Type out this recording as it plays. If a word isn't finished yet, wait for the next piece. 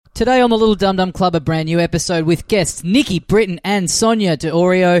Today on the Little Dum Dum Club, a brand new episode with guests Nikki, Britton and Sonia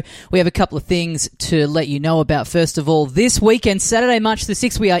Iorio. We have a couple of things to let you know about. First of all, this weekend, Saturday, March the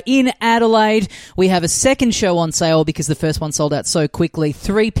 6th, we are in Adelaide. We have a second show on sale because the first one sold out so quickly.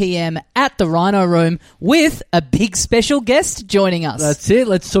 3 p.m. at the Rhino Room with a big special guest joining us. That's it.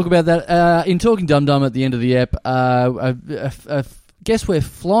 Let's talk about that. In Talking Dum Dum at the end of the ep, guess we're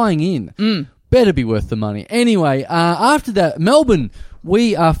flying in. Better be worth the money. Anyway, after that, Melbourne,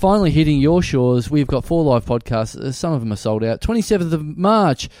 we are finally hitting your shores. We've got 4 live podcasts. Some of them are sold out. 27th of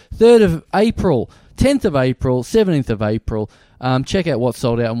March, 3rd of April, 10th of April, 17th of April. Check out what's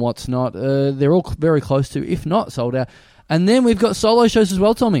sold out and what's not. They're all very close to, if not sold out. And then we've got solo shows as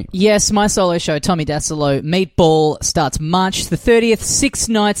well, Tommy. Yes, my solo show, Tommy Dassolo, Meatball, starts March the 30th, 6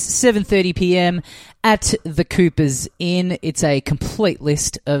 nights, 7:30 p.m. at the Coopers Inn. It's a complete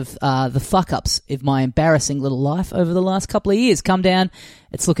list of the fuck-ups of my embarrassing little life over the last couple of years. Come down.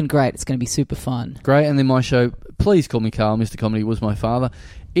 It's looking great. It's going to be super fun. Great. And then my show, Please Call Me Carl, Mr. Comedy Was My Father.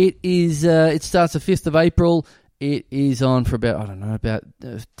 It starts the 5th of April. It is on for about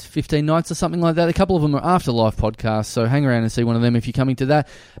 15 nights or something like that. A couple of them are after live podcasts, so hang around and see one of them if you're coming to that.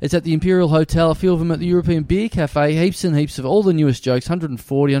 It's at the Imperial Hotel, a few of them at the European Beer Cafe, heaps and heaps of all the newest jokes,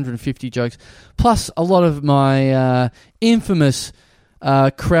 140, 150 jokes, plus a lot of my infamous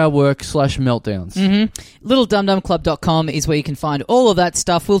crowd work / meltdowns. LittleDumDumClub.com is where you can find all of that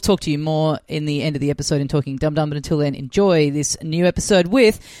stuff. We'll talk to you more in the end of the episode in Talking Dum Dum, but until then, enjoy this new episode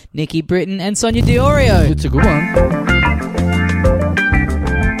with Nikki, Britton and Sonia Iorio. It's a good one.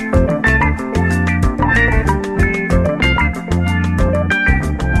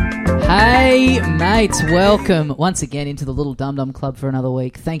 Hey mates, welcome once again into the Little Dum Dum Club for another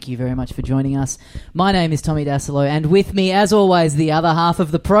week. Thank you very much for joining us. My name is Tommy Dassolo, and with me, as always, the other half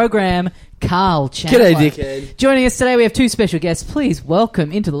of the program, Carl Chandler. G'day, dickhead. Joining us today, we have 2 special guests. Please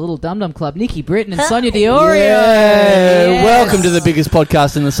welcome into the Little Dum Dum Club, Nikki, Britton and Sonia Iorio. Yes. Welcome to the biggest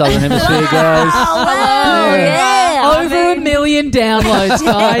podcast in the Southern Hemisphere, guys. Hello. Yeah. Over 1 million downloads,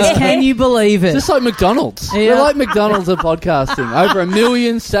 guys. Can you believe it? Just like McDonald's. Yeah. We're like McDonald's of podcasting. Over 1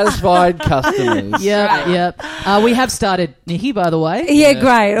 million satisfied customers. Yep. We have started, Nikki, by the way. Yeah,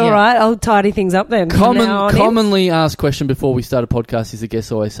 great. All right. I'll tidy things up then. Commonly asked question before we start a podcast is the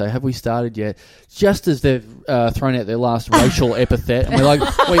guests always say, have we started yet? Just as they've thrown out their last racial epithet. And we're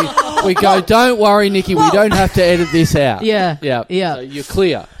like, we go, don't worry, Nikki, we don't have to edit this out. Yeah. So you're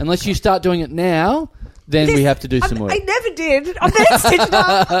clear. Unless you start doing it now, then we have to do some work. I never did. I'm never stitched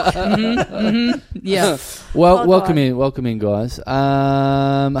up. Yeah. Well, welcome in, guys.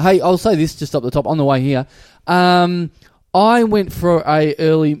 Hey, I'll say this just up the top on the way here. I went for a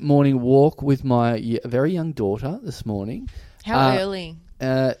early morning walk with my very young daughter this morning. How early?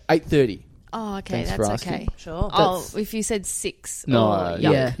 8:30. Oh, okay, Thanks that's okay. Sure. Oh, if you said 6. No, I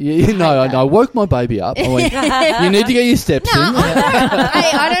I woke my baby up. I went, you need to get your steps in.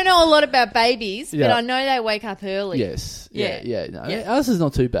 I don't know a lot about babies, but I know they wake up early. Yes. Yeah. No, Yeah. ours is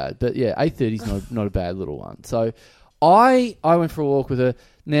not too bad, but yeah, 8:30 is not a bad little one. So I went for a walk with her.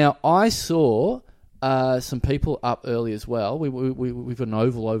 Now I saw some people up early as well. We've got an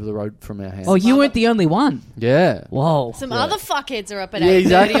oval over the road from our house. Oh, you weren't the only one. Yeah. Whoa. Some other fuckheads are up at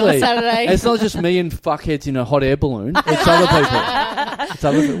 8:30 on Saturday. It's not just me and fuckheads in a hot air balloon. It's other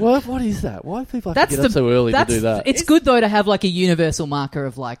people. What is that? Why do people have to get up so early to do that? It's good, though, to have like a universal marker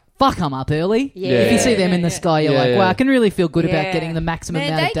of like, fuck, I'm up early. Yeah. If you see them in the sky, you're like, wow, I can really feel good about Yeah. getting the maximum Man,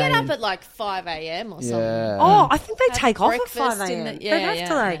 amount they of day get up in. at like 5 a.m. or something. Yeah. Oh, I think they Have take off at breakfast 5 in a.m. the- They have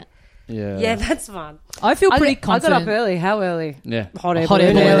to like... Yeah, that's fun. I feel pretty I confident. got up early. How early? Yeah. Hot air Hot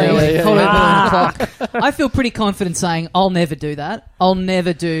air balloon balloon early. early. Hot air balloon clock. I feel pretty confident saying I'll never do that. I'll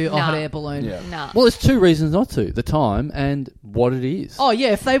never do a hot air balloon. Yeah. No. Well, there's 2 reasons not to: the time and what it is. Oh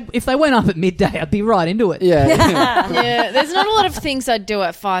yeah, if they went up at midday, I'd be right into it. Yeah. Yeah, there's not a lot of things I'd do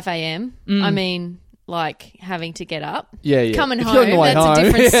at 5 a.m. I mean, like having to get up. Yeah. Coming If you're on home, the way that's home. a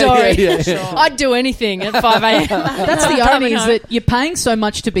different story. Yeah. I'd do anything at 5 a.m. That's the irony, is that you're paying so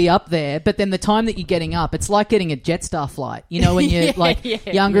much to be up there, but then the time that you're getting up, it's like getting a Jetstar flight. You know, when you're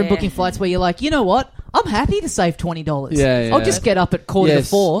younger and booking flights where you're like, you know what? I'm happy to save $20. Yeah. I'll just get up at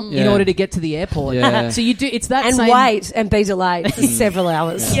 3:45 in order to get to the airport. Yeah. So you do. It's that And same wait and be delayed for several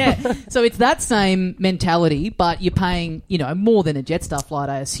hours. Yeah. So it's that same mentality, but you're paying, more than a Jetstar flight,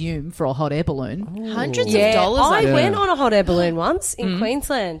 I assume, for a hot air balloon. Hundreds of dollars. I went on a hot air balloon once in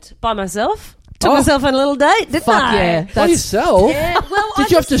Queensland by myself. Took myself on a little date, didn't Fuck I? yeah. By yourself? Yeah, well,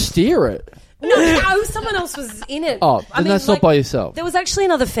 Did you have to steer it? No, someone else was in it. Oh, then that's not by yourself. There was actually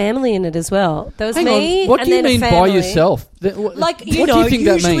another family in it as well. There was Hang me. on. What and do you then a mean by family. yourself? Like, what do you think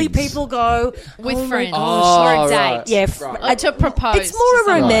that usually means? people go With my friends gosh. or a date. right. Yeah, To propose. it's more to a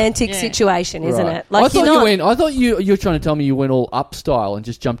someone. romantic Yeah. situation, isn't Right. it? Like, I thought you're not, I thought you were trying to tell me you went all up style and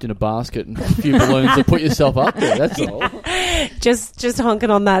just jumped in a basket and a few balloons to put yourself up there. That's all. just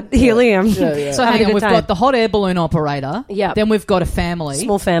honking on that helium. Yeah. So Having hang a on, good we've time. got the hot air balloon operator. Yeah. Then we've got a family.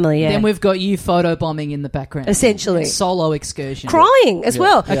 Small family, yeah. Then we've got you photobombing in the background. Essentially. Solo excursion. Crying as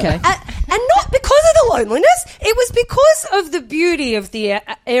well. Okay. And not because of the loneliness. It was because of the beauty of the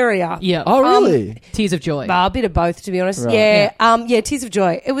area. Yeah. Oh, really? Tears of joy. Well, a bit of both, to be honest. Right. Yeah. Tears of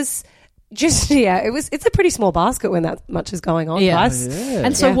joy. It was just, it's a pretty small basket when that much is going on, Yeah. guys. Yeah.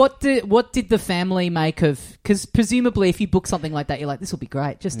 And so Yeah. what did the family make of... Because presumably if you book something like that, you're like, this will be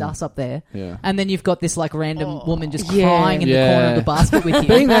great, just us up there. Yeah. And then you've got this like random woman just Yeah. crying in the corner of the basket with you.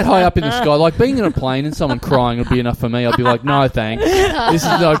 Being that high up in the sky, like being in a plane and someone crying would be enough for me. I'd be like, no, thanks. This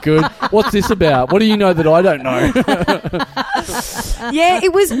is not good. What's this about? What do you know that I don't know? Yeah,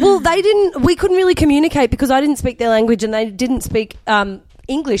 it was. Well, we couldn't really communicate because I didn't speak their language and they didn't speak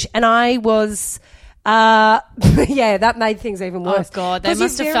English, and I was. That made things even Oh, worse. God. They 'Cause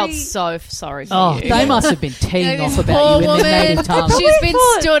must you're have felt very- so sorry for Oh, you. they must have been teeing Yeah, off this about poor you in their woman. native tongue. She's been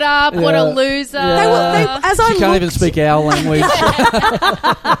thought- stood up. What Yeah. a loser. Yeah. As I She can't even looked- speak our language.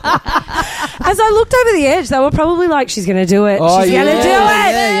 As I looked over the edge, they were probably like, "She's going to do it. Oh, She's going to yeah. do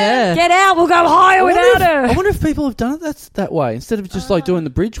it. Yeah. Get out. We'll go higher without her." I wonder if people have done it that way instead of just like doing the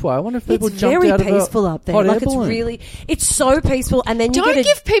bridge way. I wonder if people It's jumped very out peaceful of a up there. hot air Like balloon. it's so peaceful, and then you Don't get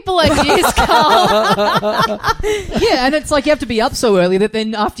give people ideas, Carl. Yeah, and it's like you have to be up so early that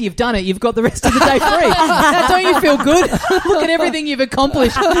then after you've done it, you've got the rest of the day free. Now, don't you feel good? Look at everything you've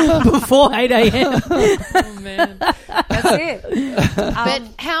accomplished before 8 a.m. Oh, man. That's it. But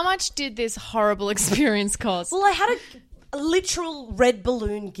how much did this horrible experience cost? Well, I had a literal red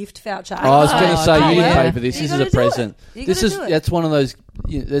balloon gift voucher. I was going to say Oh, you didn't yeah. pay for this. You This is gotta a do it. present. You This gotta is do it. that's one of those.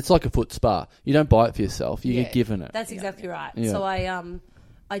 It's like a foot spa. You don't buy it for yourself. You get given it. That's exactly right. Yeah. So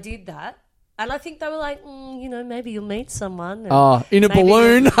I did that, and I think they were like, maybe you'll meet someone. And Oh, in a maybe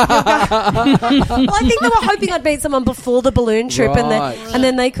balloon. well, I think they were hoping I'd meet someone before the balloon trip, Right. and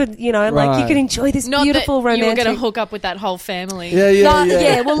then they could, like, Right. you could enjoy this Not beautiful that you were romantic. going to hook up with that whole family.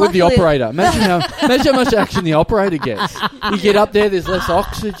 Yeah. Well, with the luckily- operator. Imagine how much action the operator gets. You get up there, there's less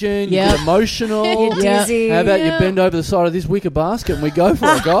oxygen, you Yeah. get emotional. You're dizzy. How about you Yeah. bend over the side of this wicker basket and we go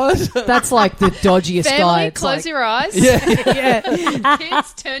for it, guys? That's like the dodgiest guy. Family, It's close like, your eyes. yeah,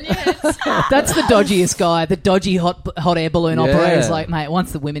 Kids, turn your heads. that's the dodgiest guy. The dodgy hot air balloon Yeah. operator's like, mate,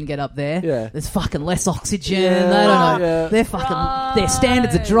 once the women get up there, Yeah. there's fucking less oxygen. Yeah. They don't know. Yeah. They're fucking. Their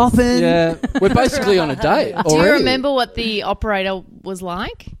standards are dropping. Yeah, we're basically on a date Do you already. remember what the operator was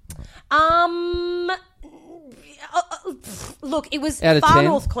like? Look, it was Out of far 10?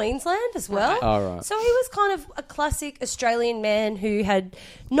 north Queensland as well. Oh, right. So he was kind of a classic Australian man who had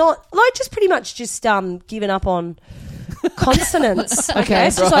just pretty much just given up on consonants. Okay,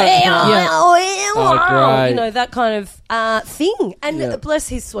 so it's like, Yeah. great. that kind of thing. And Yeah. bless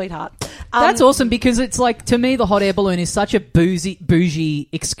his sweetheart. That's awesome because it's like, to me, the hot air balloon is such a bougie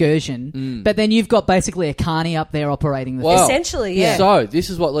excursion, but then you've got basically a carny up there operating the Wow. thing. Essentially, yeah. So this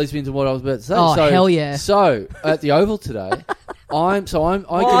is what leads me into what I was about to say. Oh, so, hell yeah. So at the Oval today, I get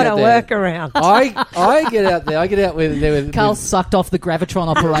What out a there. workaround. I get out there. I get out with Carl sucked off the Gravitron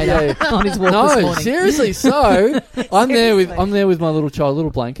operator on his walk this No, morning. seriously. So I'm there Seriously. with my little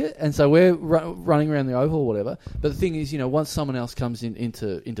blanket, and so we're running around the Oval or whatever. But the thing is, once someone else comes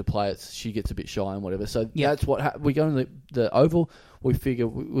into play, she gets a bit shy and whatever. So that's what we go in the Oval. We figure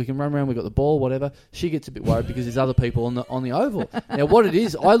we can run around. We got the ball, whatever. She gets a bit worried because there's other people on the Oval. Now, what it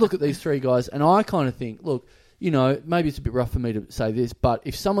is, I look at these three guys and I kind of think, look, maybe it's a bit rough for me to say this, but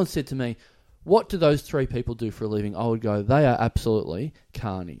if someone said to me, what do those three people do for a living? I would go, they are absolutely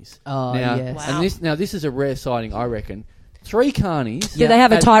carnies. Oh, now, yes. Wow. And this is a rare sighting, I reckon. 3 carnies. Do they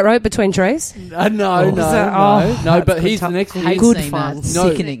have a tightrope between trees? No. But But here's the next thing. Hate Good seeing fun. that. No.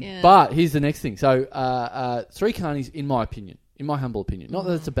 Sickening. Yeah. But here's the next thing. So 3 carnies, in my opinion, in my humble opinion, not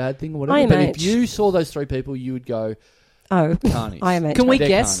that it's a bad thing or whatever, but if IMH. you saw those 3 people, you would go, Oh, carnies. IMH. Can we They're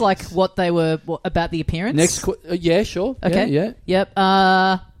guess carnies. like what they were about the appearance? Yeah, sure. Okay. Yeah. Yep.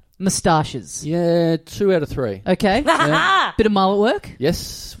 Moustaches. Yeah, 2 out of 3. Okay. Yeah. Bit of mullet work.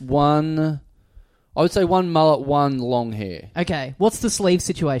 Yes, 1. I would say 1 mullet, 1 long hair. Okay. What's the sleeve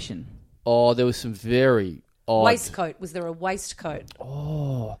situation? Oh, there was some very odd. Waistcoat. Was there a waistcoat?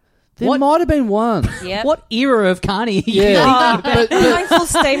 Oh, there What- might have been one. Yeah. What era of carny? Yeah, but Going full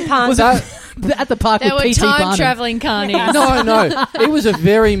steampunk. Was that, at the park There with were P.T. Barnum. time-travelling carnies. No. It was a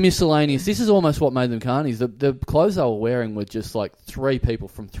very miscellaneous. This is almost what made them carnies. The clothes they were wearing were just like 3 people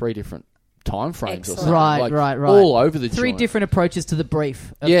from 3 different time frames or Excellent. something. Right, like, right. all over the 3 joint. different approaches to the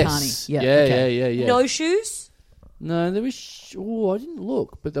brief of Yes. carny. Yeah. No shoes? No, there was. I didn't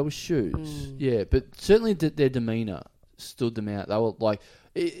look, but there were shoes. Yeah, but certainly their demeanour stood them out. They were like,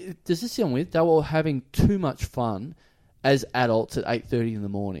 does this sound weird? They were having too much fun as adults at 8:30 in the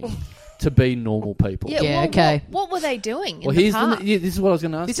morning to be normal people. Yeah, well, okay. What were they doing in Well, the park? this is what I was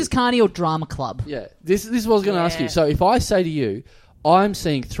going to ask. This you. is carny or drama club. Yeah, this is what I was going to ask you. So if I say to you, I'm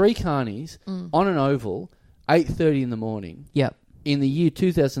seeing 3 carnies on an oval, 8:30 in the morning, Yep. in the year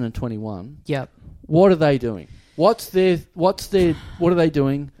 2021. Yep. What are they doing? What are they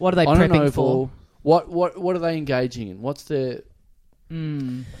doing? What are they on an prepping oval? for? What are they engaging in? What's their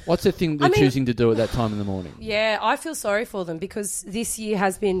thing they're choosing to do at that time in the morning? Yeah, I feel sorry for them because this year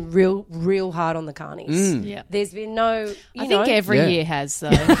has been real hard on the carnies. Yeah. There's been no... I think every year has, though.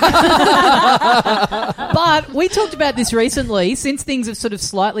 But we talked about this recently. Since things have sort of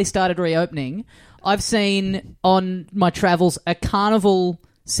slightly started reopening, I've seen on my travels a carnival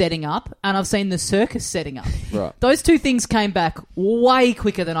setting up, and I've seen the circus setting up. Right. Those 2 things came back way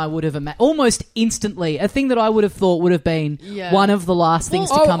quicker than I would have imagined. Almost instantly. A thing that I would have thought would have been one of the last things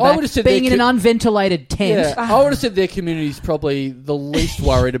to come I back. would have said Being in an unventilated tent. Yeah, I would have said their community is probably the least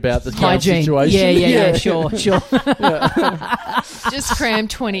worried about the current Hygiene. situation. Yeah, sure. Just cram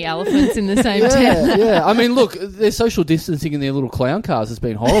 20 elephants in the same tent. Yeah. I mean, look, their social distancing in their little clown cars has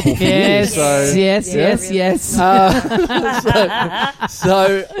been horrible for years. Yes.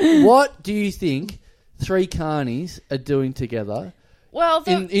 So, what do you think 3 carnies are doing together? Well,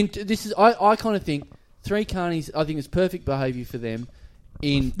 This is I kind of think 3 carnies. I think it's perfect behaviour for them.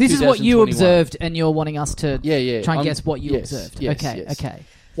 This is what you observed, and you're wanting us to try and guess what you observed. Yes. Okay.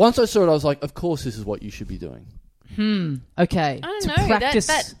 Once I saw it, I was like, of course, this is what you should be doing. Okay. I don't to know.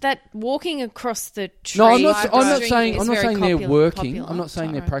 Practice... That walking across the tree. No, I'm not saying they're working. Popular. I'm not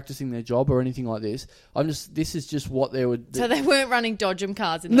saying they're practicing their job or anything like this. This is just what they would. So they weren't running dodgem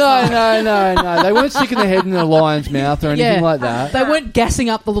cars in the park. No. They weren't sticking their head in the lion's mouth or anything like that. They weren't gassing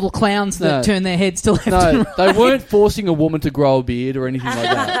up the little clowns that turn their heads to left and right. They weren't forcing a woman to grow a beard or anything like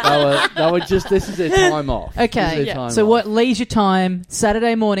that. They were just, this is their time off. Okay. So what leisure time,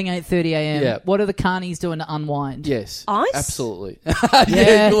 Saturday morning, 8:30 a.m. Yeah. What are the carnies doing to unwind? Yes. Ice? Absolutely.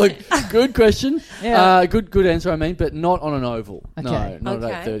 Yeah. Look, good question. Yeah. Good answer, but not on an oval. Okay. No,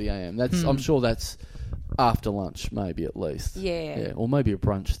 not at 8:30 a.m. I'm sure that's after lunch, maybe at least. Yeah. Or maybe a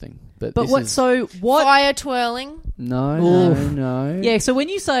brunch thing. But what? Fire twirling? No. Yeah. So when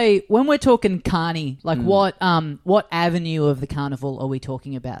we're talking carny, like what avenue of the carnival are we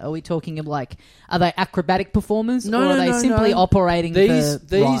talking about? Are we talking of are they acrobatic performers, or are they simply operating the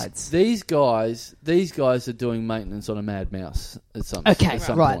rides? These guys are doing maintenance on a Mad Mouse at some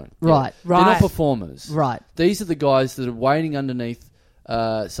point. Right. They're not performers. Right. These are the guys that are waiting underneath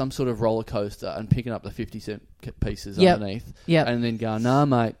some sort of roller coaster and picking up the 50-cent pieces underneath. Yep. And then going, nah,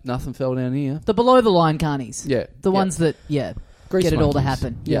 mate, nothing fell down here. The below the line carnies. Yeah. The ones that Grease get it all to monkeys.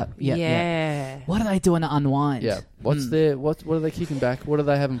 happen. Yeah. What are they doing to unwind? Yeah. What are they kicking back? What are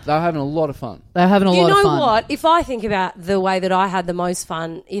they having? They're having a lot of fun. They're having a lot of fun. You know what? If I think about the way that I had the most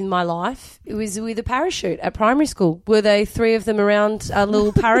fun in my life, it was with a parachute at primary school. Were they 3 of them around a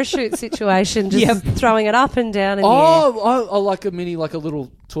little parachute situation, just throwing it up and down in the air? I like a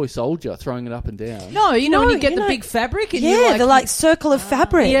little toy soldier throwing it up and down. No, when you get the big fabric and the circle of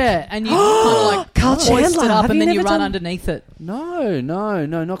fabric. Yeah, and you kind of Carl hoist Chandler, it up have and you then you never run done- underneath it. No,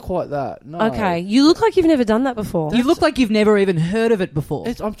 not quite that. No. Okay, you look like you've never done that before. You look like you've never even heard of it before.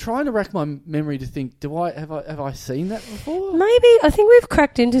 I'm trying to rack my memory to think. Have I seen that before? Maybe I think we've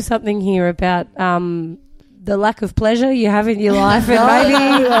cracked into something here about the lack of pleasure you have in your life,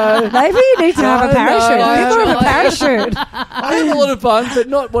 and maybe you need to have a parachute. People have a parachute. I have a lot of fun, but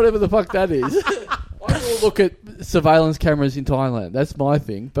not whatever the fuck that is. I will look at surveillance cameras in Thailand. That's my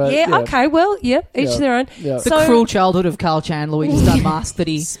thing. But okay, well, each their own. Yeah. The cruel childhood of Carl Chandler. We just unmasked that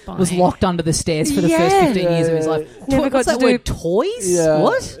he was locked under the stairs for the first 15 years of his life. Never got to do word, toys? Yeah,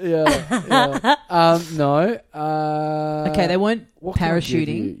 What? Yeah. No. Okay, they weren't What can I give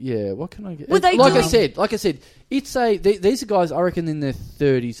parachuting. you? Yeah, what can I get? Were they like doing- I said, it's these are guys I reckon in their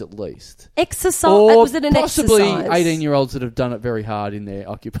 30s at least. Exercise? Or Was it an possibly exercise? 18-year-olds that have done it very hard in their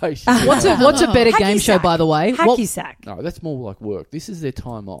occupation. What's a better Hacky game show, sack. by the way? Hacky sack. No, that's more like work. This is their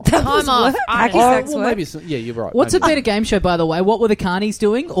time off. Time off. Hacky Oh, sacks well, work. maybe you're right. What's a maybe. better game show, by the way? What were the carnies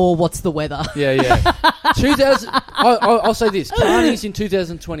doing, or what's the weather? Yeah. 2000. I'll say this: carnies in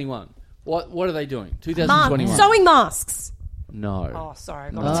 2021. What are they doing? 2021. Sewing masks. Oh, No. sorry.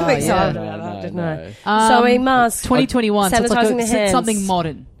 I got too excited about that, didn't I? So So we must. 2021. So it's Sanitising the it's hands. something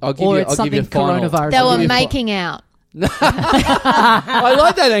modern. I'll give or you- it's I'll give you something a final. coronavirus. They I'll were give you a making out. I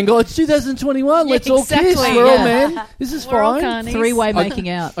like that angle. It's 2021. Yeah, Let's all exactly, kiss. We're all yeah. men. This is We're all fine. carnies. Three-way making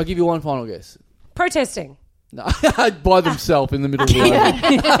out. I'll give you one final guess. Protesting. No. By themselves in the middle of the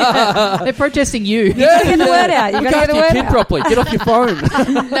road. They're protesting you. Yeah, Get the word out. You Look got to get after the your word kid out. properly. Get off your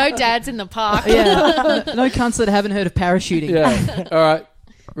phone. No dads in the park. Yeah. No cunts that haven't heard of parachuting. Yeah. All right.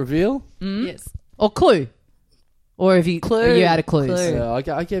 Reveal? Yes. Or clue. Or have you, Clue. are you out of clues? Clue. Yeah,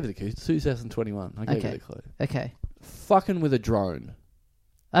 I gave it the clue. It's 2021. I gave Okay. it the clue. Okay. Fucking with a drone.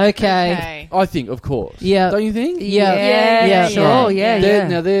 Okay. I think, of course. Yeah. Don't you think? Yeah. Yeah, sure. right. Yeah, They're, yeah.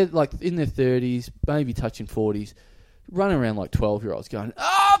 Now they're like in their 30s, maybe touching 40s, running around like 12-year-olds going,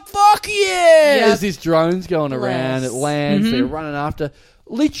 "Oh fuck yeah!" Yep. As this drone's going around, it lands. Mhm. They're running after.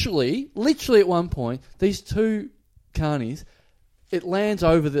 Literally at one point, these two carnies, it lands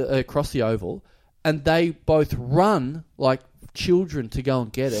across the oval, and they both run like children to go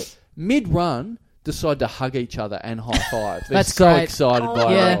and get it. Mid-run, decide to hug each other and high five. They're That's so great. excited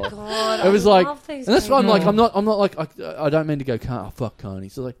by Yeah. it all. God, It was I like, love these and that's why I'm like, people. I'm not like, I don't mean to go, fuck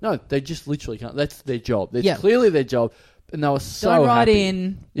carnies. So like, no, they just literally can't. That's their job. That's Yeah. clearly their job. And they were so Don't write happy.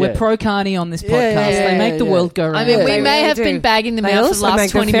 in. We're Yeah. pro carny on this podcast. Yeah, They make the yeah. world go round. I mean, Yeah. we They may really have do. been bagging them They out for also the last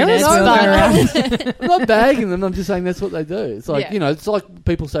make the 20 Ferris minutes, wheel but I'm not bagging them. I'm just saying that's what they do. It's like, Yeah. you know, it's like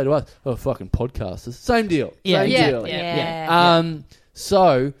people say to us, oh, fucking podcasters. Same deal. Yeah. Same Yeah. deal. Yeah.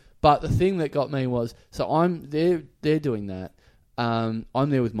 So, but the thing that got me was, so they're doing that. I'm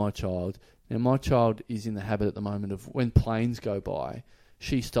there with my child. Now, my child is in the habit at the moment of when planes go by,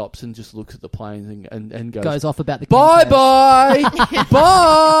 she stops and just looks at the planes and goes off about the bye chemtrails. bye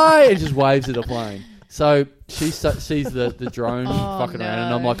bye, and just waves at a plane. So she sees the drone fucking around,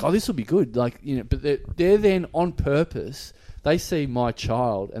 and I'm like, oh, this will be good. Like, you know, but they're then on purpose. They see my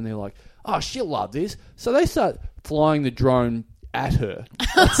child and they're like, oh, she'll love this. So they start flying the drone at her.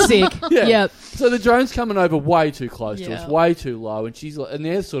 Sick. Yeah. Yep. So the drone's coming over way too close to us, Yeah. way too low, and she's like, and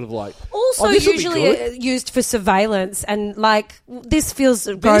they're sort of like, Also, oh, this will be usually good. used for surveillance, and like this feels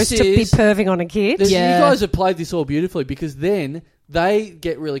gross to be is- perving on a kid. Yeah. You guys have played this all beautifully because then they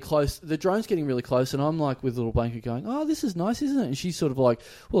get really close. The drone's getting really close, and I'm like with little blanket going, "Oh, this is nice, isn't it?" And she's sort of like,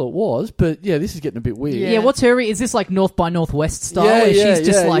 "Well, it was, but yeah, this is getting a bit weird." Yeah. What's her? Is this like North by Northwest style? Yeah, where yeah, she's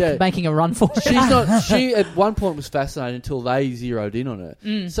just yeah, like yeah. making a run for it. She's not. She at one point was fascinated until they zeroed in on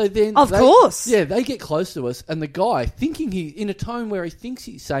it. So then, Of course. yeah, they get close to us, and the guy, thinking he in a tone where he thinks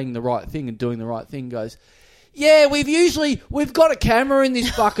he's saying the right thing and doing the right thing, goes, "Yeah, we've got a camera in this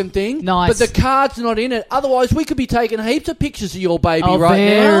fucking thing, Nice. but the card's not in it. Otherwise, we could be taking heaps of pictures of your baby Oh, right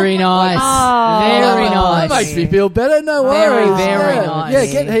very now." nice. Oh, Very nice. That makes me feel better. No Very, worries. very yeah. nice.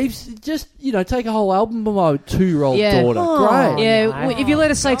 Yeah, get heaps. Just take a whole album of my 2-year-old Yeah. daughter. Oh, Great. Yeah, no. if you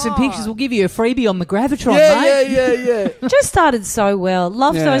let us take some pictures, we'll give you a freebie on the Gravitron, Yeah, mate. yeah. Just started so well.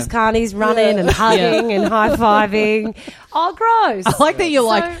 Loved Yeah. those carnies running and hugging and high fiving. Oh, gross. I like that you're So-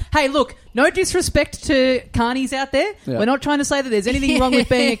 like, hey, look, no disrespect to carnies out there. Yeah. We're not trying to say that there's anything wrong with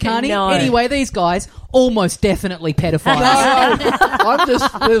being a carny. No. Anyway, these guys, almost definitely pedophiles. No, I'm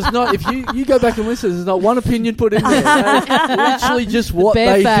just. There's not. If you go back and listen, there's not one opinion put in there. That's literally just what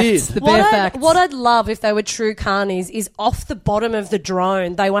Bare they facts. did. The bare facts. What I'd love if they were true carnies is off the bottom of the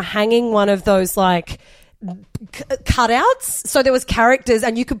drone, they were hanging one of those like cutouts, so there was characters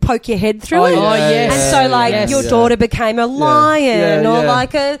and you could poke your head through it. yeah, yes. And so like Yes. your daughter became a lion or yeah.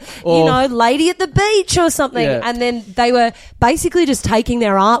 like a Or- lady at the beach or something. Yeah. And then they were basically just taking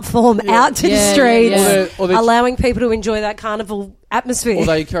their art form out to Yeah, the streets, yeah. Or they're- allowing people to enjoy that carnival atmosphere. Or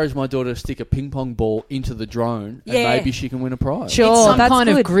they encouraged my daughter to stick a ping pong ball into the drone, and Yeah. maybe she can win a prize. Sure. It's some that's kind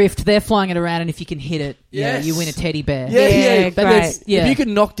good. of grift. They're flying it around, and if you can hit it, Yes. you win a teddy bear. Yeah, But great. there's- Yeah. if you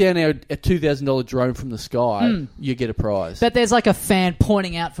can knock down a $2,000 drone from the sky, you get a prize. But there's like a fan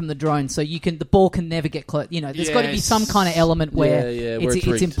pointing out from the drone, so the ball can never get close. There's got to be Yes. some kind of element where Yeah, where it's it's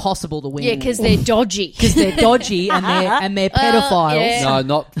rigged. impossible to win. Yeah, because they're dodgy. because they're dodgy and they're pedophiles. yeah.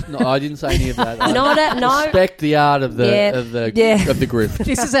 no, I didn't say any of that. I No. respect the art of the Yeah. of the Yeah. of the grift.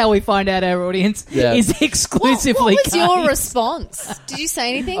 This is how we find out our audience Yeah. is What exclusively. was your carnies. response? Did you say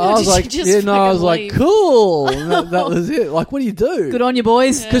anything? I or was did like, you just I was fucking like, leave? cool. And that was it. Like, what do you do? Good on you,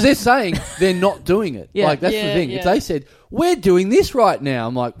 boys. Because they're saying they're not doing it. Yeah. Like, that's the Yeah, thing. yeah. If they said, we're doing this right now,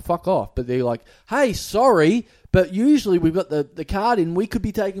 I'm like, fuck off. But they're like, hey, sorry, but usually we've got the card in. We could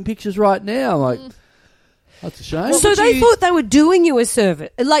be taking pictures right now. I'm like, That's a shame. So they thought they were doing you a service,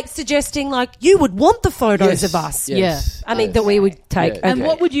 like suggesting like you would want the photos of us. Yes. I mean, that we would take. Yeah. Okay. And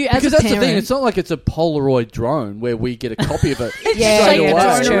what would you, as Because a that's parent... the thing. It's not like it's a Polaroid drone where we get a copy of it Yeah, straight yeah, away.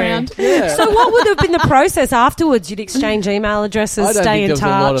 that's true. around. Yeah. So what would have been the process afterwards? You'd exchange email addresses, I don't stay think in there was a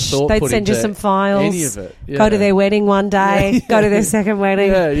lot of touch. thought They'd put send you into some files. any of it. Yeah. Go to their wedding one day. Go to their second wedding.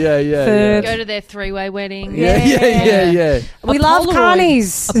 Yeah. Third. Go to their 3-way wedding. Yeah. We love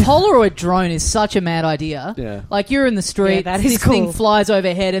carnies. A Polaroid drone is such a mad idea. Yeah. Like you're in the street, Yeah, that is this cool. thing flies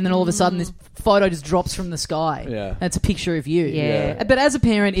overhead, and then all of a sudden this photo just drops from the sky. Yeah. And it's a picture of you. Yeah. But as a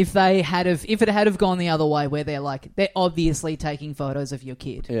parent, if it had have gone the other way, where they're obviously taking photos of your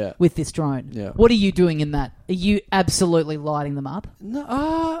kid with this drone. Yeah. What are you doing in that? Are you absolutely lighting them up? No,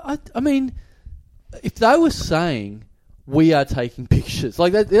 I mean, if they were saying we are taking pictures,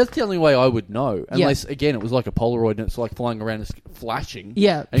 like that's the only way I would know. Unless again, it was like a Polaroid and it's like flying around and flashing,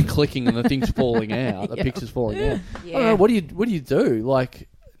 and clicking, and the thing's falling out, the picture's falling out. Yeah. I don't know, what do you do? Like,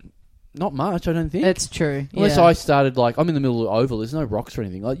 not much, I don't think. That's true. Unless I started, like, I'm in the middle of the oval, there's no rocks or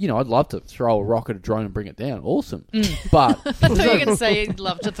anything. Like, I'd love to throw a rock at a drone and bring it down. Awesome. But... I thought you were going to say you'd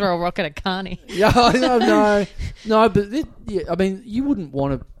love to throw a rock at a carny. Yeah, no, but I mean, you wouldn't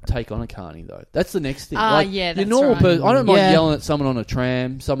want to take on a carny, though. That's the next thing. Yeah, your that's normal right. person, I don't mind Yeah. yelling at someone on a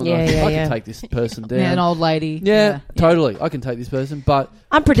tram, I can take this person down. Yeah, an old lady. Yeah, totally. I can take this person, but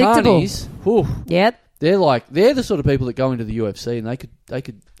Unpredictable. carnies, whew, Yep. they're the sort of people that go into the UFC and they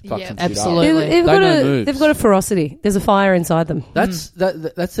could fuck some shit absolutely. up. They've They got know a, moves. they've got a ferocity. There's a fire inside them. That's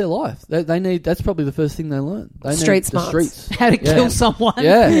that's their life. They need. That's probably the first thing they learn. They Street need smarts. the streets. How to kill someone.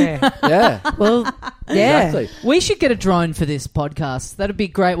 Yeah. Well, yeah. Exactly. We should get a drone for this podcast. That'd be a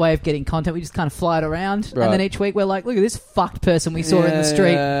great way of getting content. We just kind of fly it around, Right. and then each week we're like, look at this fucked person we saw in the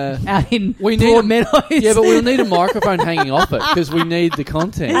street out in We need Broadmeadows. Yeah, but we'll need a microphone hanging off it because we need the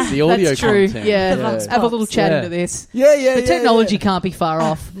content, the audio That's true. content. Yeah. Vox Have a little chat Yeah. into this. Yeah. The technology can't be far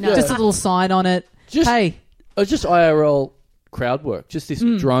off. No. Just a little sign on it. Just- hey, Just IRL crowd work. Just this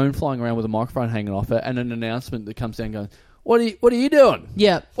drone flying around with a microphone hanging off it and an announcement that comes down going, What are you doing?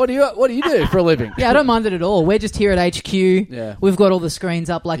 yeah. What do you do for a living? Yeah, I don't mind it at all. We're just here at HQ. Yeah. We've got all the screens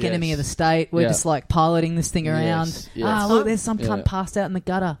up like Yes. Enemy of the State. We're Yeah. just like piloting this thing around. Yes. Look, there's some Yeah. cunt passed out in the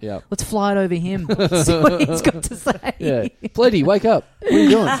gutter. Yeah. Let's fly it over him. See what he's got to say. Yeah. Pleddy, wake up. What are you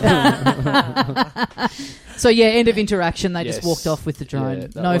doing? So yeah, end of interaction. They just Yes. walked off with the drone. Yeah,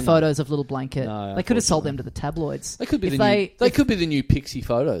 that No one- photos of little blanket. No, They could have sold them to the tabloids. They could be If they could be the new Pixie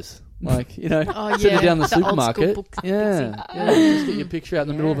photos. Like, Oh, sit yeah. down the The old school supermarket. book Yeah. Just get your picture out in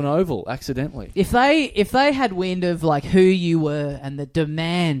the middle of an oval accidentally. If they had wind of like who you were and the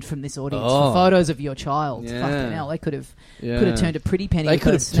demand from this audience for photos of your child, Yeah. fucking hell, they could have Yeah. turned a pretty penny. They with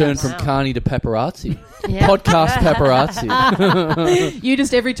could have those turned snaps. from carny to paparazzi. Yeah. Podcast paparazzi. You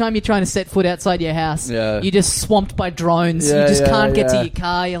just every time you're trying to set foot outside your house, Yeah. you're just swamped by drones. Yeah, you just yeah, can't get to yeah. your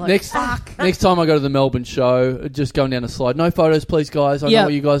car. You're like, Next time I go to the Melbourne show, just going down the slide. No photos, please, guys. I know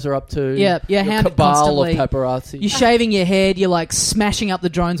what you guys are up to. Yeah, yeah, Your hounded cabal constantly. of paparazzi. You're shaving your head. You're like smashing up the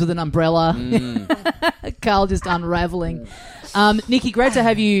drones with an umbrella. Carl just unraveling. Nikki, great to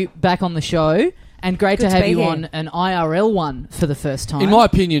have you back on the show. And great Good to to have be you here. on an IRL one for the first time. In my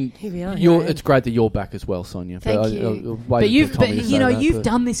opinion, Here we are, here I am. it's great that you're back as well, Sonia. Thank you. but you've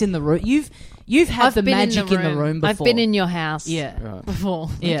done this in the room. You've had I've the been magic in the room before. I've been in your house Yeah. Right. before.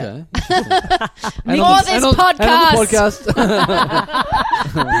 Yeah. Okay. For this podcast.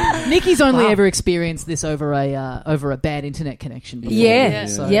 Nikki's only ever experienced this over a bad internet connection before. Yeah.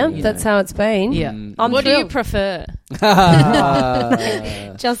 So, Yeah, you know. that's how it's been. Yeah. I'm What do you thrilled. prefer?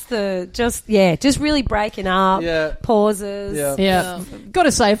 Just really breaking up, Yeah. pauses. Yeah. Yeah. Got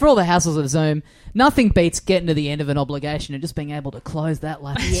to say, for all the hassles of Zoom, nothing beats getting to the end of an obligation and just being able to close that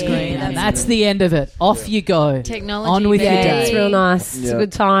last screen. And that's the end of it. Off you go. Technology, On with your baby. Yeah, day. it's real nice. It's Yeah. a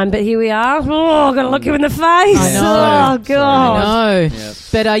good time. But here we are. Oh, I'm going to look you in the face. I know. Oh, God. No, Yeah.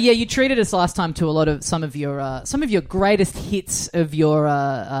 but you treated us last time to a lot of some of your greatest hits of your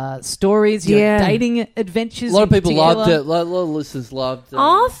stories, your Yeah. dating adventures. A lot of in people loved particular. it. A lot of listeners loved it.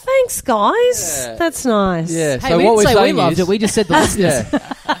 Oh, thanks, guys. Yeah. That's nice. Yeah. Hey, So we what didn't we're say we saying loved is, it. We just said the listeners.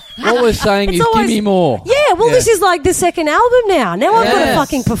 yeah. What we're saying It's is, always- give me more. Yeah, well, this is like the second album now. Now I've got to Yes.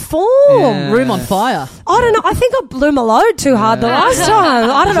 fucking perform. Yeah. Room on fire. I don't know. I think I blew my load too hard the last time.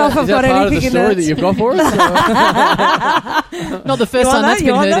 I don't know if I've Is that got part of the anything in story there. that you've got for us? Not the first You time want that's that? been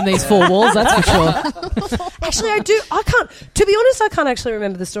You want heard in that? these four walls, that's for sure. Actually, I do. I can't. To be honest, I can't actually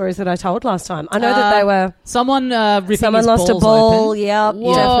remember the stories that I told last time. I know that they were. Someone ripping Someone his lost a balls ball. open. Yep,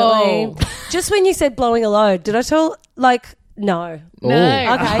 Whoa. definitely. Just when you said blowing a load, did I tell like? No. Oh. Okay,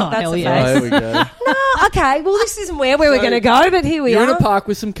 Oh, that's hell a yeah. face. Oh, here we go. No, okay. Well, this isn't where we were going to go, but here we You're are. in a park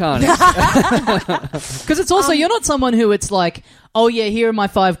with some carnies. Because it's also, you're not someone who it's like, oh yeah, here are my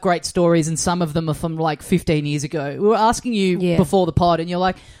 5 great stories and some of them are from like 15 years ago. We were asking you before the pod and you're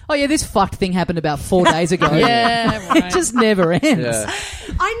like, oh yeah, this fucked thing happened about 4 days ago. Yeah, right. It just never ends. Yeah.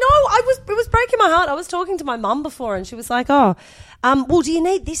 I know. It was breaking my heart. I was talking to my mum before, and she was like, "Oh, well, do you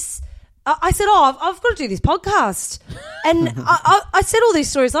need this?" I said, "Oh, I've got to do this podcast," and I said all these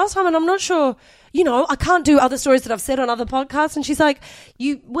stories last time, and I'm not sure. You know, I can't do other stories that I've said on other podcasts. And she's like,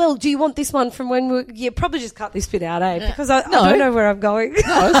 do you want this one from when we... Yeah, probably just cut this bit out, because I don't know where I'm going.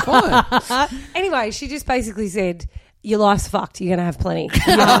 No, it's fine. Anyway, she just basically said, your life's fucked. You're going to have plenty.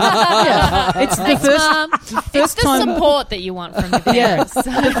 It's the first It's the time... support that you want from your Yeah, parents.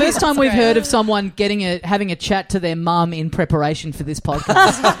 the first time we've heard of someone having a chat to their mum in preparation for this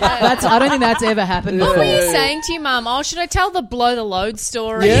podcast. I don't think that's ever happened What before. were you saying to your mum? Oh, should I tell the blow the load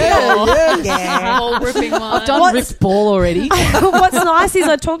story? Yeah. Ball ripping one. I've done ripped ball already. What's nice is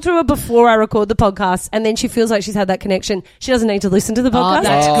I talk to her before I record the podcast, and then she feels like she's had that connection. She doesn't need to listen to the podcast.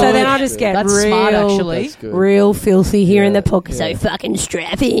 that's So good. then I just get That's real, smart, actually. That's good. real filthy here in Yeah, the podcast. yeah. So fucking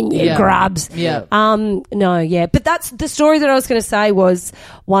strap in, you Yeah. grubs. Yeah. No, yeah. But that's the story that I was going to say was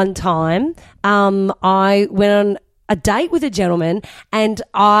one time I went on a date with a gentleman and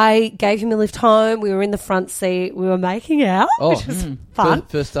I gave him a lift home. We were in the front seat. We were making out, which was fun.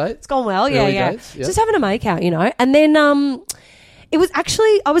 First date? It's gone well, yeah, Early yeah. dates, yeah. Just having a make out, you know. And then it was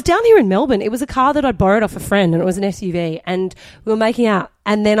actually, I was down here in Melbourne. It was a car that I'd borrowed off a friend and it was an SUV and we were making out.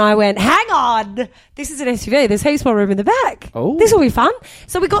 And then I went, hang on, this is an SUV. There's heaps more room in the back. Oh. This will be fun.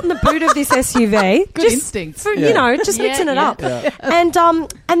 So we got in the boot of this SUV. Good instincts. For, Yeah. You know, just Yeah, mixing it yeah. up. And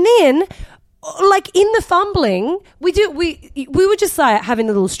then... like in the fumbling, we were just like having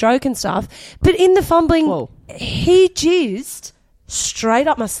a little stroke and stuff. But in the fumbling, Whoa. he jizzed straight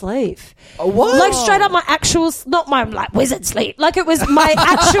up my sleeve. What? Like straight up my actual, not my like wizard sleeve. Like it was my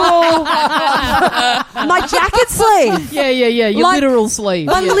actual, my jacket sleeve. Yeah. Your Like- literal sleeve.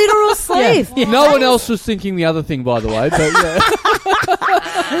 My Yeah. literal sleeve. No one else was thinking the other thing, by the way, but yeah.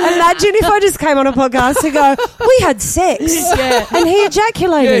 Imagine if I just came on a podcast and go, we had sex. Yeah. And he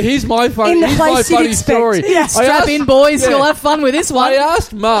ejaculated. Yeah, here's my In funny, the here's my place you'd funny expect. story. Yeah. Strap in, boys. You'll have fun with this one. I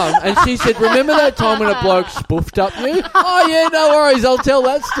asked Mum, and she said, remember that time when a bloke spoofed up you? Oh, yeah, no worries, I'll tell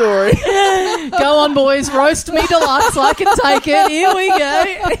that story. Go on, boys. Roast me deluxe. I can take it. Here we go.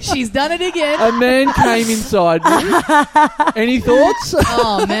 She's done it again. A man came inside me. Any thoughts?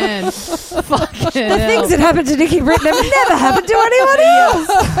 Oh, man. Fucking The hell. things that happened to Nikki Britton have never happened to anyone else.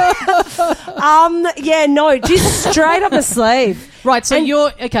 Yeah, no, just straight up my sleeve. Right, so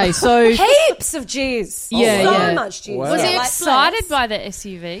you're... Okay, so... Heaps of jizz. Yeah, so yeah. much jizz. Wow. Was he Like excited flares. by the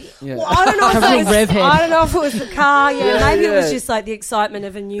SUV? Yeah. Well, I don't know. A If real it was, rev head. I don't know if it was the car. Yeah, Yeah, maybe it was yeah. just like the excitement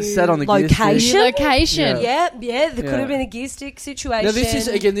of a new Sat on the gear stick. location. New location. Yeah, there could Yeah. have been a gear stick situation. Now,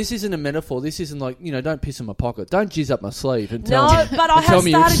 this isn't a metaphor. This isn't like, don't piss in my pocket. Don't jizz up my sleeve and No, tell me. but I and tell have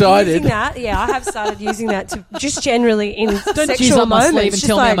me you're started using excited. that. Yeah, I have started using that to just generally in Don't sexual jizz up my moments. sleeve and just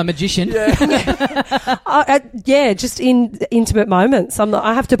tell me like, I'm a magician. yeah, just in intimate moments.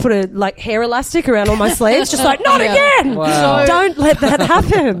 I have to put a like hair elastic around all my sleeves, just like not Yeah. again. Wow. Don't let that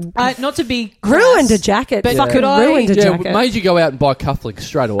happen. Not to be crass, Ruined a jacket. But Fucking could I- ruined a Yeah, jacket. made you go out and buy cufflinks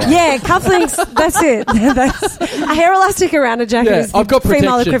straight away. Yeah, cufflinks. That's it. That's a hair elastic around a jacket. Yeah, Is the I've got protection.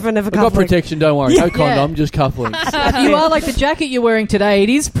 female equivalent of a I've got cufflink. protection. Don't worry. Yeah. No condom, just cufflinks. You are like the jacket you're wearing today. It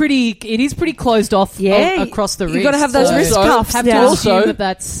is pretty closed off Yeah, across the wrist. You've got to have those So- wrist so cuffs. Have to now. Also- assume that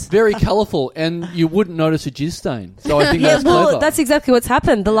that's... Very colourful, and you wouldn't notice a jizz stain. So I think Yeah, that's well, clever. that's exactly what's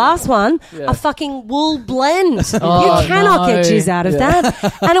happened. The last one, Yeah. a fucking wool blend. Oh, you cannot no. get jizz out of Yeah.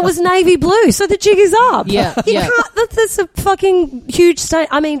 that. And it was navy blue, so the jig is up. Yeah, You yeah. can't, that's a fucking huge stain.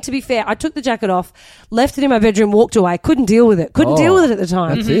 I mean, to be fair, I took the jacket off, left it in my bedroom, walked away, couldn't deal with it. Couldn't Oh, deal with it at the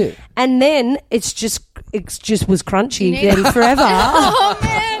time. That's it. And then it just was crunchy You need- then forever. Oh,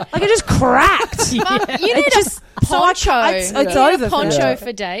 man. Like it just cracked. Mum, you It need just a poncho. It's You need over a for poncho me.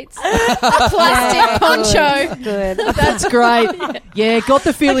 for dates. A plastic poncho. Good. That's great. Yeah, got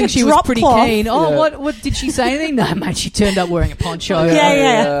the feeling Like a she was drop pretty cloth. keen. Oh, Yeah. what did she say anything? No, mate, she turned up wearing a poncho.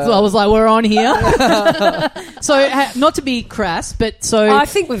 Yeah. So I was like, we're on here. So, not to be crass, but so... I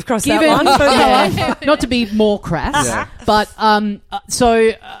think we've crossed given, that one. But yeah, not to be more crass, Yeah. but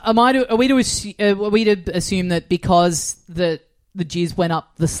so are we to assume that because the jizz went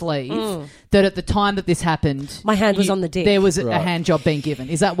up the sleeve, that at the time that this happened, My hand was on the dick. there was a Right. hand job being given.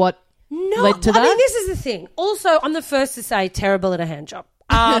 Is that what No, led to I that? mean, this is the thing. Also, I'm the first to say terrible at a hand job.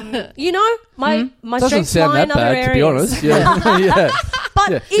 You know, my Doesn't strengths sound lie that in other bad, to be areas. honest. Yeah. yeah. But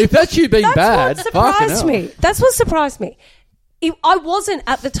Yeah. If that's you being that's bad, what fucking surprised hell. me. That's what surprised me. I wasn't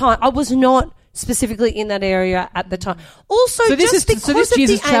at the time. I was not specifically in that area at the time. Also, So this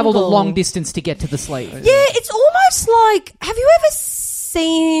Jesus travelled a angle. long distance to get to the sleeve. Yeah, it's almost like, have you ever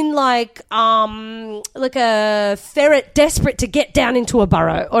seen like a ferret desperate to get down into a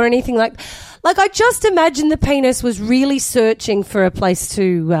burrow or anything like I just imagine the penis was really searching for a place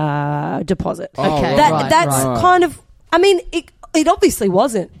to deposit. Okay, That's kind of, I mean, it obviously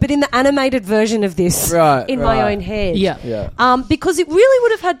wasn't, but in the animated version of this, my own head. Yeah. Because it really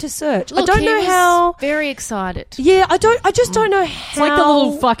would have had to search. Look, I don't he know was how. very excited. Yeah, I just don't know how. It's like the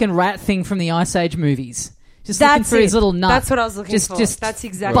little fucking rat thing from the Ice Age movies. Just looking for his little nut. That's what I was looking for. Just that's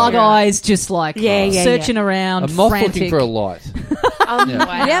exactly bug right. eyes, just like searching around, A moth frantic. looking for a light. Wow.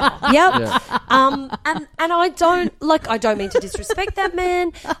 Yep. Yeah. And I don't mean to disrespect that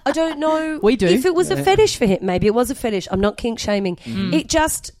man. I don't know We do. if it was a fetish for him. Maybe it was a fetish. I'm not kink shaming. It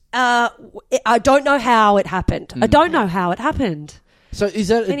just I don't know how it happened. I don't know how it happened. So is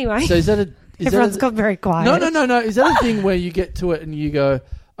that Anyway. So is that a? Is Everyone's that got very quiet. No. Is that a thing where you get to it and you go,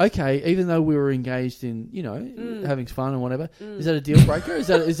 okay, even though we were engaged in, having fun and whatever, is that a deal breaker? Is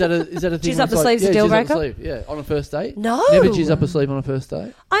that a thing? Jizz up the where it's sleeve's a deal jizz up the breaker? sleeve, yeah, on a first date. No. Never jizz up a sleeve on a first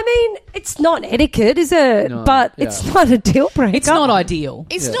date. I mean, it's not etiquette, is it? No, But yeah. it's not a deal breaker. It's not ideal.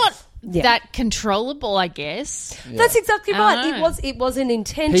 It's Yeah. not Yeah. that controllable, I guess. Yeah. That's exactly right. Oh. It wasn't He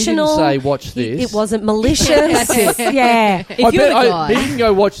intentional. didn't say, watch this. It wasn't malicious. yeah. If you're the guy, he didn't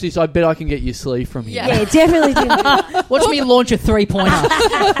go, watch this. I bet I can get your sleeve from here. Yeah, definitely didn't. watch me launch a 3-pointer.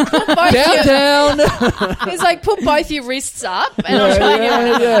 Down. He's like, put both your wrists up and I'll try and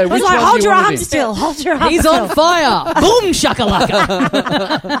get yeah. I was like, hold your arms still. Hold your arms He's still. on fire. Boom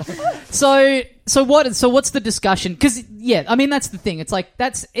shakalaka. So what's the discussion? Because I mean that's the thing. It's like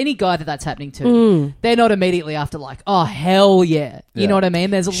that's any guy that's happening to. They're not immediately after like, oh hell yeah. You Yeah. know what I mean?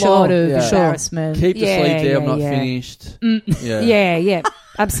 There's a Sure. lot of Yeah. embarrassment. Keep the Yeah, sleeve there. I'm yeah, not yeah. finished. Yeah,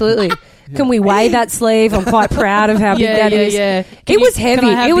 absolutely. Can we weigh that sleeve? I'm quite proud of how big that is. Yeah. It was heavy. Can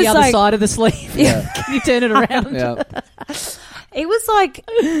I have It was the other like- side of the sleeve? Yeah. Can you turn it around? Yeah. It was like,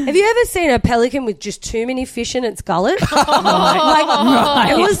 have you ever seen a pelican with just too many fish in its gullet? It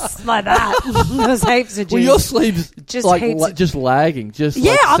was like that. There was heaps of Well, juice. your sleeve's Just like heaps of- just lagging. Just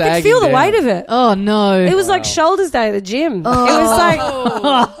Yeah, like I could sagging feel the down. weight of it. Oh no. It was like shoulders day at the gym. It was like,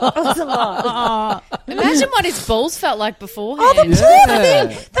 it was a lot. Imagine what his balls felt like beforehand. Oh, the Yeah. poor thing.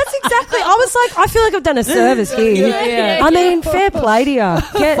 That's exactly. I was like, I feel like I've done a service here. Yeah. I mean, fair play to you.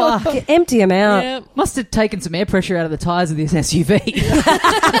 Get empty them out. Yeah. Must have taken some air pressure out of the tyres of this SUV.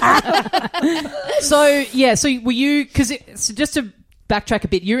 So were you? Because just to backtrack a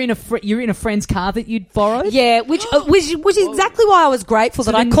bit, you're in a friend's car that you'd borrowed. Yeah, which is exactly why I was grateful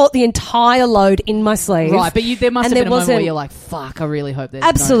that I caught the entire load in my sleeve. Right, but there must And have been a there moment where wasn't- you're like, "Fuck, I really hope there's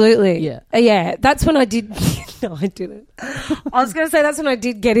Absolutely. No. Yeah. That's when I did. No, I didn't. I was going to say that's when I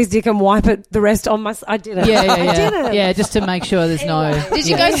did get his dick and wipe it the rest on my. I didn't. Yeah, I didn't. yeah, just to make sure there's no. Did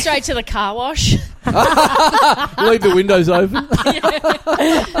you go straight to the car wash? Leave the windows open.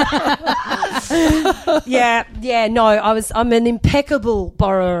 Yeah. No, I'm an impeccable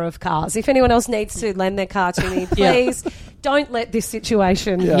borrower of cars. If anyone else needs to lend their car to me, please don't let this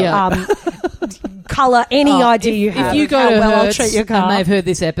situation colour any idea you have. If you of go how to well I'll Hertz treat your car. and they've heard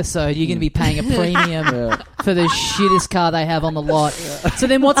this episode, you're going to be paying a premium for the shittest car they have on the lot. So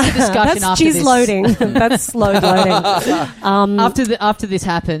then, what's the discussion That's after jizz this? loading. That's load loading. After this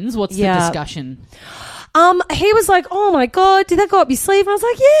happens, what's the discussion? He was like, "Oh my god, did that go up your sleeve?" And I was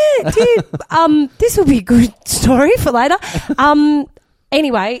like, "Yeah, it did." This will be a good story for later.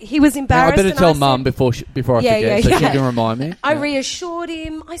 Anyway, he was embarrassed. I better and tell said- Mum before I forget, so she can remind me. I reassured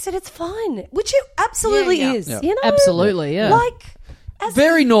him. I said it's fine, which it absolutely is. Yeah. You know, Absolutely, yeah. Like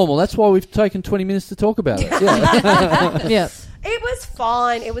Very normal. That's why we've taken 20 minutes to talk about it. Yeah. Yeah. It was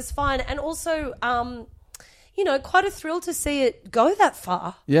fine. It was fine, and also, quite a thrill to see it go that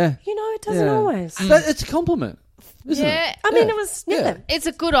far. Yeah. It doesn't always. It's a compliment, isn't Yeah. it? I mean, it was It's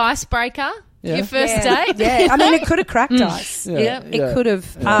a good icebreaker. Yeah. Your first Yeah. date. Yeah, I mean, it could have cracked ice. Yeah. It could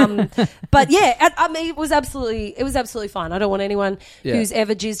have. But yeah, I mean, it was absolutely fine. I don't want anyone who's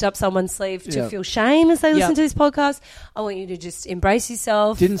ever jizzed up someone's sleeve to feel shame as they listen to this podcast. I want you to just embrace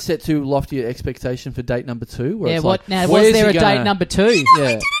yourself. Didn't set too lofty an expectation for date number 2. Where Yeah, it's what like, now? Was where's there he a gonna- date number 2?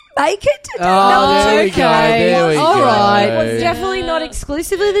 Yeah. Make it to date Oh, number there two. we go. There we All go. right. It was definitely not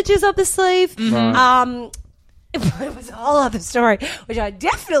exclusively the jizz up the sleeve. Right. It was a whole other story, which I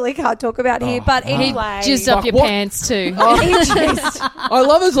definitely can't talk about here. But anyway, Jizzed up your what? pants too. I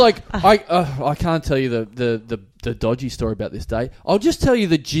love it's like I can't tell you the the dodgy story about this day. I'll just tell you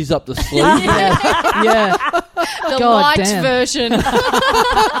the jizz up the sleeve. yeah. The God light damn. version.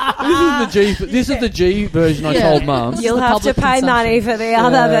 This is the G version. I told Mum. You'll the have to public pay consumption. money for the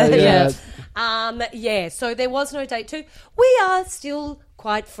other version. Yeah. So there was no date 2. We are still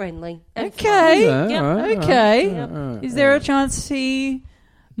quite friendly. And Okay. Yeah, Yep. all right, Okay. all right, all right, Is there all a right. chance he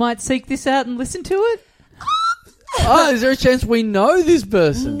might seek this out and listen to it? Oh, is there a chance we know this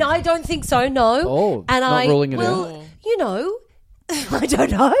person? No, I don't think so, no. Oh, and not ruling it well, out. you know, I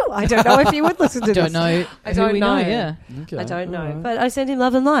don't know. I don't know if he would listen to Don't this. know. I don't who we know. Yeah. Okay, I don't know. all right. But I send him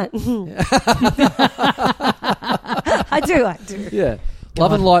love and light. I do. Yeah.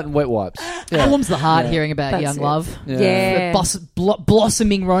 Love and light and wet wipes. Yeah. Warms the heart Yeah. hearing about That's young it. love. Yeah. The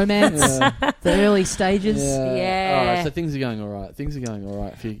blossoming romance. Yeah. The early stages. Yeah. All right, so things are going all right. Things are going all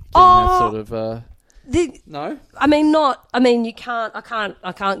right if you're getting Oh. that sort of... No? You can't.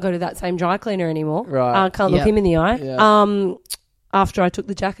 I can't go to that same dry cleaner anymore. Right. I can't look Yep. him in the eye. Yeah. After I took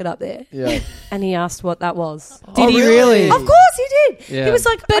the jacket up there, Yeah. and he asked what that was. Did he really? Of course he did. Yeah. He was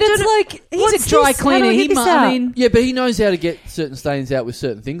like, But I don't it's know- like he's what's a dry this? How do cleaner. I get He this might. out? I mean, Yeah, but he knows how to get certain stains out with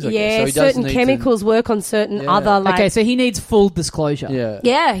certain things, I guess. yeah, So he doesn't certain need to- chemicals work on certain Yeah. other. Like, okay, so he needs full disclosure. Yeah.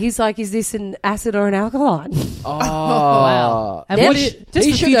 yeah, he's like, is this an acid or an alkaline? Oh. Wow. And Yep. what is, just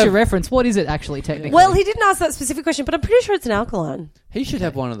He for should future have- reference, what is it actually technically? Well, he didn't ask that specific question, but I'm pretty sure it's an alkaline. He should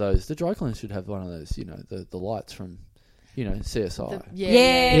have one of those. The dry cleaners should have one of those, the lights from, CSI.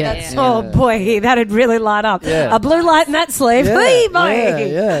 Yeah, that's yeah. oh boy, that'd really light up. Yeah. A blue light in that sleeve. Hey, boy.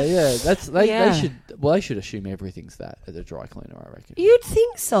 yeah. They Yeah. should. Well, they should assume everything's that at a dry cleaner, I reckon. You'd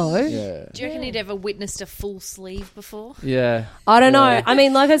think so. Yeah. Do you reckon he'd ever witnessed a full sleeve before? Yeah. I don't know. Yeah. I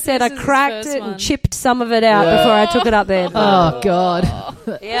mean, like I said, I This is his cracked first it one. and chipped some of it out Yeah. before I took it up there. oh God.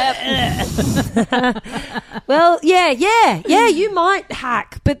 Yep. Well, yeah. You might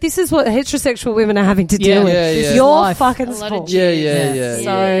hack, but this is what heterosexual women are having to deal Yeah, with. yeah, yeah. Your Life. fucking A lot of sport. Yeah.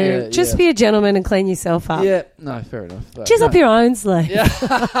 So just be a gentleman and clean yourself up. Yeah. No, fair enough. But Jizz up your own sleeve.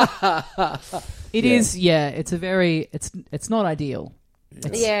 It is. Yeah. It's a very. It's not ideal.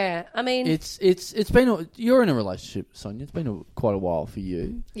 Yeah, I mean, It's been. You're in a relationship, Sonia. It's been quite a while for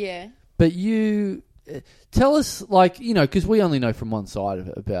you. Yeah. But you tell us, because we only know from one side of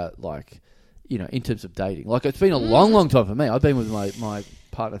it about, in terms of dating. Like, it's been a long time for me. I've been with my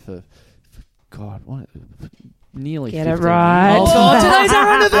partner for God, nearly Get it 15 right. years. Oh God! Today's our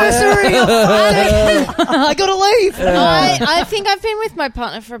anniversary. I gotta leave. I think I've been with my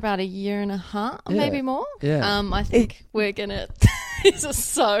partner for about a year and a half, Yeah. maybe more. Yeah. I think we're gonna. This is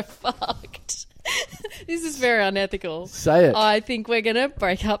so fucked. This is very unethical. Say it. I think we're gonna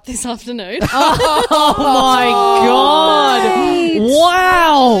break up this afternoon. Oh my God!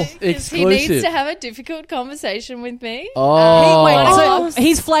 Wow. He Exclusive. needs to have a difficult conversation with me. Oh. Wait, so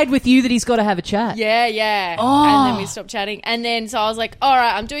he's flagged with you that he's got to have a chat. Yeah. Oh. And then we stopped chatting. And then so I was like, all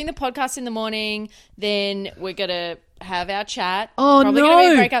right, I'm doing the podcast in the morning. Then we're going to have our chat. Oh, Probably no. going to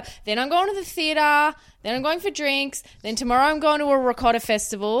be a breakup. Then I'm going to the theatre. Then I'm going for drinks. Then tomorrow I'm going to a ricotta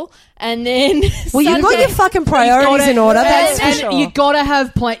festival. And then well, you've got Sunday- your fucking priorities in order. That's for and sure. you got to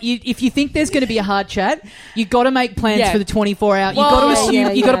have if you think there's going to be a hard chat, you got to make plans Yeah. for the 24 hour. You Well, got to yeah,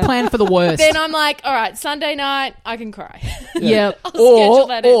 assume you got to plan for the worst. Then I'm like, all right, Sunday night, I can cry. Yeah. I'll schedule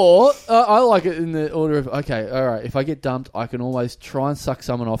that in. Or I like it in the order of, okay, all right, if I get dumped, I can always try and suck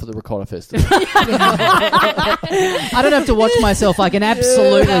someone off at the ricotta festival. I don't have to watch myself. I can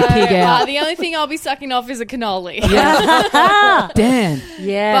absolutely pig out. The only thing I'll be sucking off is a cannoli. Dan.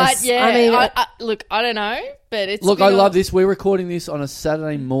 yes. But yeah, I mean, look, I don't know, but it's Look, been I a- love this. We're recording this on a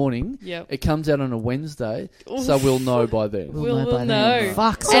Saturday morning. Yep. It comes out on a Wednesday, so we'll know by then. We'll by then. know.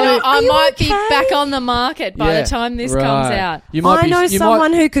 Fuck. And I are you might be okay? back on the market by Yeah, the time this right. comes out. You might I know you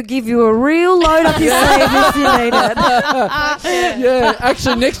someone who could give you a real load up your sleeve if you need it. Yeah,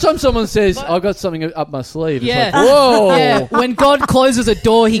 actually, next time someone says, I've got something up my sleeve, Yeah. it's like, whoa. Yeah. When God closes a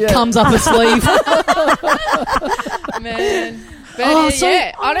door, he comes up a sleeve. Man. But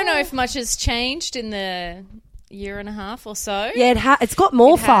I don't know if much has changed in the year and a half or so. Yeah, it's got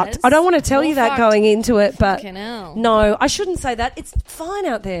more It fucked. has. I don't want to tell More you that fucked. going into it, but Fucking hell. no, I shouldn't say that. It's fine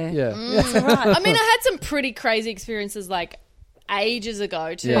out there. Yeah. It's all right. I mean, I had some pretty crazy experiences like ages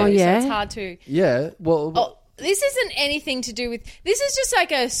ago too. Yeah. Oh, yeah? So it's hard to... Yeah, well, Oh, this isn't anything to do with... This is just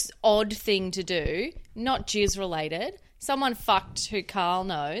like a odd thing to do, not jizz related. Someone fucked who Carl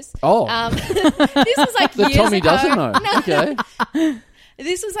knows. Oh. This was like the years Tommy ago. doesn't know. Okay.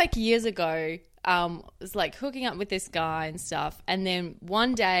 This was like years ago. Was like hooking up with this guy and stuff. And then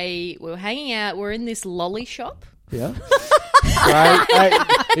one day we were hanging out. We're in this lolly shop. Yeah.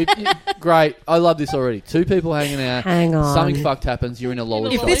 Great. I love this already. Two people hanging out. Hang on. Something fucked happens. You're in a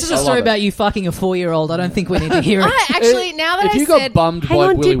lolly If shop. this is I a love story it. about you fucking a 4-year-old, I don't think we need to hear it. I actually, now that if I you said... got bummed Hang by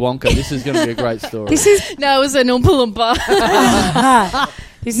on, Willy Wonka, this is going to be a great story. This is No, it was an Oompa Loompa.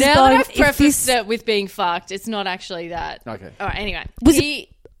 this Now is that going, I've prefaced it with being fucked, it's not actually that. Okay. All right, anyway. Was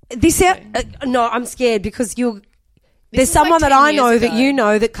no, I'm scared because there's is like someone that 10 I know years that ago. you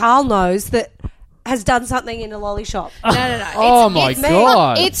know that Carl knows that has done something in a lolly shop. No. Oh, my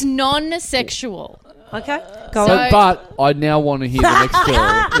God. It's non-sexual. Okay, go So- on. But I now want to hear the next story.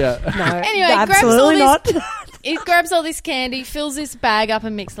 Yeah. No, Anyway, absolutely not. He grabs all this candy, fills this bag up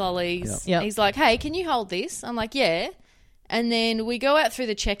and mixed lollies. Yep. He's like, hey, can you hold this? I'm like, yeah. And then we go out through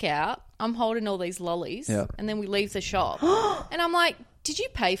the checkout. I'm holding all these lollies. Yeah. And then we leave the shop. And I'm like, did you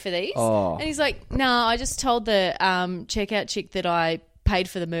pay for these? Oh. And he's like, no, I just told the checkout chick that I paid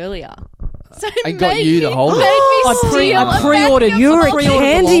for them earlier. So And got you to hold it. I pre-ordered. You're a pre-ordered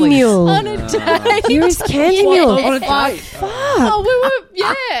candy lollies. mule. on a date. You're his candy mule. On a date. Oh, we were,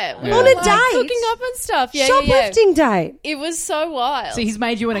 we On were, a like, date? hooking up and stuff. Yeah, Shoplifting date. It was so wild. So he's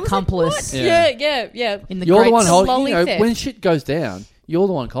made you an accomplice Yeah. Yeah. in the You're great the one holding. lolly You know, theft. when shit goes down, you're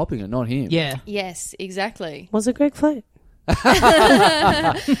the one copying it, not him. Yeah. Yes, exactly. Was it Greg Flint?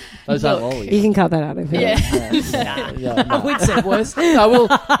 Those aren't lollies. You can cut that out of here. Yeah. Yeah, no. We'd said worse. No,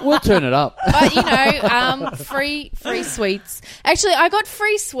 we'll turn it up. But you know, free sweets. Actually, I got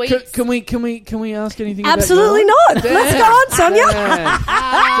free sweets. Can we ask anything? Absolutely about not. Let's go on, Sonia.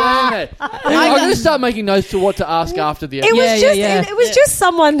 Damn it! I'm going to start making notes to what to ask after the It episode. was just it was just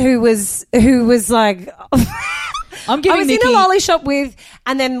someone who was like I'm I giving was Nikki. in a lolly shop with,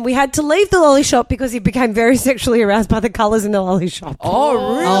 and then we had to leave the lolly shop because he became very sexually aroused by the colours in the lolly shop. Oh,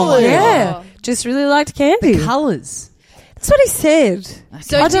 really? Oh, my Yeah, just really liked candy. Colours. That's what he said.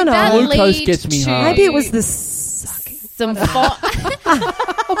 So I did don't know. that Glucose lead gets me to hard. Maybe it was the sucking. some. I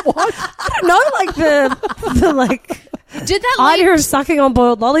don't know, like the like Did that lead? idea of sucking on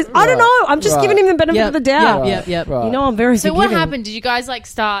boiled lollies. I don't know. I'm just Right. giving him the benefit of the doubt. Yep. Right. You know, I'm very So forgiving. what happened? Did you guys like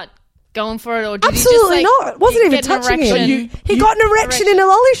start going for it, or did Absolutely he just like not. It wasn't even get an touching him. erection? He got an erection in a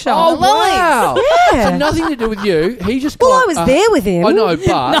lolly shop. Oh, wow. Yeah. So nothing to do with you. He just Well, got... I was there with him. I know,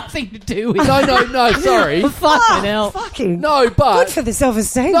 but... Nothing to do with No, sorry. Fucking hell. Fucking No, but... good for the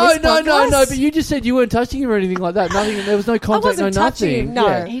self-esteem. No, this podcast. but you just said you weren't touching him or anything like that. Nothing. There was no I contact, wasn't no touching nothing. him. No.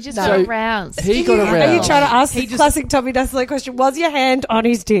 Yeah. He just No. got So aroused. he got aroused. Are you trying to ask He the just- classic Tommy Dassler question? Was your hand on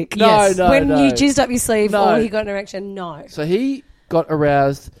his dick? No, Yes. no, When no. you jizzed up your sleeve No. or he got an erection? No. So he got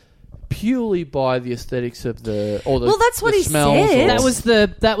aroused purely by the aesthetics of the... Or the Well, that's what the he smells said. or-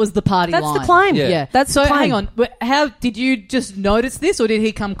 That was the party That's line. the claim. Yeah. Yeah. That's so the claim. hang on. But how did you just notice this, or did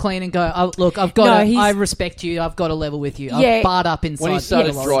he come clean and go, oh, look, I've got No, to, he's- I respect you, I've got to level with you. Yeah. I've barred up inside. When he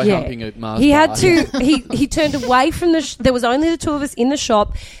started the dry lollies. humping at Mars He Bar. had to. He turned away from the. There was only the two of us in the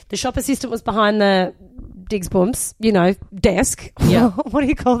shop. The shop assistant was behind the Diggs Bumps, desk. Yeah. What do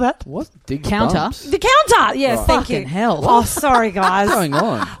you call that? What? Dig Counter? bumps? The counter. Yes, Right. thank Fucking you. hell. Oh, sorry, guys. What's going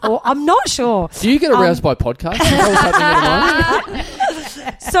on? Oh, I'm not sure. Do you get aroused by podcasts? Is that what's happening at the moment?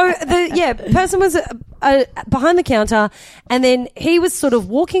 So the person was behind the counter, and then he was sort of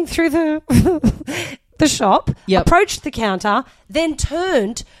walking through the shop, Yep. approached the counter, then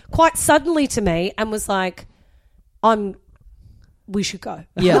turned quite suddenly to me and was like, we should go.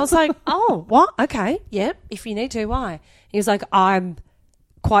 Yeah. And I was like, oh, what? Okay, yeah, if you need to, why? He was like, I'm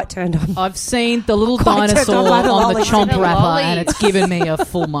quite turned on. I've seen the little Quite turned dinosaur on by the on the lollies. chomp The wrapper, lollies. and it's given me a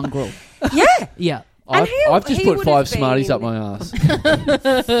full mongrel. Yeah. Yeah. And I've just he put would 5 have Smarties been- up my ass.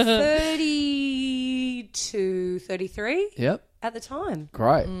 32, 33 Yep. at the time.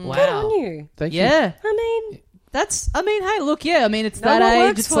 Great. Wow. Good on you. Thank you. Yeah. I mean, hey, look, yeah, I mean, it's Know that what age.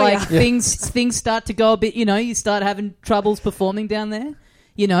 works It's for like ya. things start to go a bit, you start having troubles performing down there.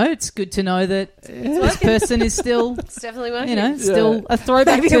 It's good to know that this person is still, it's definitely working. still a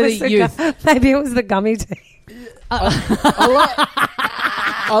throwback Maybe to it was the youth. Maybe it was the gummy tea.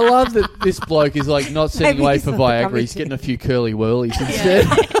 I love that this bloke is like not sitting Maybe away he's for not the Viagra. gummy He's tea. getting a few curly whirlies instead.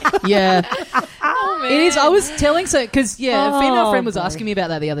 Yeah. Oh, man. It is. I was telling a female friend was boy. asking me about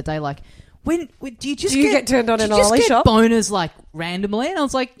that the other day. Like, when do you just Do you get turned on do in you a just lolly get shop? boners like randomly? And I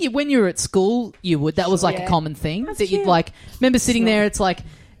was like, yeah, when you were at school, you would. That was like a Yeah. common thing That's that you'd cute. like. Remember sitting there? It's like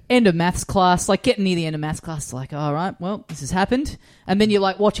end of maths class, like getting near the end of maths class. It's like, all right, well, this has happened, and then you're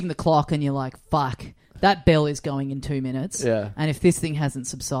like watching the clock, and you're like, fuck. that bell is going in 2 minutes. Yeah. And if this thing hasn't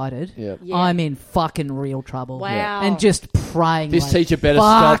subsided, Yeah. I'm in fucking real trouble. Wow. And just praying. This like, teacher better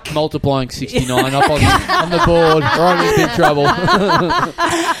fuck. stop multiplying 69 up on the board, or I'm in big trouble.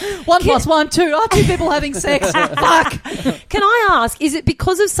 1 + 1, 2. Oh, 2 people having sex. Fuck. Can I ask, is it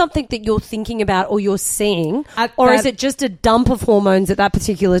because of something that you're thinking about or you're seeing, At or that- is it just a dump of hormones at that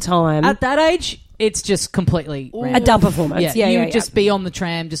particular time? At that age, it's just completely a random. dump of hormones. Yeah, Yeah, you yeah, would just be on the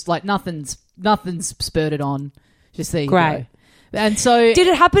tram, just like nothing's spurted on. Just there you Great. go. And so... Did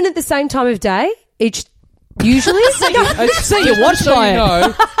it happen at the same time of day? Usually? so you watched so by you it.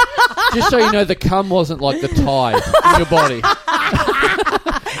 know, just so you know, the cum wasn't like the tide in your body.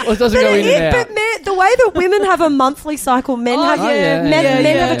 Well, it doesn't go in and out. But the way that women have a monthly cycle, men have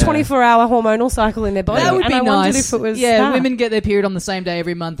a 24-hour hormonal cycle in their body. That would and be I wondered nice. if it was yeah, women get their period on the same day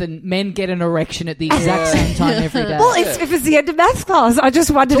every month, and men get an erection at the exact same time every day. Well, if it's the end of maths class, I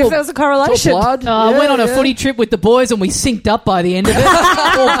just wondered if there was a correlation. Blood. I went on a footy trip with the boys, and we synced up by the end of it,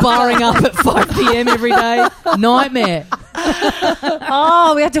 all barring up at 5 p.m. every day. Nightmare.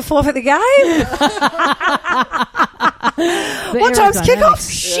 Oh, we had to forfeit the game? What time's kickoff?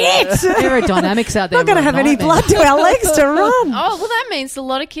 Shit! Aerodynamics out there. Not going to have any nightmare. blood to our legs to run. Oh, well, that means a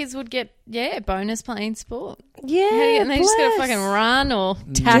lot of kids would get, bonus playing sport. Yeah, And they just got to bless. fucking run or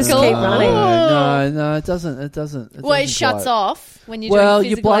Just tackle. keep running. No, it doesn't. It Well, it doesn't shuts quite. off when you're Well, doing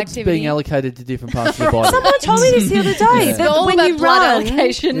your physical blood's activity. being allocated to different parts of your body. Someone told me this the other day. Yeah. That All when about you blood run,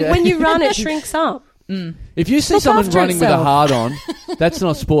 allocation. Yeah. when you run, it shrinks up. If you see Look someone after running itself. with a hard on, that's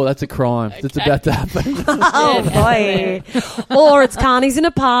not sport. That's a crime. That's about to happen. Oh boy! Or it's carnies in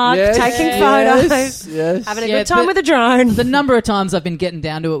a park Yes, taking photos, Yes. having a Yeah, good time the- with a drone. The number of times I've been getting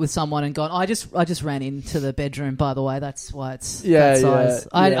down to it with someone and gone, I just ran into the bedroom. By the way, that's why it's Yeah, that size.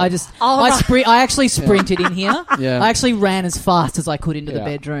 yeah. I actually sprinted in here. Yeah. I actually ran as fast as I could into the Yeah.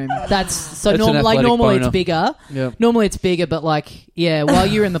 bedroom. That's so That's an athletic normally boner. it's bigger. Yeah. Normally it's bigger, but while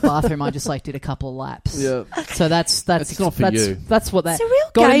you're in the bathroom, I just did a couple of laps. Yeah. So that's It's not for you. That's what that. It's a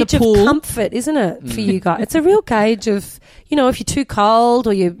real got in the gauge of pool. comfort, isn't it, for you guys? It's a real gauge of, if you're too cold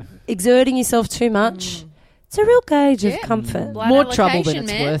or you're exerting yourself too much. It's a real gauge of comfort. Blood More trouble than allocation,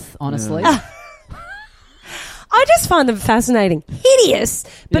 it's man. worth, honestly. I just find them fascinating. Hideous,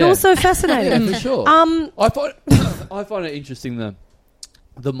 but Yeah. also fascinating. Yeah, for sure. I find it interesting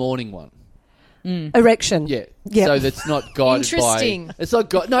the morning one. Erection. Yeah. Yep. So that's not guided Interesting. by. It's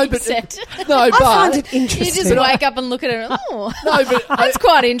not no, but Except no, I but find it you interesting. just wake up and look at it. Oh, no, but that's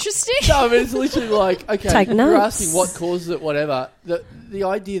quite interesting. no, but it's literally like okay, Take you're notes. asking what causes it, whatever. The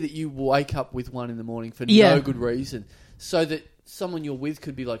idea that you wake up with one in the morning for Yeah. no good reason, so that someone you're with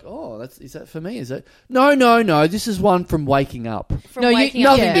could be like, oh, is that for me? Is it? No. This is one from waking up. From No, you- waking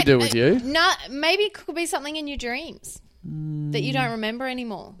up. nothing to do with you. No, maybe it could be something in your dreams that you don't remember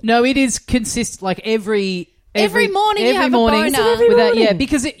anymore. No, it is consistent. Every morning you have a morning boner. Every without, morning. yeah,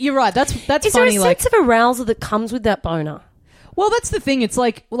 because you're right. That's Is there funny. a sense of arousal that comes with that boner? Well, that's the thing. It's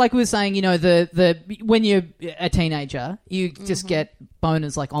like we were saying, the when you're a teenager, you just get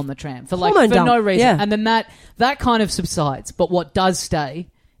boners on the tram for Hormone dump, no reason, yeah. and then that kind of subsides. But what does stay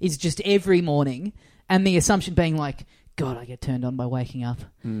is just every morning, and the assumption being God, I get turned on by waking up.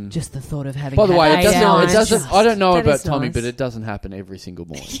 Just the thought of having. By the way, had it 8 hours. doesn't. I don't know That about is Tommy, nice. but it doesn't happen every single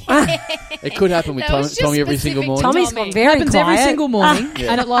morning. It could happen with That was just Tommy every single specific morning. to Tommy's Tommy. gone very happens quiet. every single morning,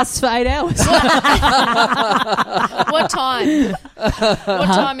 Yeah. and it lasts for 8 hours. What time? What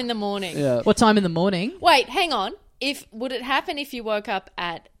time in the morning? Yeah. What time in the morning? Wait, hang on. Would it happen if you woke up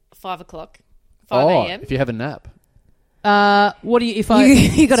at 5 o'clock, 5 Oh, a.m.? if you have a nap. What do you? If I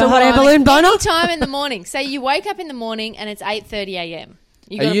You got a hot air what I- balloon boner? Any time in the morning. Say you wake up in the morning and it's 8:30 a.m.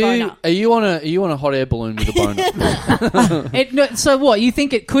 You got a boner. Are you on a hot air balloon with a boner? No, so what? You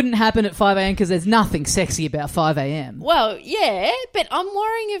think it couldn't happen at 5 a.m. because there's nothing sexy about 5 a.m. Well, yeah, but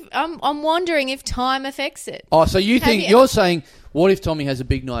I'm wondering if time affects it. Oh, so you think you- you're saying, what if Tommy has a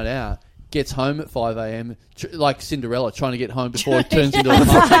big night out, gets home at 5 a.m., like Cinderella, trying to get home before it turns into a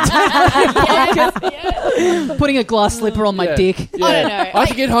Yeah. Putting a glass slipper on my Yeah. dick. I don't know. I have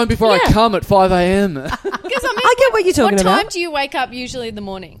to get home before I come at 5 a.m. Because I get what you're talking what time about. do you wake up usually in the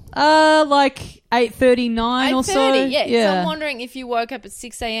morning? Like 8:39 or so. 8:30. Yeah. So I'm wondering if you woke up at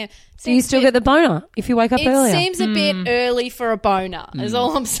 6 a.m. Do you still get the boner if you wake up It earlier? seems a bit early for a boner. Is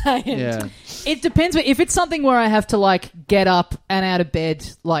all I'm saying. Yeah. It depends. If it's something where I have to get up and out of bed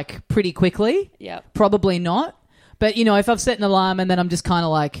pretty quickly, Yeah. probably not. But if I've set an alarm and then I'm just kind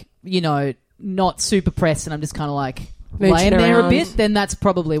of not super pressed and I'm just kind of Mooching laying there a around. bit, then that's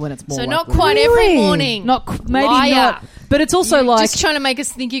probably when it's more. So not likely. quite Really? every morning. Maybe Liar. not. But it's also like just trying to make us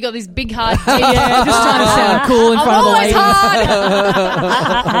think you got this big hard dick. yeah, just trying to sound cool in I'm front of the always ladies.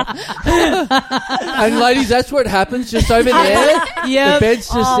 hard. And ladies, that's what happens just over there. Yeah, The bed's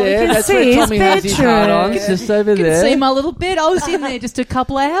just Oh, we there. can That's see where his Tommy has his heart on. bedroom. It's just over you can there. see my little bed. I was in there just a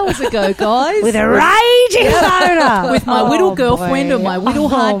couple of hours ago, guys, With a raging boner. with my whittle girlfriend and my whittle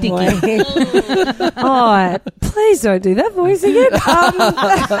hard dicky. Oh, please don't do that voice again.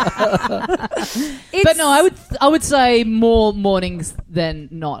 But no, I would say more mornings than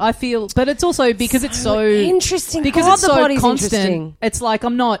not. I feel, but it's also because it's so interesting. because God, it's the so body's constant. interesting. It's like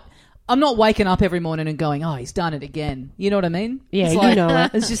I'm not waking up every morning and going, oh, he's done it again. You know what I mean? Yeah, it's you like, know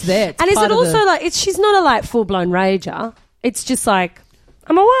it. It's just there. It's And is part it of also the, like she's not a like full blown rager? It's just like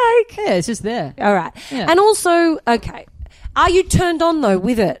I'm awake. yeah, it's just there. All right. Yeah. And also, okay, are you turned on though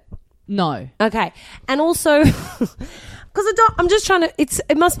with it? No. Okay, and also because I'm just trying to.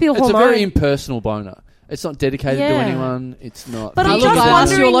 It must be a It's hormone. a very impersonal boner. It's not dedicated to Yeah. anyone. It's not. But Now, I'm look, just I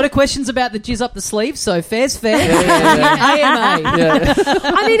asked you a wondering- lot of questions about the jizz up the sleeve, so fair's fair. AMA. Yeah.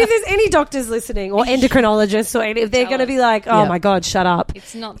 I mean, if there's any doctors listening or endocrinologists or any, if they're Tell going to us. be like, oh Yeah. my God, shut up.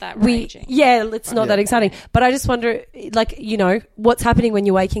 It's not that We, raging. yeah, it's not Yeah. that exciting. But I just wonder, like, you know, what's happening when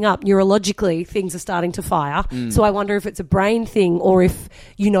you're waking up? Neurologically, things are starting to fire. So I wonder if it's a brain thing or if,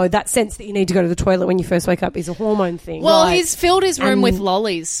 you know, that sense that you need to go to the toilet when you first wake up is a hormone thing. Well, Right. he's filled his room And- with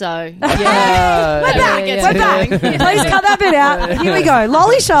lollies, so We're back. yeah, We're yeah. back. Please cut that bit out. Here we go.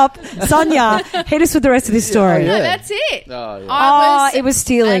 Lolly shop. Sonia, hit us with the rest of this story. Yeah. No, that's it. Oh, yeah. Oh, it was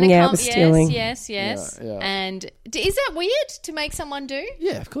stealing. Yeah, it was Yes, stealing. Yes. Yeah, yeah. And is that weird to make someone do?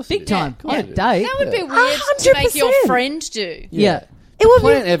 Yeah, of course. Big it is. time. Of course On a it is. date. That would be Yeah. weird to make your 100%. friend do. Yeah. It would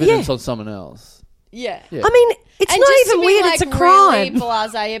Plant be, evidence yeah. on someone else. Yeah. Yeah. I mean, it's And not just to even be, weird. like, It's a crime. Really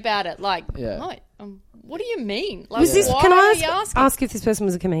blasé about it. Like, Yeah. what do you mean? Like, Was this? why Can are I you asking? ask if this person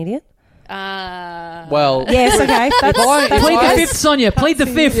was a comedian? Well, Yes. Okay. That's, I- that's Plead the fine. fifth, Sonia. Plead the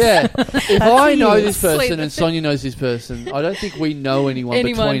fifth. yeah. If I know you. this Sleep person with and Sonia knows this person, I don't think we know anyone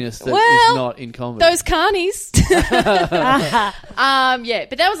between us that is Well, not in comedy. Those carnies. Yeah,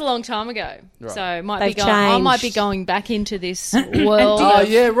 but that was a long time ago. Right. So I They've might be changed. going back into this world. Oh,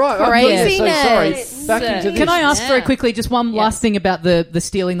 yeah, right. Craziness. So sorry. Back into this. Can I ask Yeah. very quickly just one Yeah. last thing about the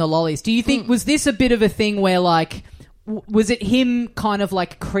stealing the lollies? Do you think was this a bit of a thing where like was it him kind of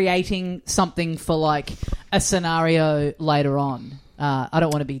like creating something for like a scenario later on? I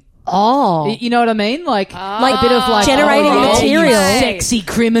don't want to be. Oh. You know what I mean? Like Like a bit of like generating oh, material. you sexy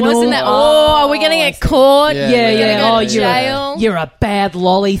criminal. Wasn't that? Oh, are we going to get caught? Yeah. Yeah, We're yeah. gonna Oh, go to you're jail. you're a bad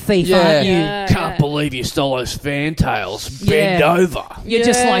lolly thief, Yeah. aren't you? Yeah. Can't believe you stole those fantails. Bend Yeah. over. You're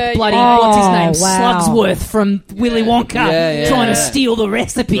just Yeah, like bloody yeah. what's his name, Oh, wow. Slugsworth from Willy Wonka, Yeah, trying to yeah. steal the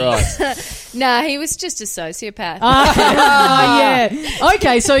recipes. Right. Nah, he was just a sociopath. Yeah.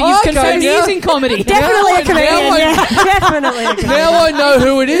 Okay, so you've Okay, confirmed he now- is in comedy. Definitely a Now comedian. I- Yeah, definitely a comedian. Now I know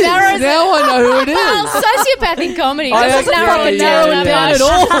who it is. Now I know who it Well, is. sociopath in comedy I doesn't agree, narrow it yeah, down yeah. that at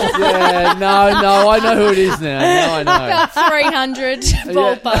much. all. Yeah, no, I know who it is now. Now I know. About 300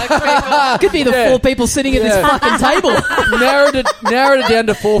 ballpark people. Could be the Yeah. four people sitting at this Yeah. fucking table. narrowed it down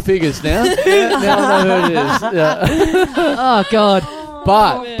to 4 figures now. Yeah, now I know who it is. Yeah. Oh God.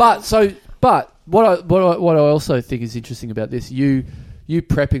 But what I also think is interesting about this, you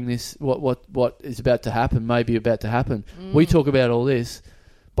prepping this, what is about to happen, maybe about to happen. We talk about all this.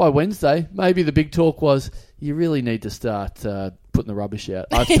 By Wednesday, maybe the big talk was, you really need to start putting the rubbish out.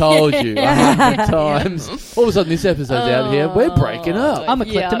 I've told you 100 times. All of a sudden, this episode's out here. We're breaking up. I'm a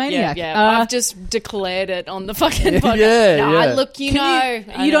kleptomaniac. I've just declared it on the fucking podcast. yeah, No, yeah. Look, you know.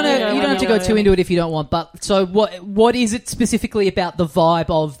 You don't have to go too into it if you don't want. But so what is it specifically about the vibe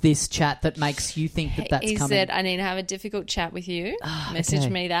of this chat that makes you think that that's He coming? said, I need to have a difficult chat with you. Message okay.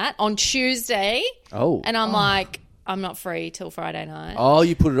 me that on Tuesday. Oh. And I'm like, I'm not free till Friday night. Oh,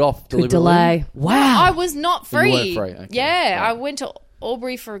 you put it off Good deliberately. delay. Wow. I was not free. You weren't free, okay. Yeah, Right. I went to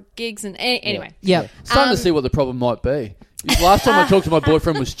Albury for gigs and anyway. Yeah. Starting to see what the problem might be. Last time I talked to my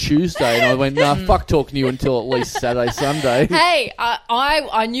boyfriend was Tuesday, and I went, nah, fuck talking to you until at least Saturday, Sunday. Hey,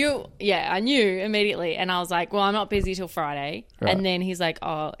 I knew immediately, and I was like, well, I'm not busy till Friday. Right. And then he's like,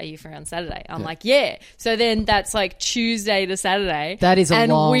 oh, are you free on Saturday? I'm like, yeah. So then that's like Tuesday to Saturday. That is a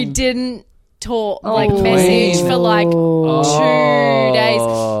and long- we didn't talk, Oh. message for like 2 Oh.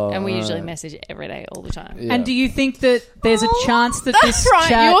 days. And we usually message every day, all the time. Yeah. And do you think that there's a chance that That's this right.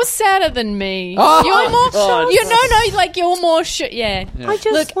 chat... You're sadder than me. Oh, you're more. God. You're more. Yeah. I just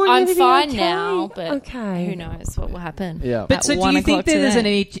Look, want you I'm to be fine okay. now, but Okay. who knows what will happen? Yeah. But at so do 1 you think o'clock there's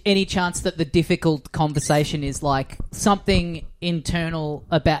today. any chance that the difficult conversation is like something internal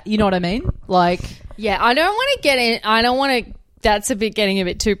about... You know what I mean? Like... Yeah, I don't want to get in. I don't want to that's getting a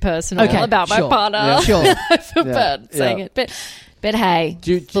bit too personal about my partner. Yeah. Sure. I feel bad saying it, but hey,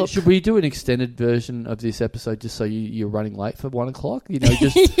 should we do an extended version of this episode just so you're running late for 1 o'clock? You know,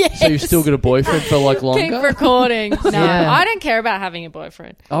 just so you've still got a boyfriend for like longer. Keep recording. No, Yeah. I don't care about having a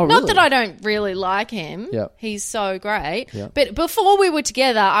boyfriend. Oh, Not really? that I don't really like him. Yeah. He's so great. Yeah. But before we were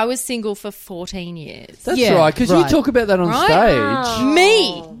together, I was single for 14 years. That's Yeah, right, because right. you talk about that on Right? stage.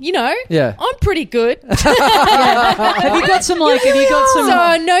 Me, you know, Yeah. I'm pretty good. Have you got some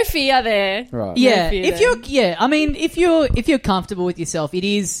So no fear there. Right. Yeah, No fear if there. if you're comfortable with yourself, it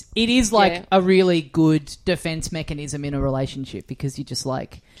is like Yeah. a really good defense mechanism in a relationship, because you're just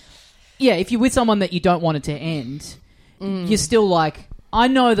like, if you're with someone that you don't want it to end, you're still like, I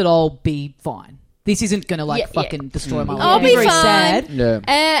know that I'll be fine. This isn't going to fucking destroy my life. I'll be very fine. sad.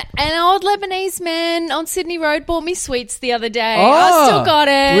 Yeah. An old Lebanese man on Sydney Road bought me sweets the other day. Oh, I still got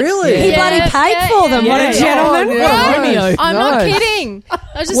it. really? He bloody paid for them. What a gentleman. Oh, yeah. Romeo. I'm not Nice. kidding. I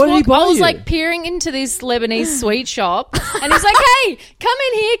just What did he buy I was you? like peering into this Lebanese sweet shop, and he's like, "Hey,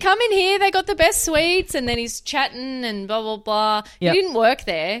 come in here. They got the best sweets." And then he's chatting and blah blah blah. Yep. He didn't work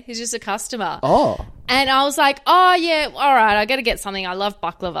there. He's just a customer. Oh. And I was like, oh, yeah, all right, I got to get something. I love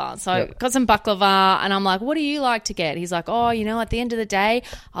baklava. So I got some baklava, and I'm like, what do you like to get? He's like, oh, you know, at the end of the day,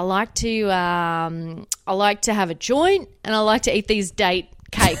 I like to have a joint, and I like to eat these date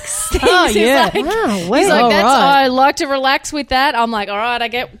cakes. Oh, yeah. He's like, Wow, he's like, All that's, right. I like to relax with that. I'm like, all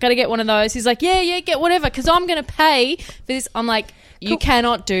right, gotta get one of those. He's like, yeah, get whatever, because I'm going to pay for this. I'm like, you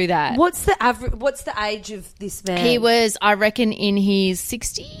cannot do that. What's the average? What's the age of this man? He was, I reckon, in his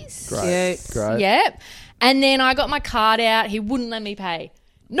 60s. Great. Yep. And then I got my card out. He wouldn't let me pay.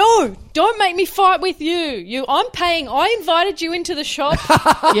 No, don't make me fight with you. I'm paying. I invited you into the shop.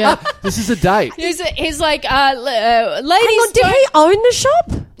 Yeah. This is a date. He's like, ladies. Hang on, did he own the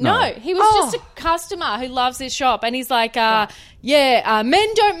shop? No, he was just a customer who loves this shop, and he's like, men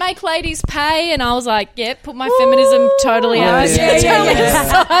don't make ladies pay, and I was like, put my feminism totally out.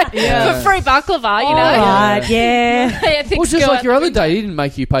 Yeah. For free baklava, you know. Right, yeah. Well, just like your other day, he didn't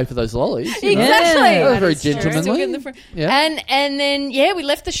make you pay for those lollies. Exactly. That was very Still gentlemanly. getting the free- Yeah. And then we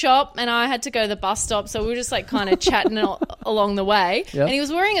left the shop, and I had to go to the bus stop, so we were just like kind of chatting along the way. Yeah. And he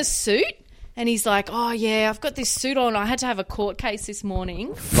was wearing a suit. And he's like, oh, yeah, I've got this suit on. I had to have a court case this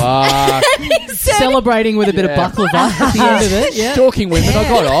morning. Fuck. Celebrating with a bit of baklava at the end of it. Yeah. Stalking women, I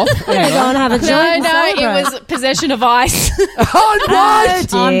got off. Go and have a joint and No, celebrate. it was possession of ice. Oh, what?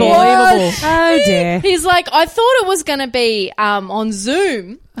 dear. Unbelievable. Oh, dear. He's like, I thought it was going to be on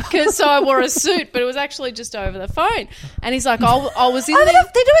Zoom, so I wore a suit, but it was actually just over the phone. And he's like, I was in there. They're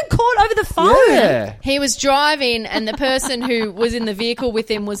doing court over the phone. Yeah. He was driving, and the person who was in the vehicle with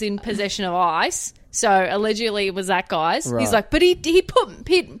him was in possession of ice. So allegedly it was that guy's. Right. He's like, but he put...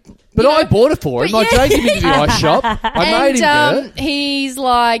 But I bought it for him. I dragged him into the ice shop. I made him do it. He's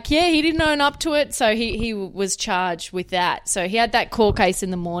like, he didn't own up to it, so he was charged with that. So he had that court case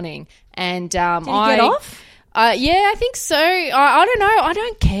in the morning. And Did he get off? I think so. I don't know. I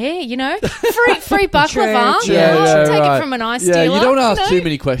don't care, you know. Free baklava. True. I'll take it from an ice dealer. Yeah, you don't ask you know? too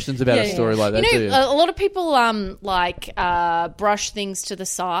many questions about a story like that, You know, do you? a lot of people brush things to the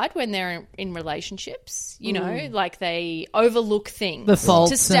side when they're in relationships. You know, like they overlook things The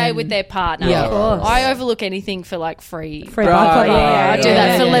faults to stay and- with their partner. Yeah. Of course. I overlook anything for like free. Free Right, baklava. right, I do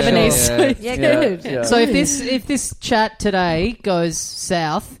that for Lebanese sure, sweets. Yeah, good. Yeah. So if this chat today goes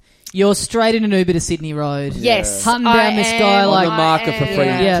south, you're straight in an Uber to Sydney Road. Yes, Hunting down this guy am. like on the market for free,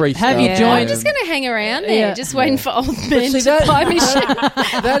 Yeah. free Have stuff. you joined- I'm just going to hang around there, Yeah. just waiting for old men see, to that- buy me shit.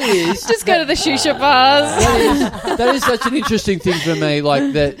 That is... Just go to the shisha bars. that is such an interesting thing for me.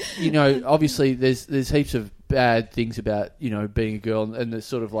 Like that, you know. Obviously, there's heaps of bad things about, you know, being a girl, and the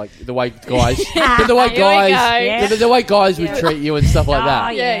sort of like the way guys, the way Here we guys, go. the way guys would treat you and stuff like that.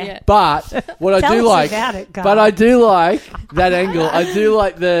 Oh, Yeah. But what I Tell do us like, about it, guys. but I do like that angle. I do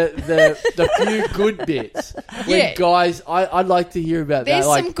like the few good bits. When Yeah. guys, I'd like to hear about There's that.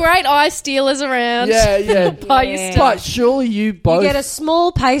 Like, some great ice dealers around. yeah. Buy your Yeah. stuff. But surely you both. You get a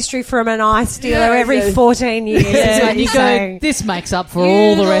small pastry from an ice dealer Yeah, every yeah. 14 years. is Yeah, what you you're go, saying. this makes up for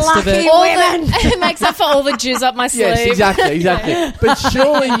all the rest of it. lucky- It makes up for all the jizz up my sleeve. Yes, exactly. But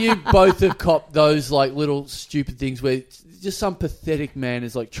surely you both have copped those like little stupid things where just some pathetic man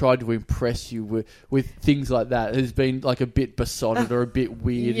has like tried to impress you with things like that. Has been like a bit besotted or a bit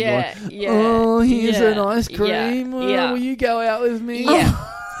weird. Yeah, and like, yeah. oh, here's Yeah, an ice cream. yeah, Oh, yeah. will you go out with me? Yeah.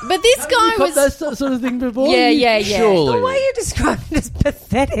 But this You guy copped was... that sort of thing before? Yeah. Surely. The way you describe it is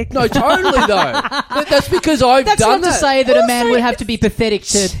pathetic. No, totally though. That's because I've That's done not to that. say that a man would have to be pathetic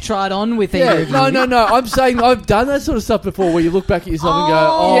to try it on with either Yeah, of you. no. I'm saying I've done that sort of stuff before where you look back at yourself and go,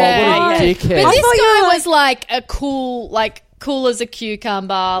 oh, Yeah, what a yeah. dickhead. But this thought you guy were was like a cool, like cool as a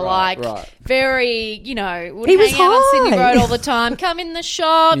cucumber, right. very, would He hang was out on Sydney high. Road all the time. Come in the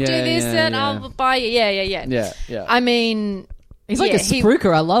shop, do Yeah, this, yeah, and yeah. I'll buy you. Yeah. Yeah. I mean, He's like yeah, a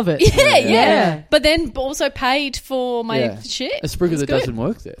spruiker. I love it. yeah. But then also paid for my shit. A spruiker It's that good. doesn't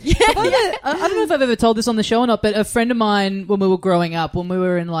work there. I don't know if I've ever told this on the show or not, but a friend of mine, when we were growing up, when we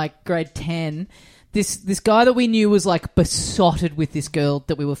were in like grade 10, this guy that we knew was like besotted with this girl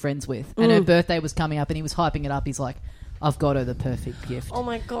that we were friends with, and her birthday was coming up, and he was hyping it up. He's like, I've got her the perfect gift. Oh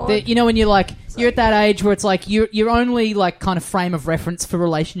my God. When you're like, you're at that age where it's like your only like kind of frame of reference for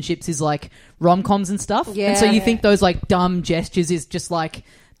relationships is like rom-coms and stuff. Yeah. And so you think those like dumb gestures is just like,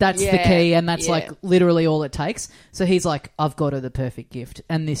 that's the key, and that's like literally all it takes. So he's like, I've got her the perfect gift,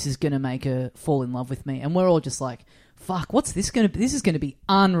 and this is going to make her fall in love with me. And we're all just like, fuck, what's this going to be? This is going to be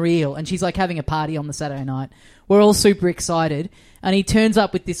unreal. And she's like having a party on the Saturday night. We're all super excited. And he turns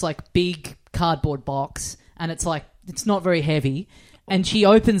up with this like big cardboard box, and it's like, it's not very heavy. And she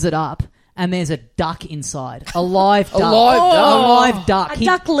opens it up, and there's a duck inside. A live duck. A live duck. A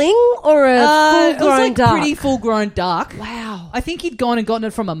duckling or a full-grown it was like duck? pretty full-grown duck. Wow. I think he'd gone and gotten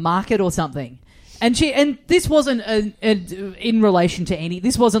it from a market or something. And this wasn't in relation to any.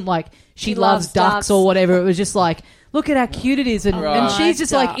 This wasn't like she loves ducks or whatever. It was just like, look at how cute it is, and she's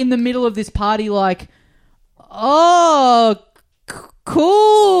just like in the middle of this party, like, oh,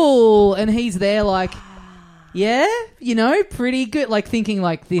 cool, and he's there like, yeah, pretty good, like thinking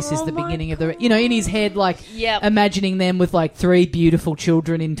like this is the beginning of the, in his head, like imagining them with like 3 beautiful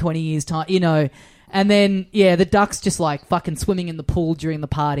children in 20 years time, And then, the duck's just, like, fucking swimming in the pool during the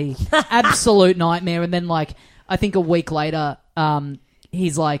party. Absolute nightmare. And then, like, I think a week later,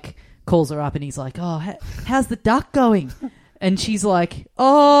 he's, like, calls her up and he's like, oh, how's the duck going? And she's like,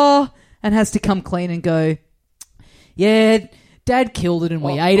 oh, and has to come clean and go, yeah, Dad killed it and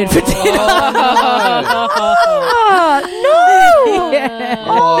we ate it for dinner. No! Yeah.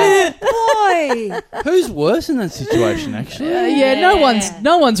 Oh, boy. Who's worse in that situation, actually?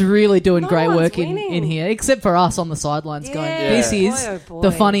 No one's really doing great one's work winning. in here, except for us on the sidelines going, this is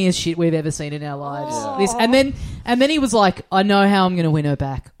the funniest shit we've ever seen in our lives. This, and then he was like, I know how I'm going to win her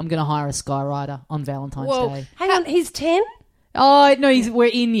back. I'm going to hire a Skyrider on Valentine's Day. Hang on, he's 10? Oh, no, we're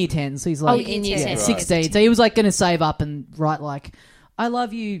in year 10, so he's like in year 10. 16. So he was like going to save up and write like, I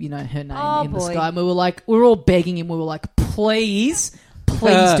love you, her name in the sky. And we were all begging him. We were like, please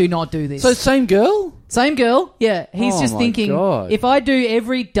do not do this. So same girl? Same girl, yeah. He's just my thinking, God. if I do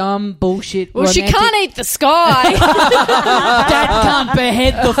every dumb bullshit Well, she can't eat the sky. Dad can't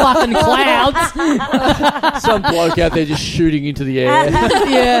behead the fucking clouds. Some bloke out there just shooting into the air.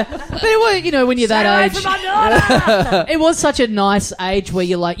 Yeah. But it was, when you're that age, it was such a nice age where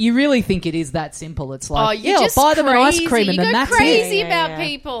you're like, you really think it is that simple. It's like, you're just I'll buy them an ice crazy. cream and you then go that's crazy it. about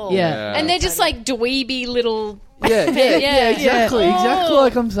people. Yeah. And they're just like dweeby little... Exactly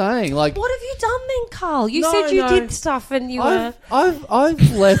like I'm saying. Like, What have you done then, Carl? You No, said you no. did stuff and you I've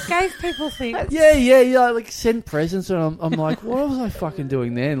left. gave people things. Yeah. Like sent presents, and I'm like, what was I fucking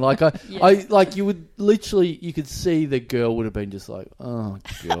doing then? Like I like you would literally, you could see the girl would have been just like, oh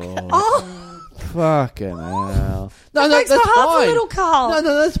god, fucking hell. No, That makes that's my heart fine. a little, Carl.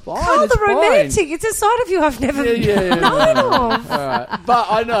 No, that's fine. Carl, it's the fine. romantic. It's a side of you I've never known of. All right, but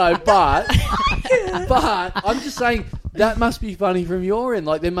I know, but I'm just saying that must be funny from your end.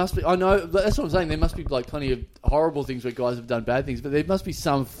 Like there must be. I know that's what I'm saying. There must be like plenty of horrible things where guys have done bad things, but there must be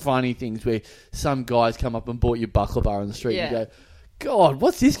some funny things where some guys come up and bought you baklava on the street and you go, God,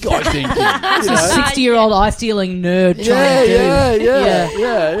 what's this guy thinking? It's a 60-year-old eye-stealing nerd trying to do.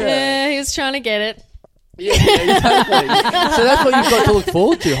 Yeah, he was trying to get it. Yeah, exactly. So that's what you've got to look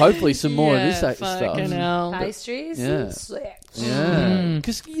forward to. Hopefully, some more of this stuff. Fucking hell. Pastries Yeah. and sex. Yeah,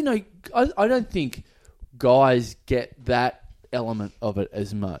 because I don't think guys get that element of it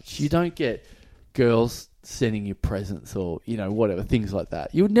as much. You don't get girls sending you presents or whatever things like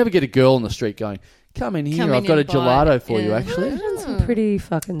that. You would never get a girl on the street going, "Come in here, I've got a gelato for you." Actually, I've done some pretty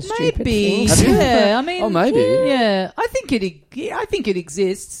fucking stupid Maybe. things. Yeah, I mean... oh maybe. Yeah, I think it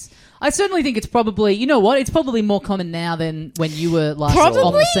exists. I certainly think it's probably... You know what? It's probably more common now than when you were last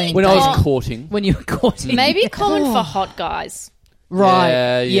on the scene. When I was courting. When you were courting. Maybe common for hot guys.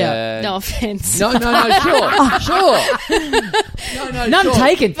 Right. Yeah. No offense. No, sure. No, None sure.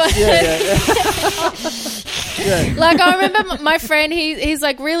 taken. Yeah. Like, I remember my friend, he's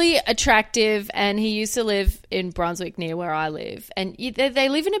like really attractive, and he used to live in Brunswick near where I live, and they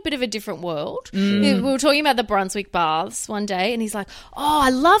live in a bit of a different world. We were talking about the Brunswick baths one day, and he's like, "Oh, I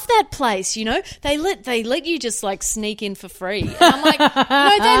love that place. You know, they let you just like sneak in for free." And I'm like,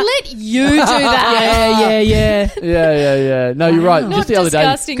 "No, they let you do that." Yeah. No, you're right. Not Just the other day,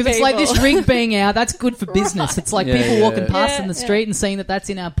 disgusting Because it's like people. this rig being out, that's good for business. It's like people walking past in the street and seeing that that's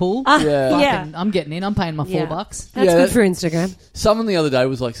in our pool. Fucking, I'm getting in. I'm paying my $4. That's good for Instagram. someone the other day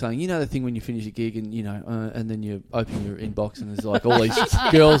was like saying, you know, the thing when you finish a gig and and then you open your inbox and there's like all these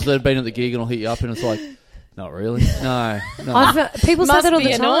girls that have been at the gig and will hit you up, and it's like, not really. No. People say that all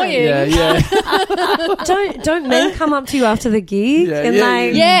the time. Annoying. Yeah. Don't men come up to you after the gig and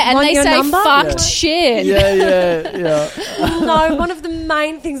and want they your say number? fucked shit. Yeah. No, one of the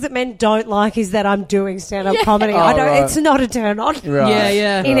main things that men don't like is that I'm doing stand-up comedy. I don't. right. It's not a turn on. Right.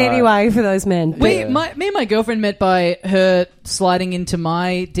 In any way for those men. Me and my girlfriend met by her sliding into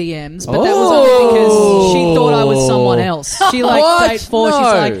my DMs, but that was only because she thought I was someone else. She date 4. No.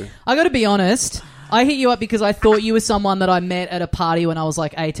 She's like, I got to be honest. I hit you up because I thought you were someone that I met at a party when I was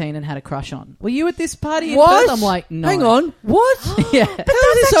like 18 and had a crush on. Were you at this party? What? I'm like, no. Hang on. What? Yeah. How did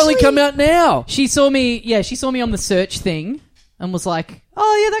this only come out now? She saw me on the search thing and was like,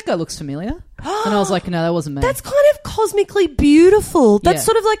 oh yeah, that guy looks familiar. And I was like, no, that wasn't me. That's kind of cosmically beautiful. That's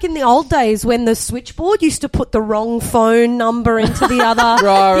sort of like in the old days when the switchboard used to put the wrong phone number into the other.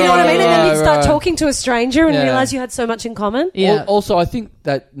 You know what I mean? And then you'd start talking to a stranger and realise you had so much in common. Yeah. Also, I think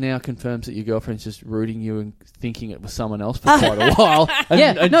that now confirms that your girlfriend's just rooting you and thinking it was someone else for quite a while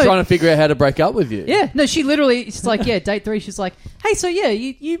and trying to figure out how to break up with you. Yeah. No, she's like, date 3. She's like, hey, so yeah,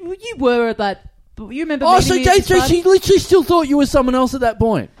 you were at that. You remember? Oh, so meeting me at date this 3, party? she literally still thought you were someone else at that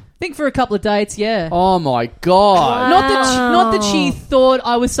point. I think for a couple of dates, yeah. Oh my god! Not that she thought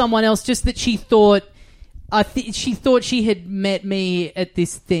I was someone else, just that she thought she thought she had met me at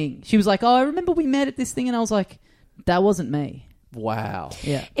this thing. She was like, "Oh, I remember we met at this thing," and I was like, "That wasn't me." Wow.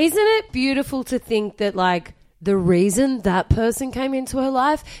 Yeah. Isn't it beautiful to think that like the reason that person came into her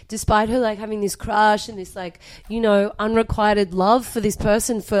life, despite her like having this crush and this like, you know, unrequited love for this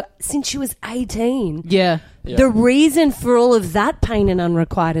person since she was 18. Yeah. The reason for all of that pain and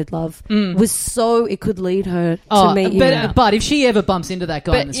unrequited love was so it could lead her to meet you. But if she ever bumps into that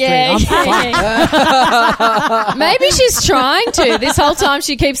guy in the street, I'm fucked. Maybe she's trying to. This whole time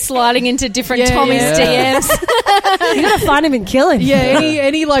she keeps sliding into different Tommy's DMs. You gotta find him and kill him. Yeah,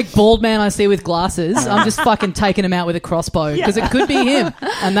 any like bald man I see with glasses, I'm just fucking taking him out with a crossbow because it could be him,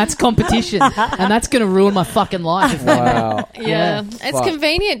 and that's competition, and that's gonna ruin my fucking life. Wow. Yeah. It's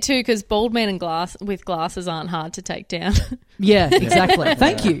convenient too because bald men with glasses aren't hard to take down. Yeah, exactly.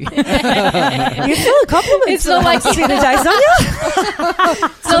 Thank you. You're still a compliment. It's not like the day,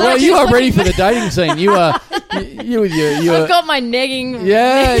 Sonia. Well, you are ready for the dating scene. You are. You with your. I've got my negging.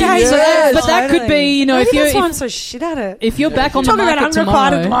 Yeah. But that could be, you know, Maybe that's why I'm so shit at it. if you're back on the Talking market about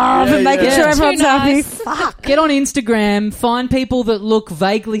unrequited tomorrow, love and making sure everyone's Too happy. nice. Fuck. get on Instagram, find people that look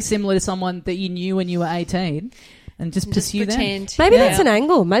vaguely similar to someone that you knew when you were 18, and just pursue them. Pretend. Maybe that's an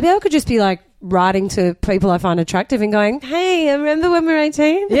angle. Maybe I could just be like writing to people I find attractive and going, hey, remember when we were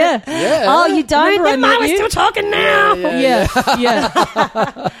 18? Yeah. Oh, you don't? Remember I Never met mind, we're you? still talking now.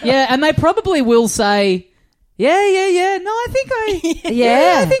 Yeah, and they probably will say, yeah. No, I think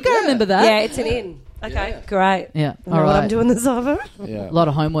I remember that. Yeah, it's an in. Okay, great. Yeah. Know All what I'm right. doing this over? Yeah. A lot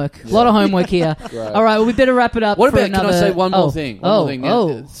of homework. here. All right. Well, we better wrap it up. What for about? another... Can I say one more thing? One more thing.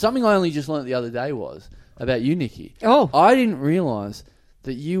 Oh. Something I only just learned the other day was about you, Nikki. Oh. I didn't realise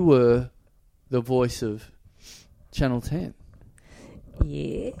that you were the voice of Channel 10.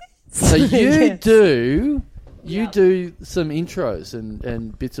 Yeah. So you Yes. do some intros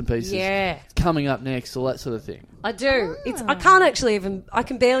and bits and pieces. Yeah. Coming up next, all that sort of thing. I do. I can't actually even. I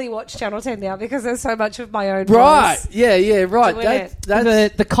can barely watch Channel 10 now because there's so much of my own Right. voice. Yeah. Right. Doing it.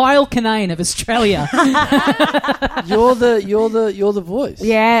 That's The Kyle Kinane of Australia. you're the voice.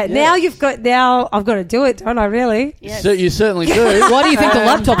 Yeah. Now I've got to do it, don't I? Really? Yes. So you certainly do. Why do you think the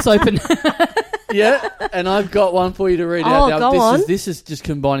laptop's open? Yeah, and I've got one for you to read out. Oh, Now, go on. This is just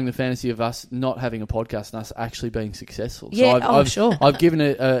combining the fantasy of us not having a podcast and us actually being successful. Yeah, So sure. I've given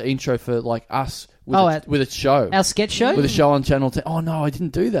an intro for like us with a show. Our sketch show? With a show on Channel 10. Oh, no, I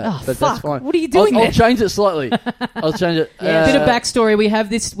didn't do that. Oh, but fuck. that's fine. What are you doing I'll there? change it slightly. I'll change it. Yeah. Bit of backstory. We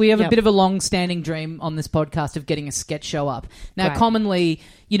have a Yep. bit of a long-standing dream on this podcast of getting a sketch show up. Now, Right. commonly,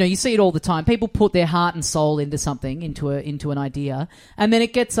 you know, you see it all the time. People put their heart and soul into something, into an idea, and then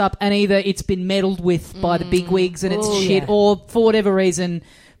it gets up, and either it's been meddled with by the big wigs and it's shit, or for whatever reason,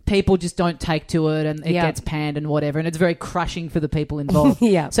 people just don't take to it and it gets panned and whatever, and it's very crushing for the people involved.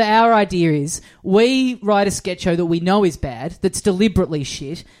 Yeah. So our idea is we write a sketch show that we know is bad, that's deliberately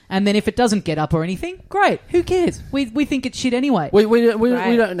shit, and then if it doesn't get up or anything, great, who cares? We think it's shit anyway. We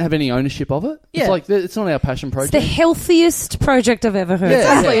don't have any ownership of it. Yeah. It's like it's not our passion project. It's the healthiest project I've ever heard.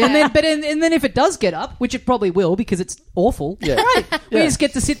 Yeah. Exactly. And then if it does get up, which it probably will because it's awful, great. We just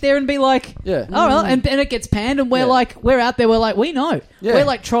get to sit there and be like, Yeah. all right, and it gets panned, and we're like, we're out there, we're like, we know. Yeah. We're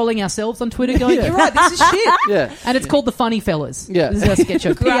like trolling ourselves on Twitter going, you're right, this is shit. Yeah. And it's called The Funny Fellas. Yeah. This is our sketch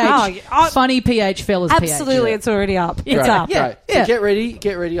show. Funny PH Fellas. Absolutely, PH. it's already up. Great, It's up. Great. Yeah. So get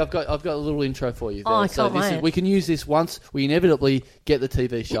ready. I've got a little intro for you. There. Oh, I so can't wait. we can use this once we inevitably get the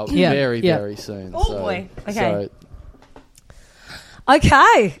TV show very soon. Oh, boy. Okay.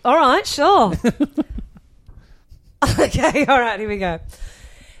 Okay. All right. Sure. Okay. All right. Here we go.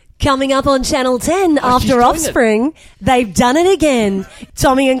 Coming up on Channel 10 after Offspring, they've done it again.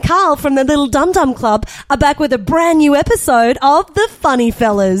 Tommy and Carl from the Little Dum Dum Club are back with a brand new episode of The Funny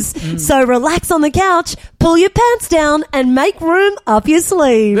Fellas. So relax on the couch, pull your pants down, and make room up your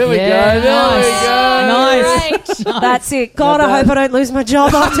sleeve. There we go. Nice. That's it. God, I hope I don't lose my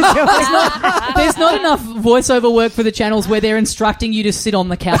job after doing that. There's not enough voiceover work for the channels where they're instructing you to sit on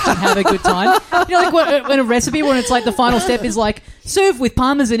the couch and have a good time. You know, like when a recipe, when it's like the final step is like, serve with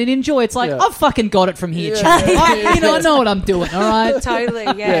parmesan and enjoy. It's like, I've fucking got it from here, champ. I know what I'm doing, all right? Totally,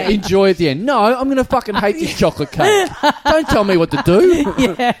 Yeah, enjoy at the end. No, I'm going to fucking hate this chocolate cake. Don't tell me what to do.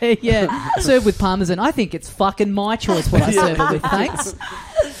 Yeah. Serve with parmesan. I think it's fucking my choice what I serve it with, thanks.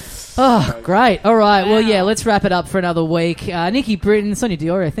 Oh, great. All right. Well, yeah, let's wrap it up for another week. Nikki, Britton, Sonia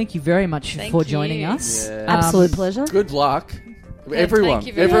Iorio, thank you very much for joining us. Yeah. Absolute pleasure. Good luck. Everyone. thank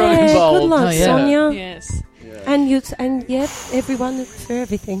you very Everyone Yeah, involved. good luck, Oh, yeah. Sonia. Yes. And everyone for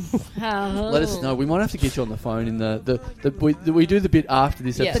everything. Let us know. We might have to get you on the phone in we do the bit after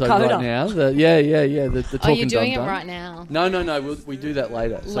this episode The coda. right now. The Are talking you doing it dum-dum. right now? No. We do that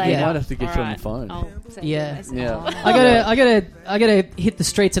later. So we Later. might have to get you on the Alright. phone. I'll send Yeah. you a message. Yeah. I gotta hit the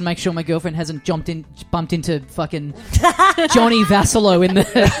streets and make sure my girlfriend hasn't bumped into fucking Johnny Vassallo in the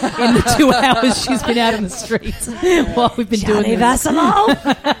 2 hours she's been out in the streets while we've been doing Johnny this.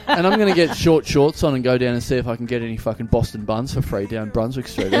 Vassallo. And I'm going to get short shorts on and go down and see if I can get any fucking Boston buns for free down Brunswick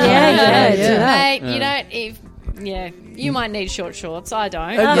Street. Yeah. Do that. Mate, you don't. You might need short shorts. I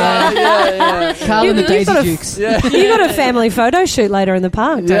don't. Yeah. Carl and the You've Daisy got a- Dukes. You got a family photo shoot later in the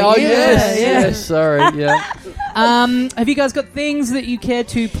park, don't Oh, you? yes. Sorry. Yeah. Have you guys got things that you care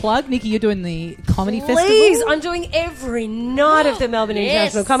to plug? Nikki, you're doing the comedy festival. Please, I'm doing every night of the Melbourne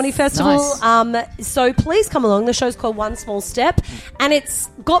International Comedy Festival. Nice. So please come along. The show's called One Small Step, and it's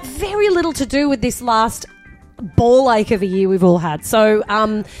got very little to do with this last ball ache of a year we've all had. So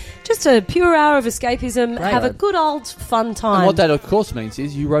just a pure hour of escapism. Great. Have a good old fun time. And what that, of course, means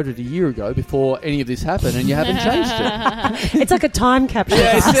is you wrote it a year ago before any of this happened and you haven't changed it. It's like a time capsule.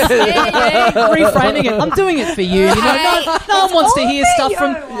 Reframing it. I'm doing it for you. You know, no one wants to hear stuff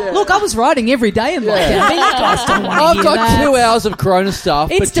from. Look, I was writing every day in lockdown. You guys don't want to I've hear got that. 2 hours of Corona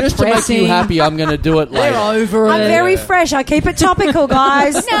stuff, It's but just to make depressing. you happy, I'm going to do it later. They're over it. I'm very fresh. I keep it topical,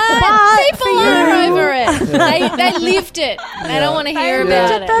 guys. No, Bye people for are you. over it. They lived it. They don't want to hear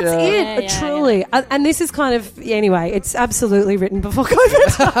about it. That's it. Yeah, Truly. And this is kind of, anyway, it's absolutely written before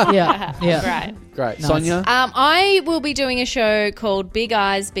COVID. Yeah. Great. Nice. Sonia? I will be doing a show called Big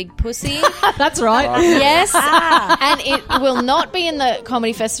Eyes, Big Pussy. That's right. Yes. And it will not be in the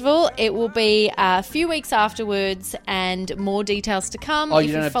comedy festival. It will be a few weeks afterwards and more details to come. Oh, if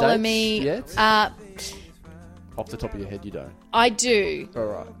you don't have follow dates me. yet? Off the top of your head, you don't. I do, All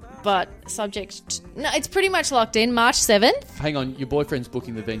right. but subject... No, it's pretty much locked in. March 7th. Hang on, your boyfriend's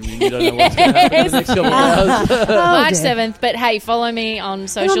booking the venue and you don't know what's going to happen in the next couple of hours. March dear. 7th. But hey, follow me on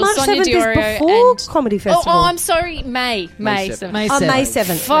socials. March Sonia 7th is Iorio before and... Comedy Festival. Oh, I'm sorry. May 7th. May Oh, 7th. May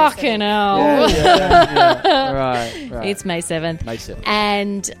 7th. Fucking hell. Yeah. Right. It's May 7th. May 7th.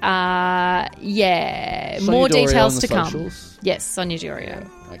 And, Sonia more Iorio details on the to come. socials? Yes, Sonia Iorio.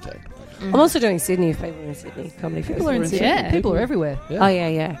 Okay. I'm also doing Sydney if people are in Sydney. Comedy People are Festival. in Sydney. Yeah. People are everywhere. Oh,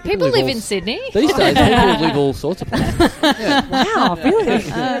 yeah. People live live all- in Sydney. These days, people live all sorts of places. Wow, really?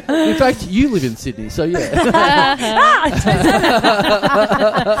 In fact, you live in Sydney, so yeah.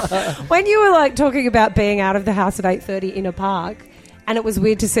 When you were like talking about being out of the house at 8:30 in a park, and it was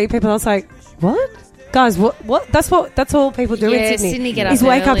weird to see people, I was like, what? Guys, what? That's all people do Yeah, in Sydney. Sydney get up is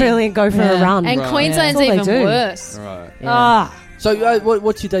wake up early. early and go for Yeah. a run. And Right. Queensland's That's all even they do. worse. Right. Ah. So,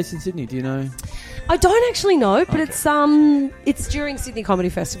 what's your dates in Sydney? Do you know? I don't actually know, but it's during Sydney Comedy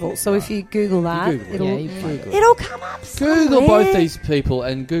Festival. So if you Google that, it'll come up. Google both these people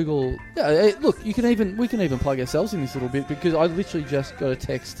and Google. Look, we can even plug ourselves in this little bit because I literally just got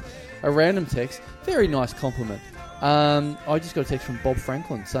a random text, very nice compliment. I just got a text from Bob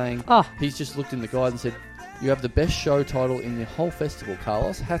Franklin saying he's just looked in the guide and said, "You have the best show title in the whole festival,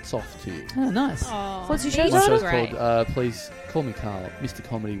 Carlos. Hats off to you." Oh, nice. What's your show My title? show's called Please Call Me Carl. Mr.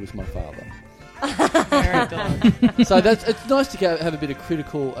 Comedy was my father. Very good. So it's nice to have a bit of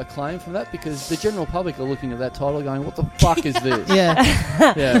critical acclaim from that because the general public are looking at that title going, "What the fuck is this?"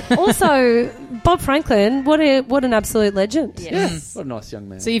 Yeah. Also, Bob Franklin, what an absolute legend. Yes. What a nice young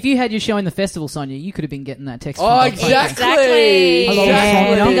man. See, if you had your show in the festival, Sonia, you could have been getting that text. Oh, from Bob exactly. Hello, Yeah.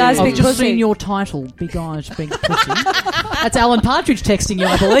 Sonia. Big eyes, I've big just pussy. seen your title, Big Eyes, Big Pussy. That's Alan Partridge texting you,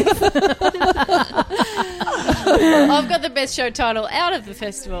 I believe. I've got the best show title out of the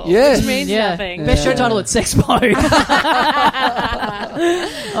festival, Yes. which means nothing. Best show title at Sexpo.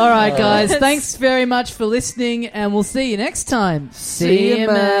 All right, guys. Thanks very much for listening, and we'll see you next time. See you,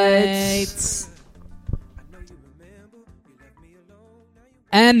 mates.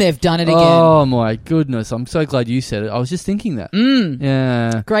 And they've done it again. Oh my goodness! I'm so glad you said it. I was just thinking that.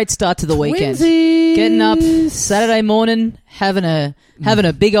 Yeah. Great start to the weekend. Twinsies. Getting up Saturday morning, having a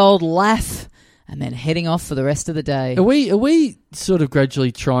big old laugh, and then heading off for the rest of the day. Are we sort of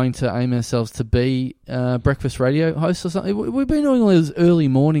gradually trying to aim ourselves to be breakfast radio hosts or something? We've been doing all those early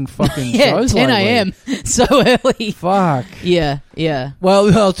morning fucking shows 10 lately. a.m. So early. Fuck. Yeah.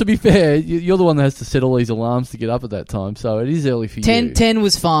 Well, to be fair, you're the one that has to set all these alarms to get up at that time, so it is early for you. 10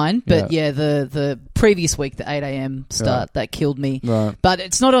 was fine, but the previous week, the 8 a.m. start, that killed me. Right. But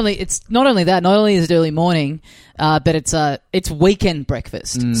it's not only that. Not only is it early morning, but it's weekend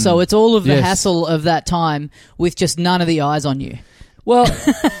breakfast. So it's all of the hassle of that time with just none of the eyes on you. Well,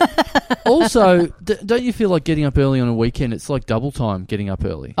 also, don't you feel like getting up early on a weekend? It's like double time getting up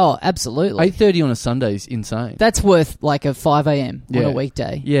early. Oh, absolutely. 8:30 on a Sunday is insane. That's worth like a 5 a.m. on a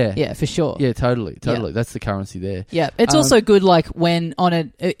weekday. Yeah, for sure. Yeah, totally. Yeah. That's the currency there. Yeah, it's also good like when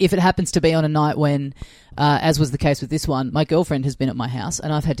if it happens to be on a night when, as was the case with this one, my girlfriend has been at my house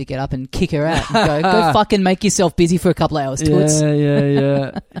and I've had to get up and kick her out and go fucking make yourself busy for a couple hours, toots.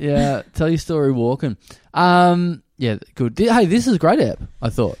 Yeah. Tell your story walking. Yeah, good. Hey, this is a great app,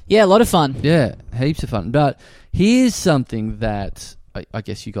 I thought. Yeah, a lot of fun. Yeah, heaps of fun. But here's something that I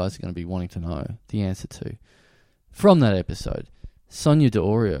guess you guys are going to be wanting to know the answer to. From that episode, Sonia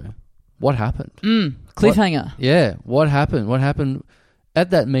Iorio, what happened? Cliffhanger. What happened? What happened at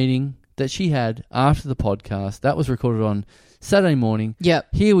that meeting that she had after the podcast? That was recorded on Saturday morning. Yep.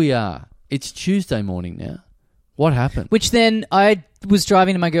 Here we are. It's Tuesday morning now. What happened? Which then I was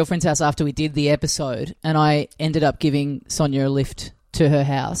driving to my girlfriend's house after we did the episode and I ended up giving Sonia a lift to her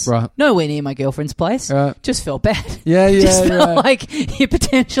house. Right. Nowhere near my girlfriend's place. Right. Just felt bad. Just felt like you're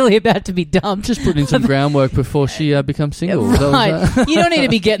potentially about to be dumped. Just put in some groundwork before she becomes single. Right. You don't need to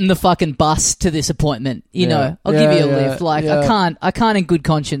be getting the fucking bus to this appointment. You know, I'll give you a lift. Like I can't in good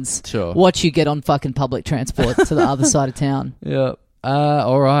conscience watch you get on fucking public transport to the other side of town. Yeah.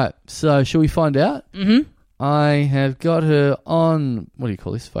 All right. So shall we find out? Mm-hmm. I have got her on, what do you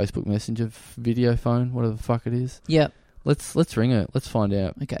call this? Facebook Messenger video phone, whatever the fuck it is. Yep. Let's ring her. Let's find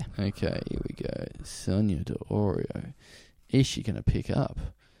out. Okay, here we go. Sonia Iorio. Is she going to pick up?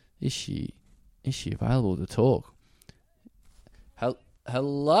 Is she available to talk?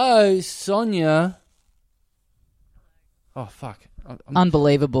 Hello, Sonia. Oh, fuck.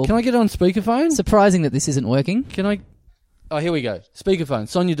 Unbelievable. Can I get on speakerphone? Surprising that this isn't working. Can I? Oh, here we go. Speakerphone.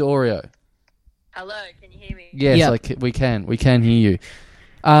 Sonia Iorio. Hello, can you hear me? Yes, Yep. we can hear you.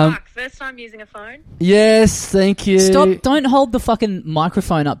 Fuck, first time using a phone? Yes, thank you. Stop! Don't hold the fucking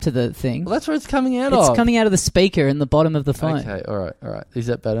microphone up to the thing. Well, that's where it's coming out of. It's coming out of the speaker in the bottom of the phone. Okay, all right. Is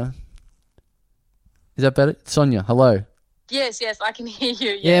that better? Sonia, hello. Yes, I can hear you.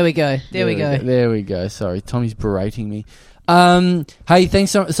 Yeah. There we go. There we go. Sorry, Tommy's berating me. Hey,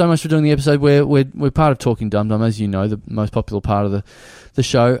 thanks so much for doing the episode. We're part of Talking Dum Dum, as you know, the most popular part of the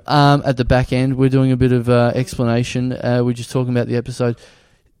show. At the back end, we're doing a bit of explanation. We're just talking about the episode.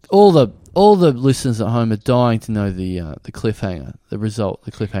 All the listeners at home are dying to know the cliffhanger, the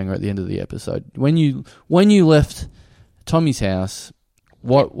cliffhanger at the end of the episode. When you left Tommy's house,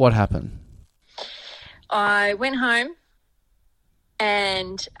 what happened? I went home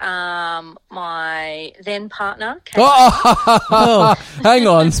and my then partner came Hang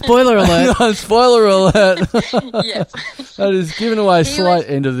on. Spoiler alert. Spoiler alert. Yes. That is giving away a slight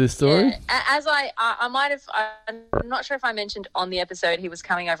end of this story. Yeah, as I might have, I'm not sure if I mentioned on the episode he was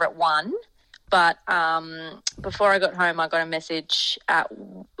coming over at 1, But before I got home, I got a message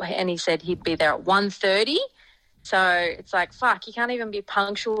and he said he'd be there at 1:30. So it's like, fuck, you can't even be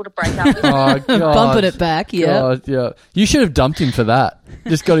punctual to break up with me. Oh, God. Bumping it back, yeah. God, yeah. You should have dumped him for that.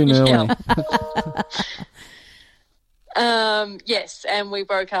 Just got in early. Yes, and we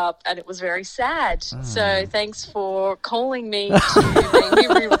broke up, and it was very sad. So thanks for calling me to make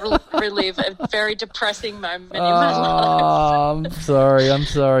me relive a very depressing moment in my life. I'm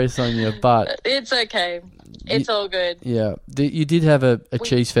sorry, Sonia, but It's okay. It's all good. yeah, you did have a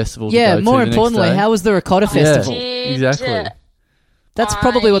cheese festival. To Yeah, go to more the next importantly, day. how was the ricotta festival? Did, exactly. That's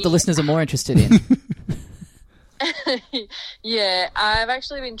probably what the listeners are more interested in. Yeah, I've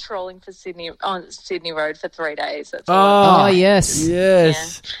actually been trolling for Sydney on Sydney Road for 3 days. That's Oh, yes.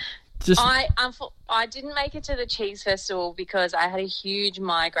 Yes. Just I didn't make it to the cheese festival because I had a huge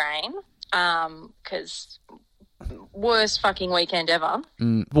migraine. Because worst fucking weekend ever.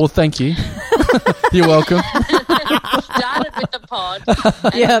 well, thank you. You're welcome. Started with the pod,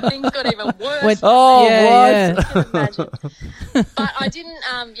 and things got even worse. Oh, yeah, what? yeah. I can imagine. But I didn't.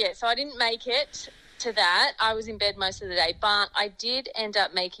 So I didn't make it to that. I was in bed most of the day, but I did end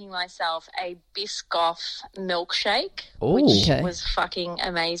up making myself a Biscoff milkshake, which Okay. was fucking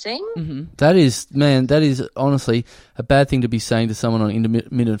amazing. That is honestly a bad thing to be saying to someone on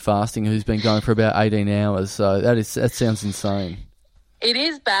intermittent fasting who's been going for about 18 hours. So that sounds insane. It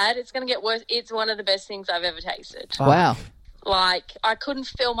is bad. It's going to get worse. It's one of the best things I've ever tasted. Wow. Like, I couldn't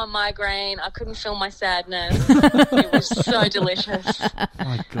feel my migraine. I couldn't feel my sadness. It was so delicious. Oh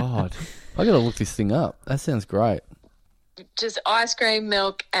my God. I got to look this thing up. That sounds great. Just ice cream,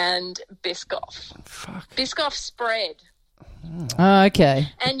 milk, and Biscoff. Fuck. Biscoff spread. Oh, okay.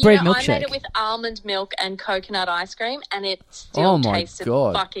 And, Bread I milkshake. made it with almond milk and coconut ice cream, and it still my tasted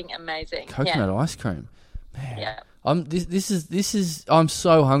God. fucking amazing. Coconut ice cream. Man. Yeah. This is I'm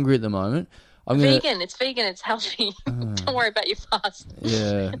so hungry at the moment. Vegan. It's vegan. It's healthy. Don't worry about your fast.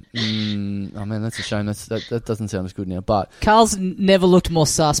 Yeah. Oh man, that's a shame. That doesn't sound as good now. But Carl's never looked more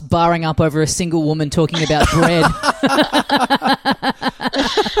sus, barring up over a single woman talking about bread.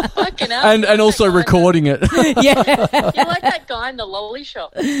 Fucking hell. and also recording it. Yeah. You're like that guy in the lolly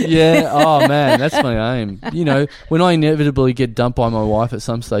shop. Yeah. Oh man, that's my aim. When I inevitably get dumped by my wife at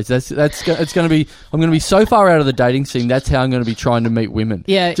some stage, it's going to be. I'm going to be so far out of the dating scene. That's how I'm going to be trying to meet women.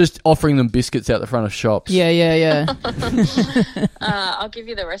 Yeah. Just offering them biscuits out the front of shops. Yeah. I'll give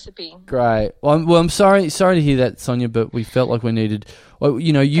you the recipe. Great. Well, I'm sorry to hear that, Sonia, but we felt like we needed. Well,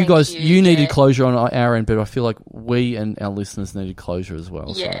 you Thank guys, you, needed yeah. closure on our end, but I feel like we and our listeners needed closure as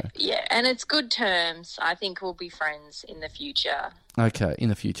well. Yeah, So. yeah. And it's good terms. I think we'll be friends in the future. Okay, in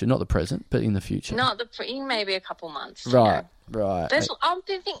the future, not the present, but in the future. Not in maybe a couple months. Right. Right. I'm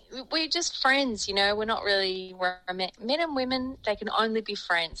thinking we're just friends, We're not really men and women. They can only be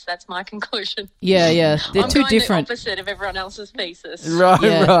friends. That's my conclusion. Yeah. They're I'm too going different. The opposite of everyone else's pieces. Right,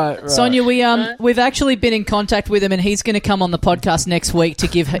 Yeah. right. Sonia, we've actually been in contact with him, and he's going to come on the podcast next week to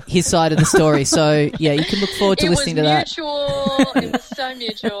give his side of the story. So yeah, you can look forward to listening to that. It was so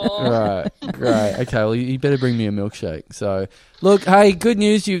mutual. Right, great. Okay, well, you better bring me a milkshake. So, look, hey, good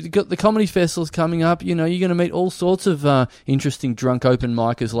news. You've got the comedy festival's coming up. You're going to meet all sorts of interesting drunk open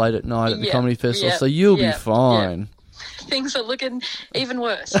micers late at night at the comedy festival. So you'll be fine. Things are looking even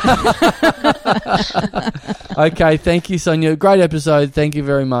worse. Okay, thank you, Sonia. Great episode. Thank you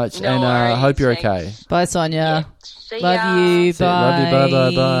very much. No and worries, hope you're thanks. okay. Bye, Sonia. See Love ya. you. See ya. Bye.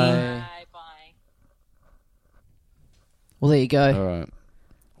 Love you. Bye. Bye. Well, there you go. All right.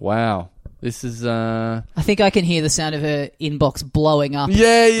 Wow. This is I think I can hear the sound of her inbox blowing up.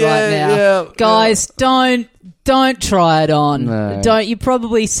 yeah, right now. yeah. Guys, don't try it on. No. Don't. You're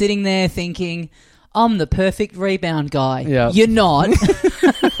probably sitting there thinking, I'm the perfect rebound guy. Yeah. You're not.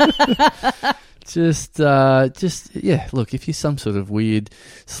 Just yeah. Look, if you're some sort of weird,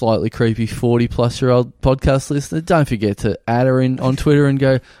 slightly creepy 40-plus-year-old podcast listener, don't forget to add her in on Twitter and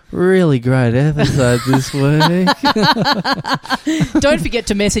go, really great episode this week. Don't forget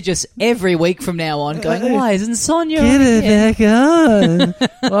to message us every week from now on, going, why isn't Sonia Get on her again?" back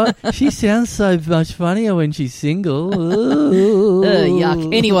on. Well, she sounds so much funnier when she's single. Ooh.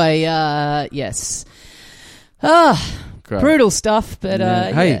 Yuck. Anyway, yes. Great. Brutal stuff, but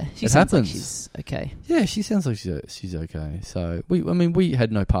Yeah. Hey, yeah, she it sounds like happens. she's okay. Yeah, she sounds like she's okay. So we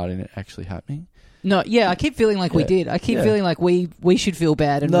had no part in it actually happening. No, yeah, I keep feeling like we Yeah. did. I keep Yeah. feeling like we should feel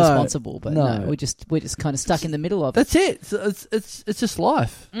bad and No. responsible, but No. no, we're just kind of stuck in the middle of it. That's it. It's just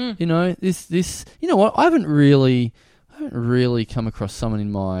life. This. You know what? I haven't really come across someone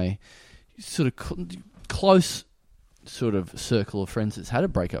in my sort of close sort of circle of friends that's had a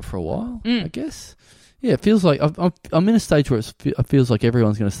breakup for a while. I guess. Yeah, it feels like I'm in a stage where it feels like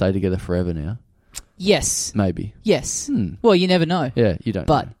everyone's going to stay together forever now. Yes. Maybe. Yes. Well, you never know. Yeah, you don't.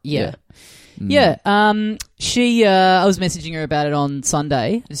 But know. yeah. Yeah. Yeah. She. I was messaging her about it on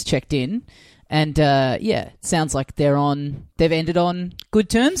Sunday. Just checked in, and it sounds like they've ended on good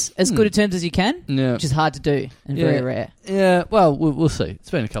terms, as good a terms as you can. Yeah. Which is hard to do and very rare. Yeah. Well, we'll see. It's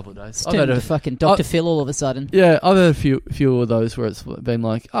been a couple of days. I've had a fucking Dr. Phil all of a sudden. Yeah, I've had a few of those where it's been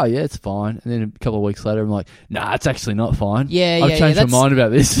like, oh yeah, it's fine, and then a couple of weeks later, I'm like, nah, it's actually not fine. I've changed my mind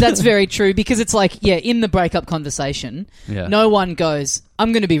about this. That's very true, because it's like, in the breakup conversation, no one goes,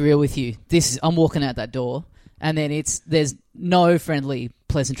 I'm going to be real with you. I'm walking out that door, and then there's no friendly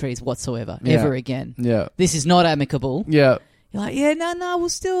pleasantries whatsoever ever again. Yeah, this is not amicable. Yeah, you're like, no, we'll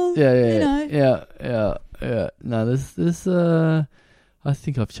still, Yeah. No, there's I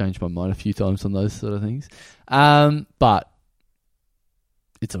think I've changed my mind a few times on those sort of things. But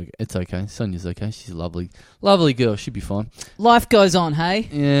it's okay. It's okay. Sonia's okay. She's a lovely girl. She'll be fine. Life goes on, hey?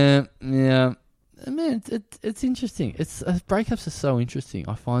 Yeah. Man, it's interesting. Breakups are so interesting.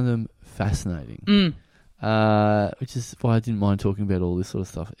 I find them fascinating. Which is why I didn't mind talking about all this sort of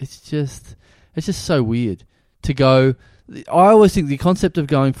stuff. It's just so weird to go. I always think the concept of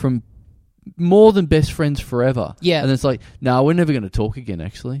going from more than best friends forever. Yeah. And it's like, no, we're never going to talk again,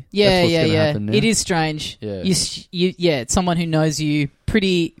 actually. Yeah, that's what's gonna happen now. It is strange. Yeah. It's someone who knows you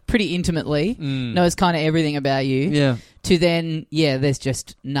pretty intimately, knows kind of everything about you. Yeah. To then, there's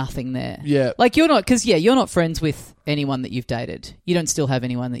just nothing there. Yeah. Like you're not friends with anyone that you've dated. You don't still have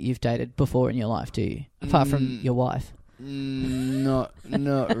anyone that you've dated before in your life, do you? Apart from your wife. Not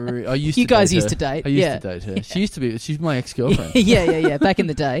really. I used you to guys date used her. to date. I used to date her. She's my ex-girlfriend. Yeah. Back in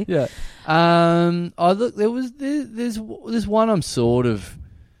the day. Yeah. Look, there's one I'm sort of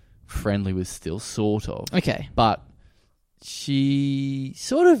friendly with still, sort of. Okay. But she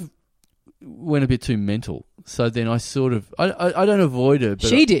sort of went a bit too mental. So then I sort of I don't avoid her. But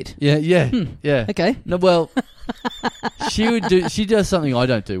she did. Yeah. Okay. No, well, she does something I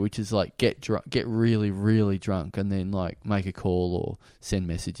don't do, which is like get really, really drunk, and then like make a call or send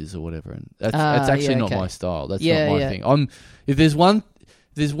messages or whatever. And that's actually not my style. That's not my thing. If there's one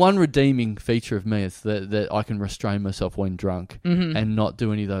redeeming feature of me, it's that I can restrain myself when drunk and not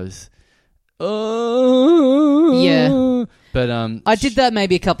do any of those. Yeah. But I did that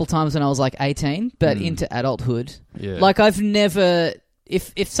maybe a couple times when I was like 18, but into adulthood. Yeah. Like I've never,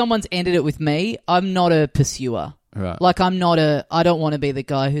 if someone's ended it with me, I'm not a pursuer. Right. Like I don't want to be the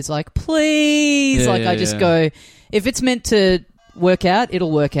guy who's like, please. I just go, if it's meant to work out,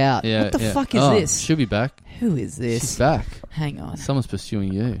 it'll work out. Yeah, what the fuck is this? She'll be back. Who is this? She's back. Hang on. Someone's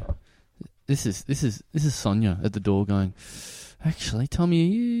pursuing you. This is Sonia at the door going, actually, Tommy,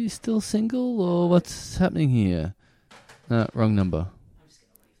 are you still single or what's happening here? No, wrong number. I'm just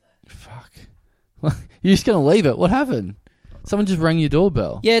going to leave that. Fuck. You're just going to leave it? What happened? Someone just rang your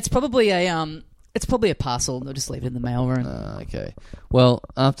doorbell. Yeah, it's probably a parcel. They'll just leave it in the mail room. Okay. Well,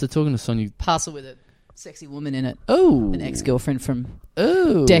 after talking to Sonia... Parcel with a sexy woman in it. Oh. An ex-girlfriend from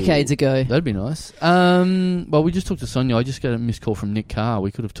decades ago. That'd be nice. Well, we just talked to Sonia. I just got a missed call from Nick Carr.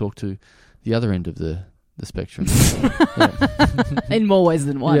 We could have talked to the other end of the spectrum. In more ways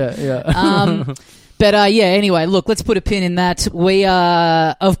than one. Yeah. But anyway, look, let's put a pin in that. We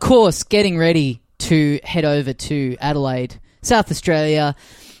are, of course, getting ready to head over to Adelaide, South Australia,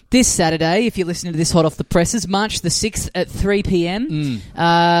 this Saturday, if you're listening to this hot off the presses, March the 6th at 3 p.m.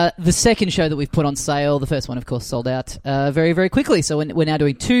 The second show that we've put on sale, the first one, of course, sold out very, very quickly. So we're now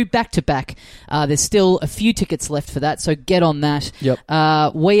doing 2 back-to-back. There's still a few tickets left for that, so get on that. Yep.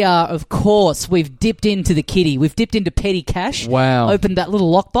 We are, of course, we've dipped into the kitty. We've dipped into petty cash. Wow. Opened that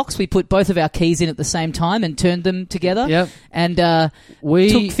little lockbox. We put both of our keys in at the same time and turned them together. Yep. And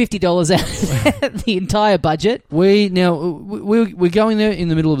we took $50 out of the entire budget. We're going there in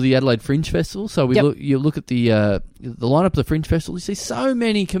the middle of the Adelaide Fringe Festival, so you look at the lineup of the Fringe Festival, you see so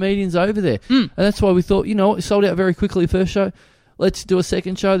many comedians over there, and that's why we thought, it sold out very quickly first show. Let's do a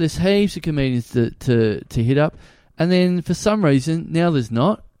second show. There's heaps of comedians to hit up, and then for some reason now there's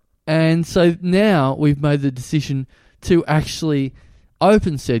not, and so now we've made the decision to actually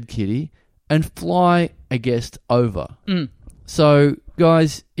open said kitty and fly a guest over. So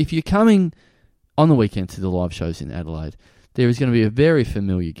guys, if you're coming on the weekend to the live shows in Adelaide, there is going to be a very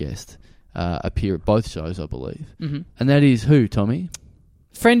familiar guest appear at both shows, I believe. And that is who, Tommy?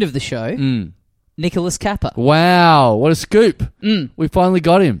 Friend of the show, Nicholas Kappa. Wow, what a scoop. We finally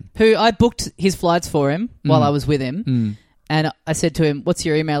got him. Who I booked his flights for him while I was with him. And I said to him, what's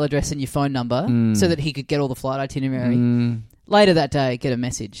your email address and your phone number? So that he could get all the flight itinerary. Later that day, get a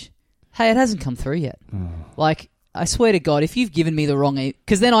message. Hey, it hasn't come through yet. Like, I swear to God, if you've given me the wrong...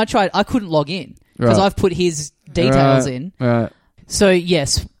 Because then I couldn't log in. because Right. I've put his details in. Right. So,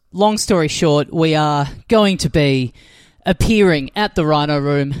 yes, long story short, we are going to be appearing at the Rhino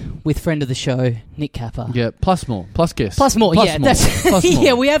Room with friend of the show, Nick Kappa. Yeah, plus more. Plus guests. Plus more, Plus yeah. more. That's Plus more.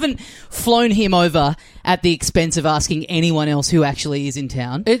 yeah, we haven't flown him over at the expense of asking anyone else who actually is in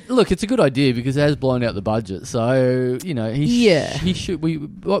town. Look, it's a good idea because it has blown out the budget. So, he should.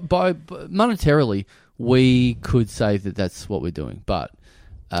 By monetarily, we could say that that's what we're doing. But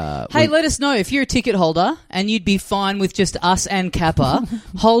Hey, let us know if you're a ticket holder and you'd be fine with just us and Kappa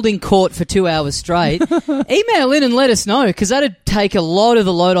holding court for 2 hours straight. Email in and let us know, because that'd take a lot of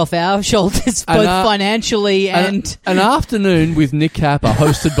the load off our shoulders, both financially and... An afternoon with Nick Kappa,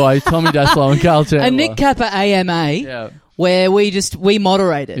 hosted by Tommy Daslow and Carl Chandler. A Nick Kappa AMA, Yeah. where we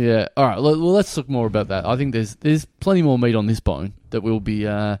moderate it. Yeah. All right. Well, let's talk more about that. I think there's plenty more meat on this bone that we'll be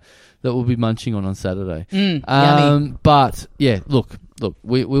munching on Saturday. Yummy. But yeah, look,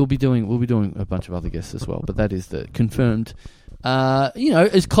 we'll be doing a bunch of other guests as well. But that is the confirmed.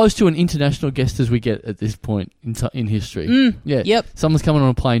 As close to an international guest as we get at this point in history. Yeah. Yep. Someone's coming on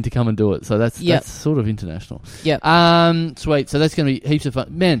a plane to come and do it, so that's sort of international. Yep. Sweet. So that's going to be heaps of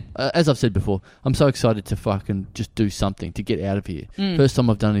fun, man. As I've said before, I'm so excited to fucking just do something to get out of here. First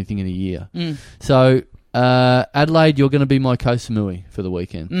time I've done anything in a year. So. Adelaide, you're going to be my Koh Samui for the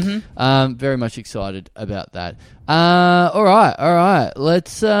weekend. Very much excited about that. All right.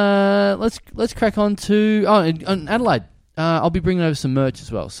 Let's crack on to and Adelaide. I'll be bringing over some merch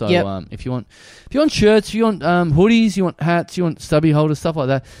as well. So if you want shirts, if you want hoodies, you want hats, you want stubby holders, stuff like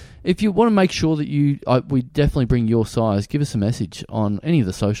that. If you want to make sure that we definitely bring your size, give us a message on any of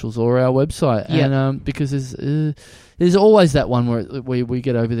the socials or our website. And because there's always that one where we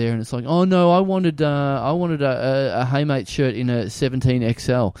get over there and it's like, oh no, I wanted a Haymate shirt in a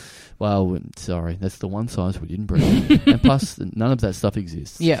 17XL. Well, sorry, that's the one size we didn't bring, and plus none of that stuff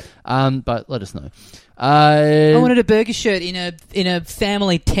exists. Yeah. But let us know. I wanted a burger shirt in a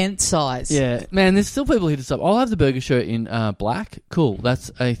family tent size. Yeah, man, there's still people who hit us up. I'll have the burger shirt in black. Cool.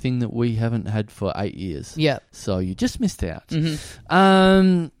 That's a thing that we haven't had for 8 years. Yeah. So you just missed out.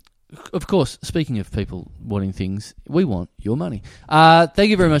 Of course, speaking of people wanting things, we want your money. Thank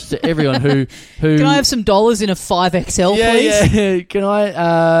you very much to everyone who Can I have some dollars in a 5XL, please? Yeah. Can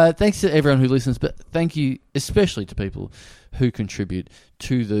I? Thanks to everyone who listens, but thank you especially to people who contribute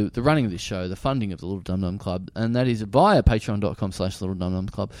to the running of this show, the funding of the Little Dum Dum Club, and that is via patreon.com/Little Dum Dum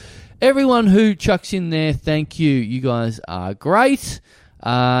Club. Everyone who chucks in there, thank you. You guys are great.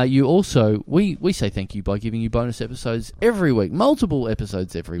 You also, we say thank you by giving you bonus episodes every week, multiple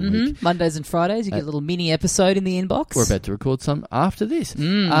episodes every week. Mondays and Fridays, you get a little mini episode in the inbox. We're about to record some after this.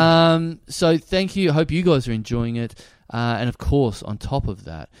 So thank you. I hope you guys are enjoying it. And of course, on top of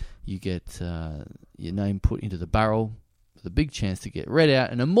that, you get your name put into the barrel with a big chance to get read out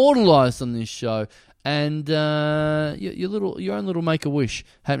and immortalised on this show. And your own little make-a-wish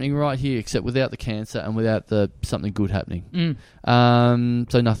happening right here, except without the cancer and without the something good happening.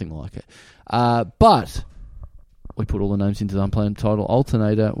 So nothing like it. But we put all the names into the unplanned title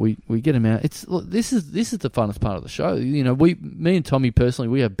alternator. We get them out. This is the funnest part of the show. You know, me and Tommy personally,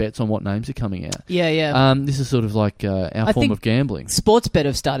 we have bets on what names are coming out. Yeah. This is sort of like our form of gambling. Sportsbet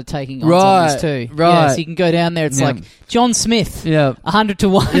have started taking odds on this too. Right. Yeah, so you can go down there. It's like John Smith. 100 to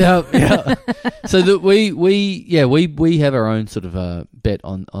 1. Yeah. So that we have our own sort of bet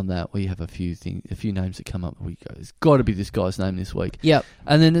on that. We have a few names that come up. We go, there's got to be this guy's name this week. Yep.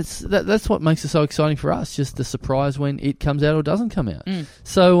 And then that's what makes it so exciting for us. Just the surprise when it comes out or doesn't come out.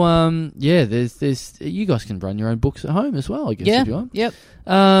 So there's you guys can run your own books at home as well, I guess, if you want. Yep.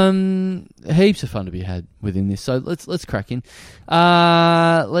 Heaps of fun to be had within this. So let's crack in.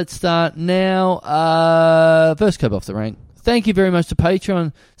 Let's start now. First cab off the rank. Thank you very much to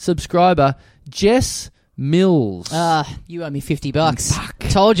Patreon subscriber Jess Mills. You owe me $50. Fuck.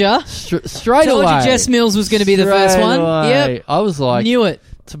 Told ya. Straight Told away. you Jess Mills was going to be the first one. Away. Yep. I was like, knew it.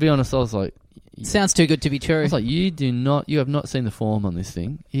 To be honest, I was like, sounds too good to be true. I was like, you have not seen the form on this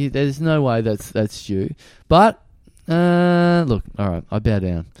thing. There's no way that's due. But look, all right, I bow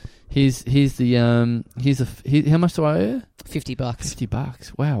down. Here's how much do I owe? $50.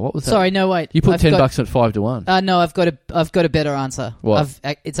 $50. Wow, what was that? Sorry, no, wait. You put $10 at 5 to 1. No, I've got a better answer. What?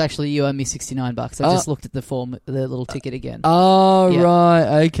 It's actually you owe me $69. I just looked at the form, the little ticket again. Oh, yeah.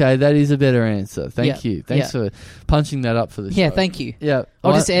 Right. Okay, that is a better answer. Thank you. Thanks for punching that up for the show. Yeah, thank you. Yeah.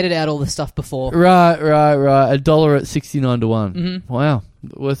 I'll just edit out all the stuff before. Right. $1 at 69 to 1. Mm-hmm. Wow.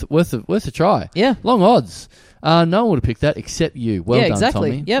 Worth a try. Yeah. Long odds. No one would have picked that except you. Well done,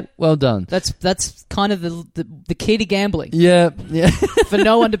 exactly. Tommy. Yep. Well done. That's kind of the key to gambling. Yeah. For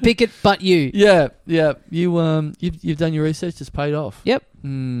no one to pick it but you. Yeah. You've done your research. It's paid off. Yep.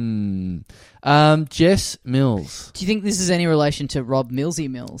 Jess Mills. Do you think this is any relation to Rob Millsy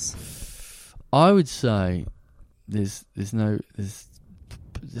Mills? I would say there's no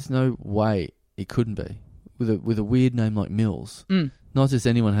way it couldn't be with a weird name like Mills. Not just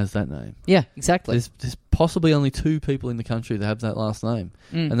anyone has that name. Yeah, exactly. There's possibly only two people in the country that have that last name,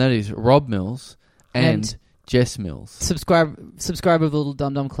 and that is Rob Mills and Jess Mills. Subscriber of the Little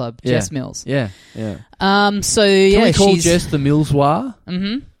Dum Dum Club, Jess Mills. Yeah. Can we call Jess the Millswar?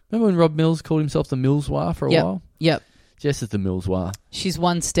 Mm-hmm. Remember when Rob Mills called himself the Millswar for a while? Yep. Jess is the Millswar. She's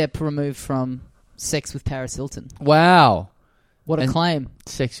one step removed from sex with Paris Hilton. Wow. What a claim.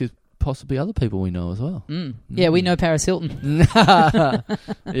 Sex with possibly other people we know as well. Yeah, we know Paris Hilton.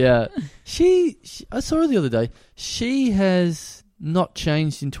 Yeah. She I saw her the other day. She has not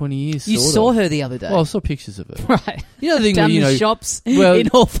changed in 20 years. You saw her the other day? Well, I saw pictures of her. Right. You know the thing down where, the shops in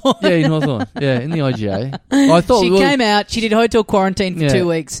Hawthorne. Yeah, in Hawthorne. Yeah, in the IGA. I thought she came out. She did hotel quarantine for 2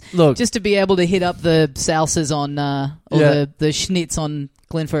 weeks. Look, just to be able to hit up the salsas on the schnitz on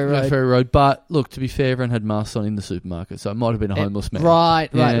Glenferrie Road. Glenferrie Road. But look, to be fair, everyone had masks on in the supermarket, so it might have been a homeless man. Right.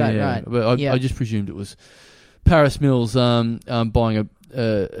 But I just presumed it was Paris Mills buying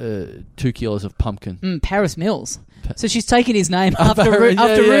 2 kilos of pumpkin. Paris Mills. So she's taken his name after rooting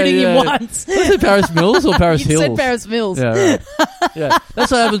him once. Was it Paris Mills or Paris Hills? You said Paris Mills. Yeah, right. Yeah,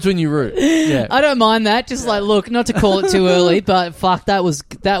 that's what happens when you root. Yeah, I don't mind that. Just look, not to call it too early, but fuck, that was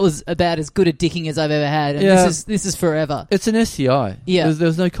about as good a dicking as I've ever had. And this is forever. It's an STI. Yeah, there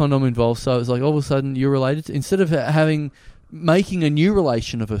was no condom involved, so it was like all of a sudden you're related. Instead of making a new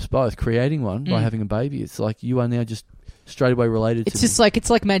relation of us both, creating one by having a baby, it's like you are now just straight away related it's to just me. It's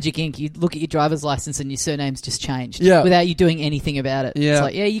like Magic Ink. You look at your driver's license and your surname's just changed without you doing anything about it. Yeah. It's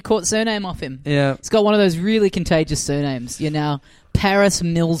like, you caught surname off him. Yeah. It's got one of those really contagious surnames. You're now Paris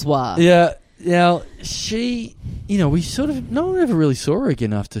Millswar. Yeah. Now, she, we sort of, no one ever really saw her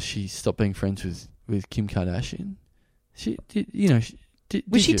again after she stopped being friends with Kim Kardashian. She did,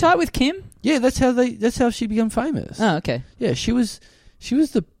 was she tight with Kim? Yeah, that's how she became famous. Oh, okay. Yeah, she was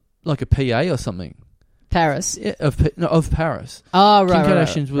a PA or something. Paris? Yeah, of Paris. Oh, right. Kim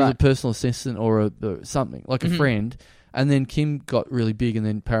Kardashian was right. a personal assistant or something, like a friend, and then Kim got really big, and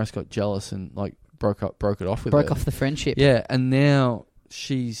then Paris got jealous and broke it off with her. Broke off the friendship. Yeah, and now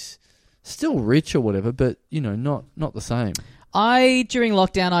she's still rich or whatever, but not the same. During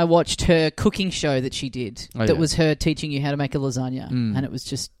lockdown, I watched her cooking show that she did. Was her teaching you how to make a lasagna, and it was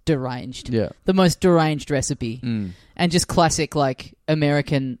just deranged. Yeah, the most deranged recipe, and just classic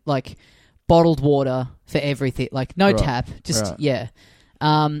American bottled water for everything, no tap, just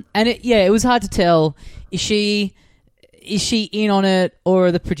and it was hard to tell, is she in on it, or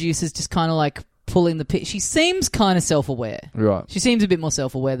are the producers just kind of pulling the pitch? She seems kind of self-aware. Right. She seems a bit more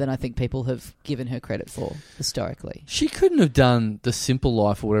self-aware than I think people have given her credit for historically. She couldn't have done The Simple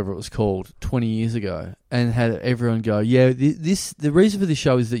Life or whatever it was called 20 years ago and had everyone go, the reason for this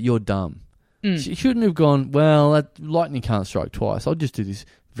show is that you're dumb. She shouldn't have gone, well, that lightning can't strike twice. I'll just do this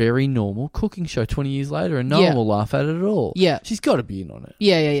very normal cooking show 20 years later and no one will laugh at it at all. Yeah. She's got to be in on it.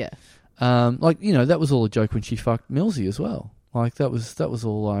 Yeah. That was all a joke when she fucked Millsy as well. That was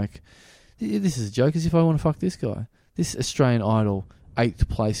all this is a joke, as if I want to fuck this guy. This Australian Idol 8th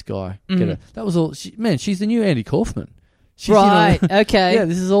place guy. Get it? That was all. She's the new Andy Kaufman. Right, okay. Yeah,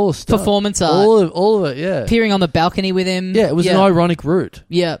 this is all stuff. Performance art. All of it, yeah. Appearing on the balcony with him. Yeah, it was an ironic route.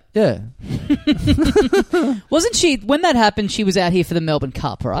 Yeah. Yeah. Wasn't she, when that happened, she was out here for the Melbourne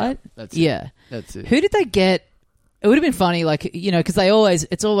Cup, right? That's it. Yeah. That's it. Who did they get? It would have been funny, because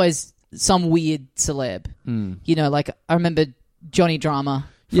it's always some weird celeb. I remember Johnny Drama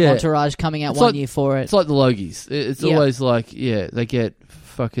from Entourage coming out one year for it. It's like the Logies. It's always they get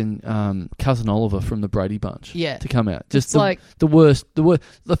fucking Cousin Oliver from the Brady Bunch to come out. Just the worst.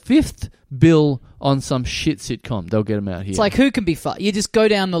 The fifth bill on some shit sitcom, they'll get him out here. It's who can be fucked? You just go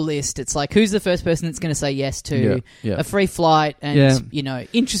down the list. It's who's the first person that's going to say yes to a free flight and,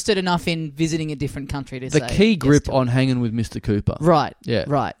 interested enough in visiting a different country to say the key grip yes on hanging with Mr. Cooper. Right. Yeah.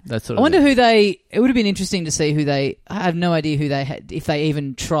 Right. That sort of I wonder thing. it would have been interesting to see I have no idea who they had, if they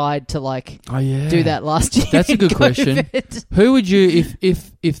even tried to do that last year. That's a good question. Who would you,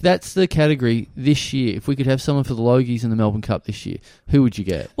 if that's the category this year, if we could have someone for the Logies and the Melbourne Cup this year, who would you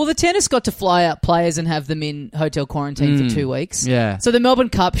get? Well, the tennis got to fly out players and have them in hotel quarantine for 2 weeks. Yeah. So the Melbourne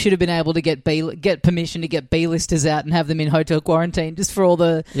Cup should have been able to get permission to get B-listers out and have them in hotel quarantine just for all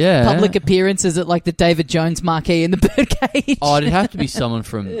the public appearances at the David Jones marquee in the Birdcage. Oh, it'd have to be someone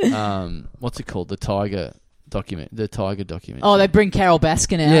from what's it called, the the tiger documentary. Oh, they bring Carol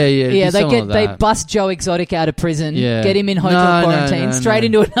Baskin out. Yeah. They bust Joe Exotic out of prison. Yeah. Get him in hotel quarantine, straight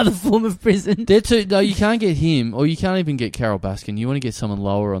into another form of prison. No, you can't get him, or you can't even get Carol Baskin. You want to get someone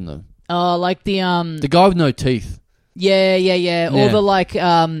lower on them. Oh, like the guy with no teeth. Yeah. Or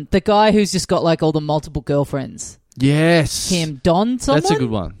the guy who's just got like all the multiple girlfriends. Yes. Him, Don someone? That's a good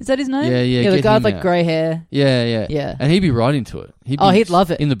one. Is that his name? Yeah. The guy with like grey hair. Yeah. And he'd be right into it. He'd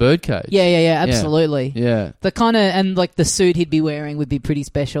love it. In the birdcage. Yeah, absolutely. Yeah. The kind of, and like the suit he'd be wearing would be pretty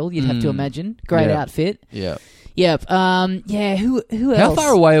special, you'd have to imagine. Great outfit. Yeah. Yep. Who else? How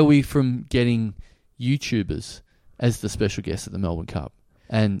far away are we from getting YouTubers as the special guests at the Melbourne Cup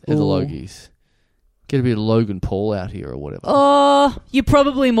and at the Logies? Get a bit of Logan Paul out here or whatever. Oh, you're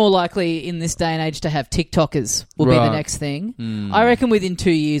probably more likely in this day and age to have TikTokers will be the next thing. I reckon within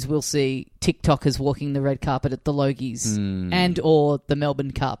 2 years we'll see TikTokers walking the red carpet at the Logies and or the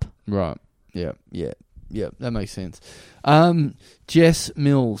Melbourne Cup. Right. Yeah. That makes sense. Jess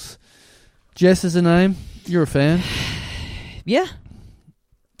Mills. Jess is a name. You're a fan. Yeah.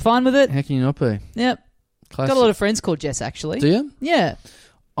 Fine with it. How can you not be? Yep. Classic. Got a lot of friends called Jess, actually. Do you? Yeah.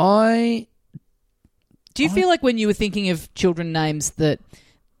 Do you feel like when you were thinking of children names that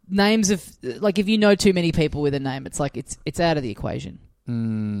names of like if you know too many people with a name, it's like it's out of the equation?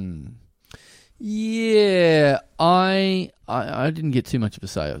 Yeah, I didn't get too much of a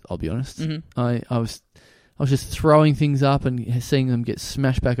say. I'll be honest. Mm-hmm. I was just throwing things up and seeing them get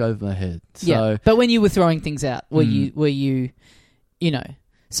smashed back over my head. So, yeah, but when you were throwing things out, were you know?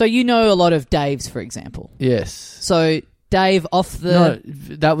 So you know a lot of Daves, for example. Yes. So Dave off the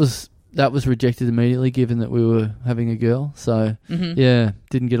That was rejected immediately, given that we were having a girl. So, yeah,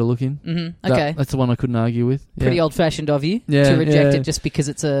 didn't get a look in. Mm-hmm. Okay. That's the one I couldn't argue with. Yeah. Pretty old-fashioned of you to reject it just because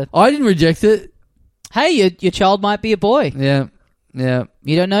it's a... I didn't reject it. Hey, your child might be a boy. Yeah.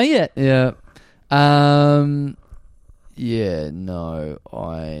 You don't know yet. Yeah. I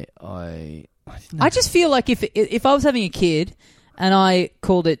just feel like if I was having a kid and I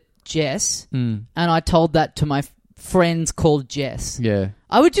called it Jess and I told that to my friends called Jess... Yeah.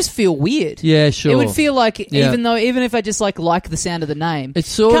 I would just feel weird. Yeah, sure. It would feel like even if I just like the sound of the name, it's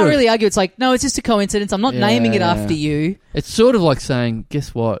sort can't of, really argue. It's like, no, it's just a coincidence. I'm not naming it after you. It's sort of like saying,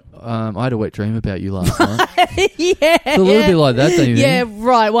 guess what? I had a wet dream about you last night. Yeah, it's a little bit like that, don't you think? Yeah,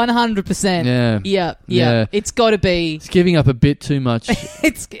 right, 100%. Yeah. It's got to be. It's giving up a bit too much. I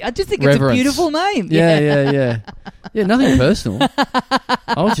just think reverence. It's a beautiful name. Yeah. Yeah, nothing personal.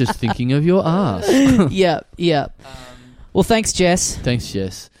 I was just thinking of your ass. Yeah. Well, thanks, Jess. Thank you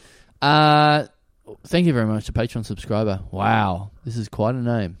very much to Patreon subscriber. Wow, this is quite a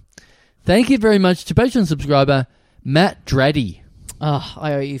name. Thank you very much to Patreon subscriber Matt Draddy. Oh,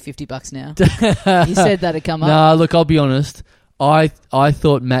 I owe you $50 now. You said that'd come up. Nah, look, I'll be honest. I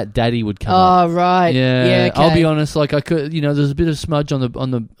thought Matt Daddy would come up. Oh, right. Yeah, okay. I'll be honest. Like I could, there's a bit of smudge on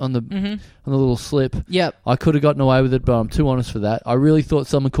the little slip. Yep. I could have gotten away with it, but I'm too honest for that. I really thought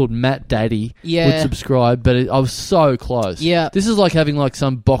someone called Matt Daddy would subscribe, but I was so close. Yeah. This is like having like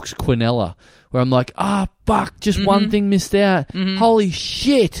some box quinella where I'm like, fuck, just one thing missed out. Mm-hmm. Holy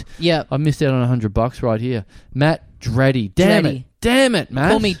shit. Yeah. I missed out on $100 right here. Matt Draddy. Damn it,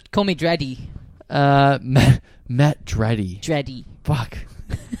 Matt. Call me Draddy. Matt Draddy. Draddy. Fuck.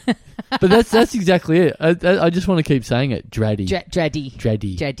 But that's exactly it. I just want to keep saying it. Draddy.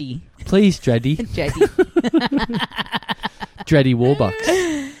 Draddy. Please, Draddy. Draddy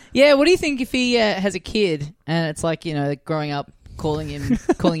Warbucks. Yeah, what do you think if he has a kid and it's like, growing up calling him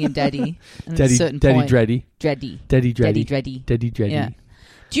Daddy. And Daddy, at a certain Daddy point, Draddy. Daddy Draddy. Daddy Draddy. Yeah.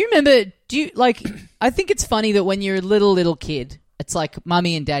 Do you remember, I think it's funny that when you're a little kid, it's like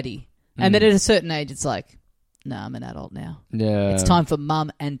mummy and daddy. And then at a certain age, it's like, no, I'm an adult now. Yeah. It's time for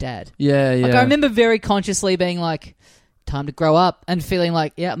mum and dad. Yeah. Like I remember very consciously being like, time to grow up and feeling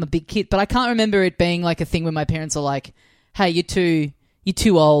like, yeah, I'm a big kid. But I can't remember it being like a thing where my parents are like, hey, you're too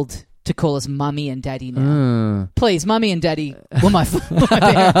old to call us mummy and daddy now. Please, mummy and daddy were my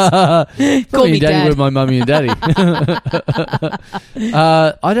parents. Call me daddy dad. were my mummy and daddy.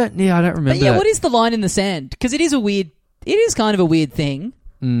 I don't remember. But yeah, what is the line in the sand? Because it is kind of a weird thing.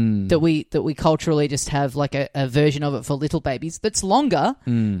 That we culturally just have like a version of it for little babies that's longer,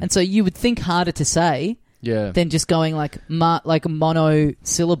 and so you would think harder to say, than just going like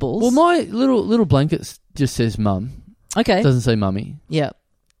monosyllables. Well, my little blanket just says mum. Okay, it doesn't say mummy. Yeah,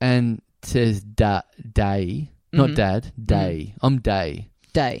 and says day, not dad. Day. I'm day.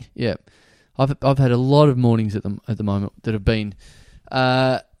 Day. Yeah, I've had a lot of mornings at the moment that have been.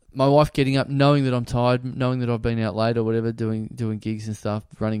 My wife getting up, knowing that I'm tired, knowing that I've been out late or whatever, doing gigs and stuff,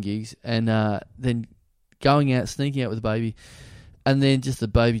 running gigs, and then going out, sneaking out with the baby, and then just the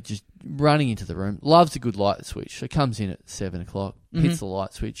baby just running into the room. Loves a good light switch. So comes in at 7 o'clock, hits the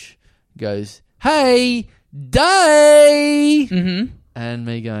light switch, goes, "Hey, Day!" And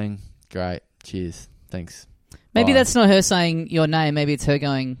me going, "Great, cheers, thanks." Maybe Bye. that's not her saying your name. Maybe it's her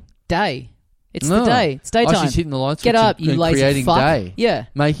going, "Day." It's the day. It's daytime. Oh, she's hitting the light switch. Get up, and you lazy creating fuck. day. Yeah.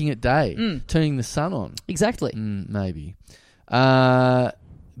 Making it day. Turning the sun on. Exactly. Maybe. But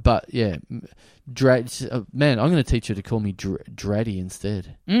yeah, man, I'm going to teach her to call me Draddy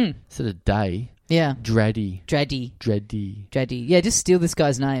instead. Instead of Day. Yeah. Draddy. Draddy. Yeah, just steal this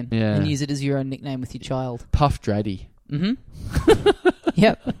guy's name and use it as your own nickname with your child. Puff Draddy.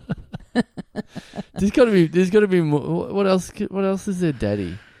 Yep. There's got to be more. What else is there,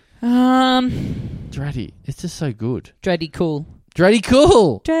 Daddy? Draddy. It's just so good. Draddy cool. Draddy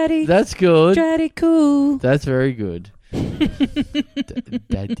cool. Draddy. That's good. Draddy cool. That's very good.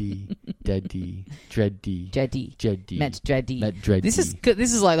 Daddy. Matt Draddy. This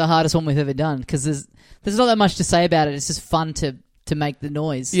This is like the hardest one we've ever done because there's not that much to say about it. It's just fun to make the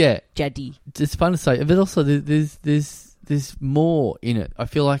noise. Yeah. Jaddy. It's fun to say, but also there's more in it. I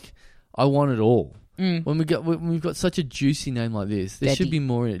feel like I want it all. When we've got such a juicy name like this, there should be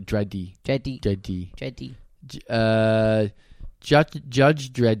more in it. Draddy.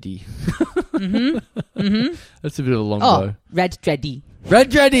 Judge Draddy. That's a bit of a long go. Rad Draddy.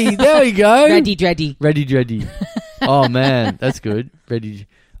 Rad Draddy. There we go. Raddy Draddy. Ready Draddy. Oh man, that's good. Ready.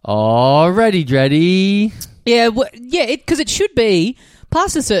 Oh, Ready Draddy. Yeah, because it should be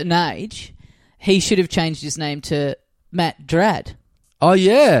past a certain age. He should have changed his name to Matt Drad. Oh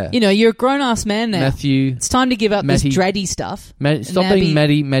yeah. You know, you're a grown-ass man now. Matthew. It's time to give up this Draddy stuff. Stop being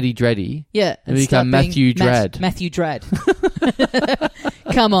Maddie Draddy. Yeah. And become Matthew Drad. Matthew Drad.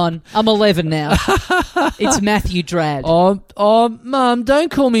 Come on. I'm 11 now. It's Matthew Drad. Oh, Mum, don't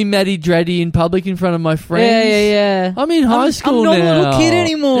call me Maddie Draddy in public in front of my friends. Yeah. I'm in high school now. I'm not a little kid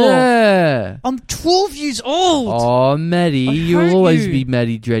anymore. Yeah. I'm 12 years old. Oh, Maddie, you'll always be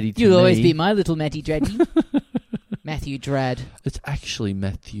Maddie Draddy to me. You'll always be my little Matty Draddy. Matthew Drad. It's actually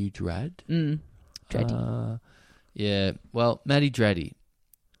Matthew Drad. Draddy. Yeah. Well, Matty Draddy.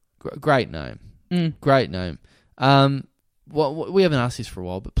 Great name. Great name. Well, we haven't asked this for a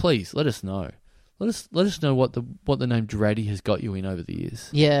while, but please let us know. Let us know what the name Draddy has got you in over the years.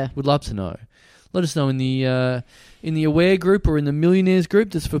 Yeah. We'd love to know. Let us know in the Aware group or in the Millionaires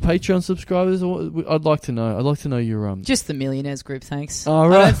group that's for Patreon subscribers. I'd like to know. I'd like to know your Just the Millionaires group, thanks. Oh,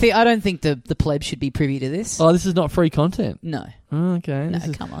 right. I don't think the pleb should be privy to this. Oh, this is not free content. No. Oh, okay. No,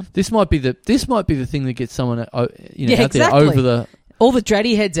 come on. This might be the thing that gets someone out exactly. there over the. All the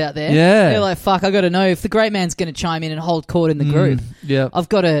Draddy heads out there, they're like, "Fuck! I got to know if the great man's going to chime in and hold court in the group. Yeah, I've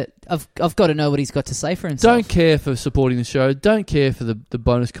got to know what he's got to say for himself." Don't care for supporting the show. Don't care for the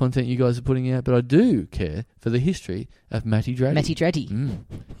bonus content you guys are putting out, but I do care for the history of Matty Draddy. Matty Draddy.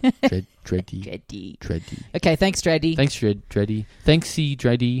 Draddy. Okay, thanks, Draddy. Thanks, Draddy. Thanksy,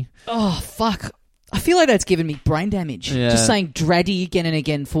 Draddy. Oh fuck! I feel like that's given me brain damage. Yeah. Just saying Draddy again and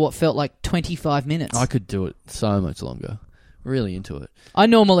again for what felt like 25 minutes. I could do it so much longer. Really into it. I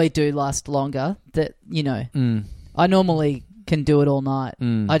normally do last longer. I normally can do it all night.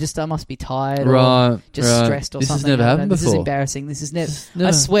 I must be tired or just stressed or something. This has never happened before. This is embarrassing. This is never.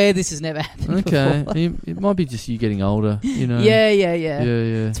 I swear this has never happened before. Okay. It might be just you getting older, you know. Yeah.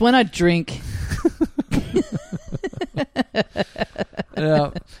 It's when I drink.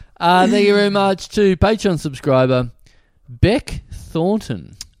 Yeah. Thank you very much to Patreon subscriber Beck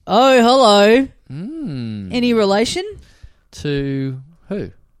Thornton. Oh, hello. Any relation? To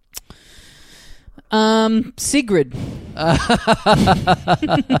who? Sigrid.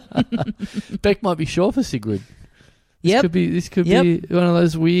 Beck might be short for Sigrid. Yep. This could be one of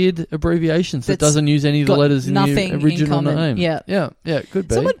those weird abbreviations that doesn't use any of the letters in the original name. Yeah. It could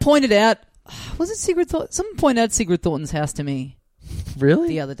be. Someone pointed out, was it Sigrid Thornton? Someone pointed out Sigrid Thornton's house to me. Really?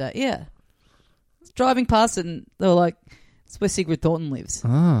 The other day. Yeah. I was driving past it and they were like, it's where Sigrid Thornton lives.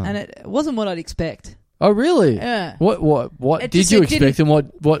 Ah. And it wasn't what I'd expect. Oh, really? Yeah. What did you expect and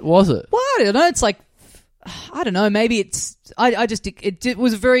what was it? Well, I don't know. It's like, I don't know. Maybe it's, it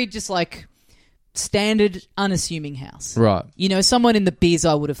was very just like standard, unassuming house. Right. You know, someone in the biz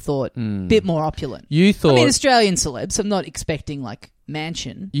I would have thought bit more opulent. You thought... I mean, Australian celebs. I'm not expecting like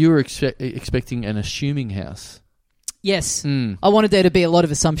mansion. You were expecting an assuming house. Yes. I wanted there to be a lot of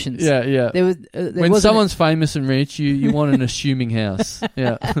assumptions. Yeah. There was when someone's famous and rich, you want an assuming house.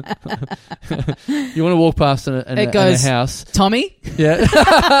 Yeah. You want to walk past a house. Tommy? Yeah.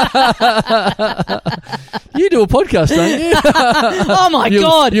 You do a podcast, don't you? Oh my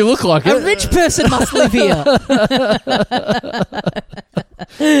God. You look like a rich person must live here.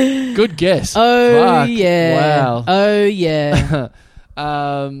 Good guess. Oh, Fuck. yeah. Wow. Oh, yeah.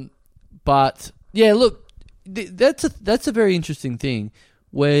 But yeah, look, that's a very interesting thing.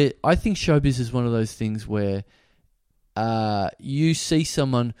 Where I think showbiz is one of those things where you see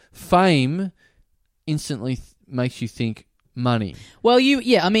someone, fame instantly makes you think money. Well,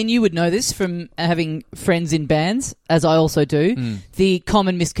 I mean, you would know this from having friends in bands, as I also do. The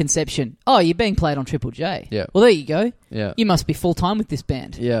common misconception: oh, you're being played on Triple J. Yeah. Well, there you go. Yeah. You must be full time with this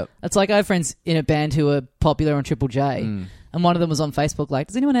band. Yeah. It's like I have friends in a band who are popular on Triple J, and one of them was on Facebook like,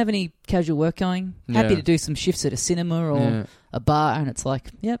 "Does anyone have any casual work going? Happy to do some shifts at a cinema or a bar." And it's like,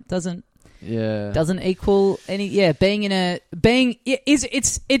 doesn't equal any. Yeah,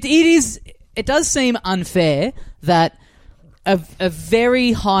 it does seem unfair that a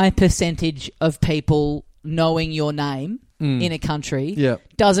very high percentage of people knowing your name in a country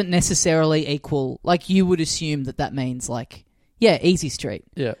doesn't necessarily equal, like, you would assume that means, like, easy street.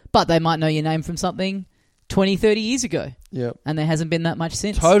 Yeah. But they might know your name from something 20, 30 years ago. Yeah. And there hasn't been that much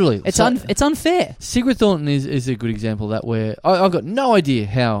since. Totally. It's unfair. Sigrid Thornton is a good example of that, where I've got no idea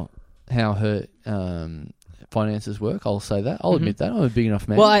how her finances work. I'll say that. I'll admit that. I'm a big enough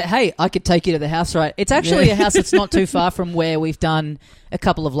man. Well, I could take you to the house, right? It's actually a house that's not too far from where we've done a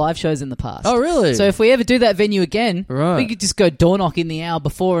couple of live shows in the past. Oh, really? So if we ever do that venue again, right, we could just go door knock in the hour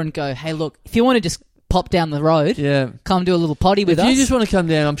before and go, hey, look, if you want to just pop down the road, come do a little potty with us. If you just want to come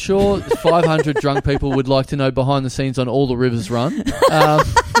down, I'm sure 500 drunk people would like to know behind the scenes on All the Rivers Run.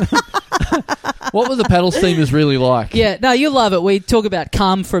 What were the paddle steamers really like? Yeah, no, you love it. We talk about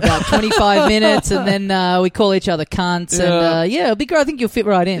cum for about 25 minutes, and then we call each other cunts, and it'll be great. I think you'll fit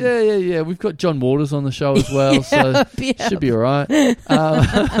right in. Yeah. We've got John Waters on the show as well, so should be all right.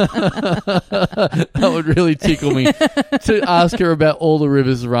 That would really tickle me to ask her about All the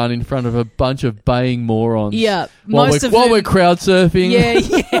Rivers Run in front of a bunch of baying morons. Yeah, while we're crowd surfing.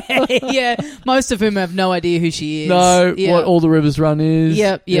 Yeah. Most of whom have no idea who she is. No, what All the Rivers Run is.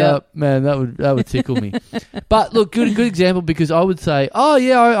 Yep. Man, that would tickle me. But look, good example, because I would say,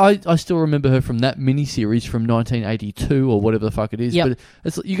 I still remember her from that miniseries from 1982 or whatever the fuck it is. Yep.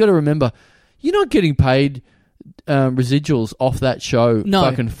 But you got to remember, you're not getting paid residuals off that show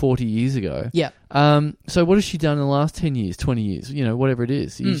fucking 40 years ago. Yeah. So what has she done in the last 10 years, 20 years, whatever it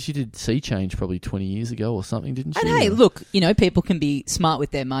is? She did Sea Change probably 20 years ago or something, didn't she? And hey, look, people can be smart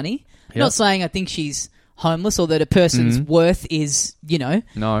with their money. Yep. Not saying I think she's homeless or that a person's worth is,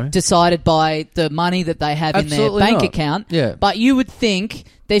 decided by the money that they have Absolutely in their bank not. account. Yeah. But you would think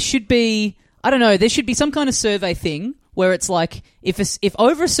there should be, there should be some kind of survey thing where it's like, if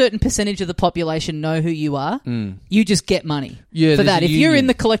over a certain percentage of the population know who you are, you just get money for that. If you're in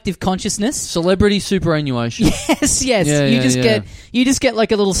the collective consciousness, celebrity superannuation. Yes. You just get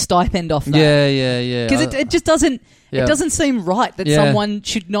like a little stipend off that. Yeah. Because it just doesn't. Yeah. It doesn't seem right that someone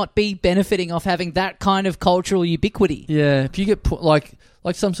should not be benefiting off having that kind of cultural ubiquity. Yeah, if you get like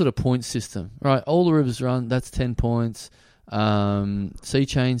some sort of point system, right? All the Rivers Run, that's 10 points. Sea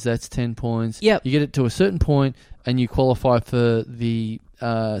Change, that's 10 points. Yep. You get it to a certain point and you qualify for the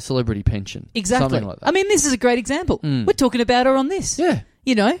celebrity pension. Exactly. Something like that. I mean, this is a great example. We're talking about her on this. Yeah.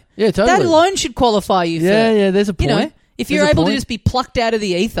 Yeah, totally. That alone should qualify you for... Yeah, there's a point. If you're able to just be plucked out of the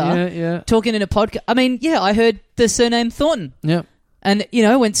ether, talking in a podcast... I mean, I heard the surname Thornton. Yeah. And,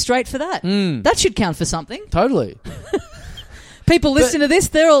 went straight for that. That should count for something. Totally. People listen to this,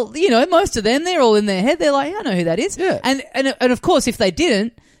 they're all, most of them, they're all in their head. They're like, I know who that is. Yeah. And of course, if they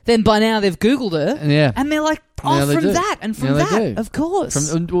didn't, then by now they've Googled her. Yeah. And they're like, from that and from that, of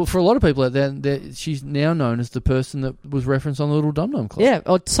course. For a lot of people out there, she's now known as the person that was referenced on the Little Dum Dum Club. Yeah.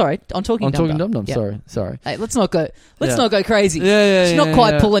 Oh, sorry. I'm talking Dum Dum. Yeah. Sorry. Hey, let's not go crazy. Yeah. She's not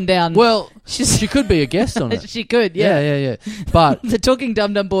quite pulling down. Well, she could be a guest on it. She could, yeah. Yeah. But the Talking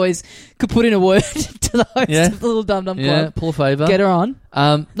Dum Dum Boys could put in a word to the host of the Little Dum Dum Club. Yeah, pull a favour. Get her on.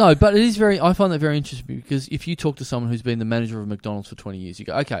 No, but it is I find that very interesting, because if you talk to someone who's been the manager of McDonald's for 20 years, you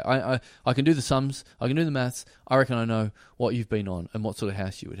go, okay, I can do the sums, I can do the maths, I reckon I know what you've been on and what sort of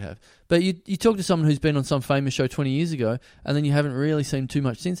house you would have. But you talk to someone who's been on some famous show 20 years ago, and then you haven't really seen too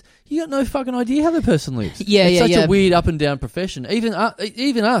much since, you got no fucking idea how the person lives. It's such a weird up and down profession. Even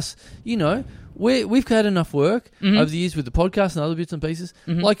us, we've had enough work over the years with the podcast and other bits and pieces.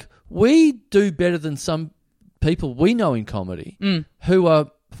 Like, we do better than some people we know in comedy who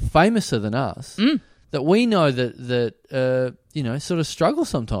are famouser than us, that we know that sort of struggle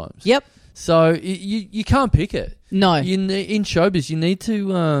sometimes. Yep. So you can't pick it. No. In showbiz, you need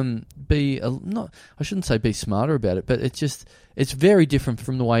to I shouldn't say be smarter about it, but it's very different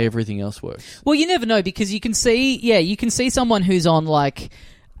from the way everything else works. Well, you never know, because you can see someone who's on like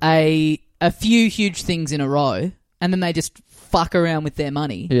a few huge things in a row, and then they just fuck around with their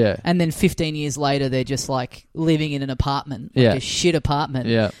money. Yeah. And then 15 years later, they're just like living in an apartment, like a shit apartment.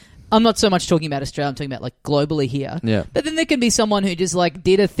 Yeah. I'm not so much talking about Australia. I'm talking about like globally here. Yeah. But then there can be someone who just like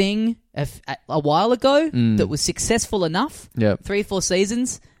did a thing a while ago that was successful enough. Yeah. 3-4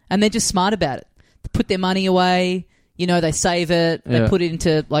 seasons, and they're just smart about it. They put their money away. You know, they save it. They put it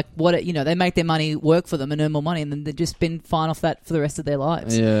into like they make their money work for them and earn more money, and then they've just been fine off that for the rest of their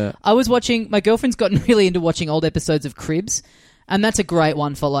lives. Yeah. I was watching. My girlfriend's gotten really into watching old episodes of Cribs, and that's a great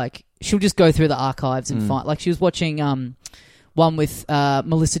one for like. She'll just go through the archives and find. Like she was watching one with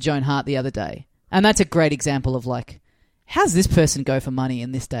Melissa Joan Hart the other day, and that's a great example of like, how's this person go for money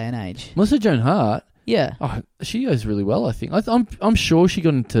in this day and age? Melissa Joan Hart. Yeah. Oh, she goes really well, I think. I'm sure she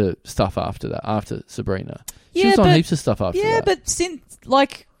got into stuff after that, after Sabrina. She was on heaps of stuff after that. Yeah, but since,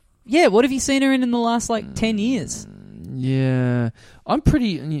 like, what have you seen her in the last, like, 10 years? Yeah. We're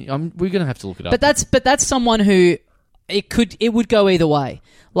going to have to look it up. But that's someone who, it would go either way.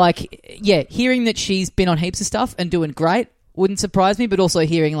 Like, hearing that she's been on heaps of stuff and doing great wouldn't surprise me, but also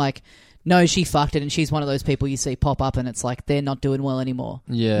hearing, like, no, she fucked it, and she's one of those people you see pop up and it's like they're not doing well anymore.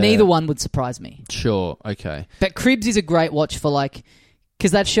 Yeah. Neither one would surprise me. Sure, okay. But Cribs is a great watch for like,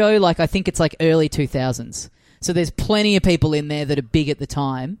 because that show, like, I think it's like early 2000s. So there's plenty of people in there that are big at the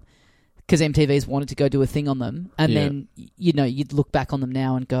time because MTV's wanted to go do a thing on them. And then, you'd look back on them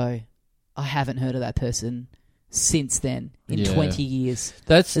now and go, I haven't heard of that person since then in 20 years.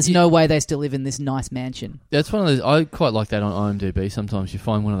 There's no way they still live in this nice mansion. That's one of those. I quite like that on IMDb. Sometimes you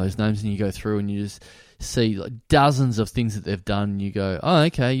find one of those names and you go through and you just see like dozens of things that they've done. And you go, oh,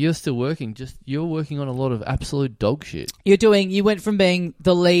 okay, you're still working. You're working on a lot of absolute dog shit. You went from being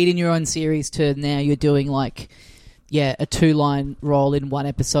the lead in your own series to now you're doing like, a 2-line role in one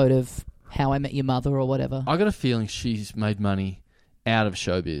episode of How I Met Your Mother or whatever. I got a feeling she's made money out of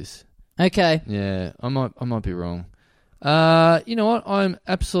showbiz. Okay. Yeah, I might be wrong. You know what? I'm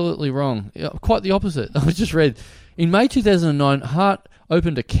absolutely wrong. Quite the opposite. I just read in May 2009, Hart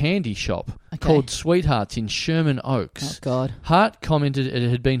opened a candy shop called Sweethearts in Sherman Oaks. Oh God! Hart commented it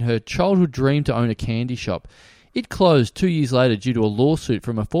had been her childhood dream to own a candy shop. It closed 2 years later due to a lawsuit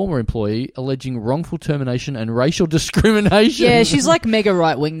from a former employee alleging wrongful termination and racial discrimination. Yeah, she's like mega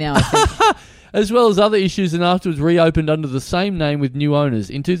right wing now, I think. As well as other issues, and afterwards reopened under the same name with new owners.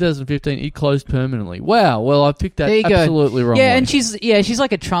 In 2015, it closed permanently. Wow. Well, I picked that absolutely wrong. Yeah, and she's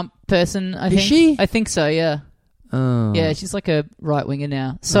like a Trump person, I think. Is she? I think so, yeah. Oh. Yeah, she's like a right-winger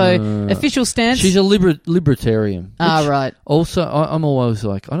now. So, official stance? She's a libertarian. Right. Also, I'm always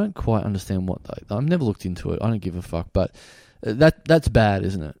like, I don't quite understand what though. I've never looked into it. I don't give a fuck. But that's bad,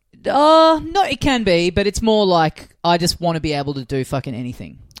 isn't it? No, it can be, but it's more like, I just want to be able to do fucking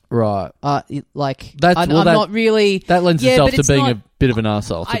anything. Right. I'm not really... That lends itself to being a bit of an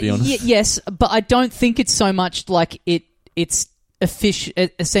arsehole, to be honest. Yes, but I don't think it's so much like it's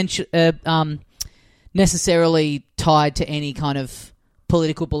essential, necessarily tied to any kind of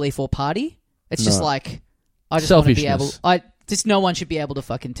political belief or party. It's just like, I just want to be able... Just no one should be able to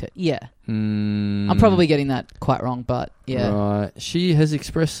fucking... I'm probably getting that quite wrong, but yeah. Right. She has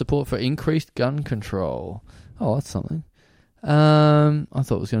expressed support for increased gun control. Oh, that's something. I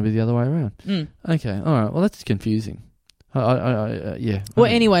thought it was going to be the other way around. Okay, all right. Well, that's confusing. Yeah. Well,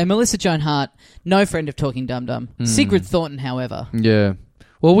 anyway, Melissa Joan Hart, no friend of Talking Dum Dum. Sigrid Thornton, however. Yeah.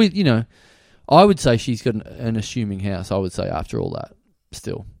 Well, I would say she's got an assuming house. I would say after all that,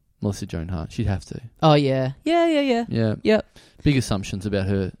 still Melissa Joan Hart, she'd have to. Oh yeah. Yeah. Yep. Big assumptions about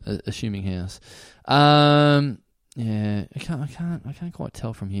her assuming house. Yeah. I can't quite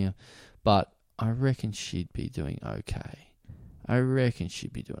tell from here, but I reckon she'd be doing okay.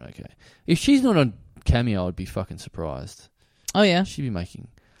 If she's not on Cameo, I'd be fucking surprised. Oh, yeah? She'd be making...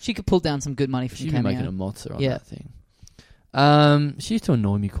 She could pull down some good money from Cameo. She'd be making a mozza on that thing. She used to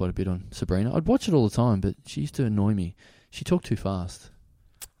annoy me quite a bit on Sabrina. I'd watch it all the time, but she used to annoy me. She talked too fast.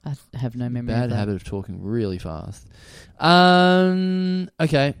 I have no memory of that. Bad habit of talking really fast.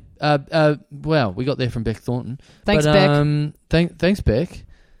 Okay. Well, we got there from Beck Thornton. Thanks, Beck. Thanks, Beck.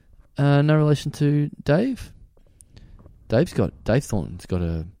 No relation to Dave? Dave Thornton's got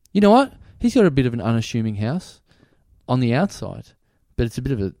a... You know what? He's got a bit of an unassuming house on the outside, but it's a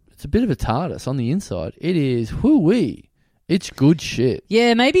bit of a TARDIS on the inside. It is whoo-wee. It's good shit.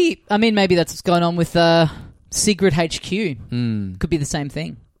 Yeah, maybe that's what's going on with Sigrid HQ. Could be the same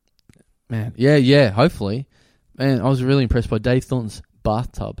thing. Man, yeah, hopefully. Man, I was really impressed by Dave Thornton's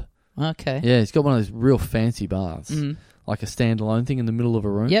bathtub. Okay. Yeah, he's got one of those real fancy baths. Like a standalone thing in the middle of a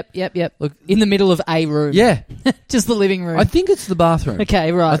room. Yep. Look, in the middle of a room. Yeah. Just the living room. I think it's the bathroom.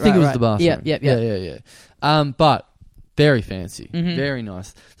 Okay, right. I think it was the bathroom. Yep. Yeah. But very fancy. Very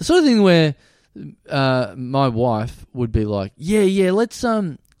nice. The sort of thing where my wife would be like, yeah, let's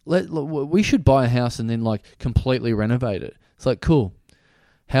we should buy a house and then like completely renovate it. It's like, cool.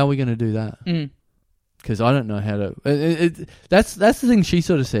 How are we going to do that? Because I don't know how to. That's the thing she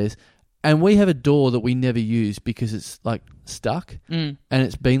sort of says. And we have a door that we never use because it's like stuck, and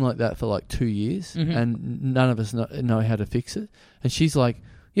it's been like that for like 2 years, and none of us know how to fix it. And she's like,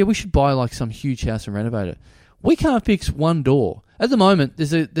 "Yeah, we should buy like some huge house and renovate it." We can't fix one door at the moment.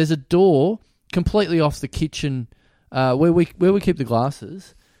 There's a door completely off the kitchen where we keep the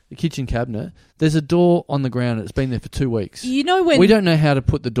glasses. The kitchen cabinet, there's a door on the ground. It's been there for 2 weeks. You know when we don't know how to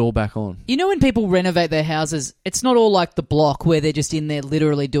put the door back on. You know when people renovate their houses, it's not all like the block where they're just in there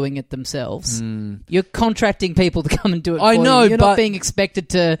literally doing it themselves. You're contracting people to come and do it for you. You're not being expected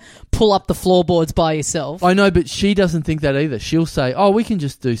to pull up the floorboards by yourself. I know, but she doesn't think that either. She'll say, "Oh, we can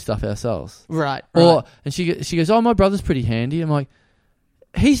just do stuff ourselves." Right. And she goes, "Oh, my brother's pretty handy." I'm like,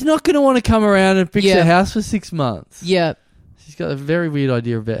 he's not going to want to come around and fix the house for 6 months. Yeah. She's got a very weird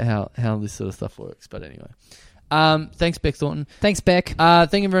idea about how this sort of stuff works. But anyway. Thanks, Beck Thornton. Thanks, Beck.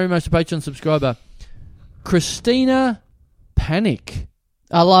 Thank you very much to Patreon subscriber Christina Panic.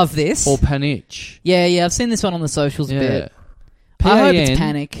 I love this. Or Panich. Yeah, I've seen this one on the socials a bit. I hope it's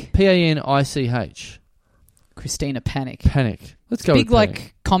Panic. P-A-N-I-C-H. Christina Panic. Panic. Let's go big with Panic.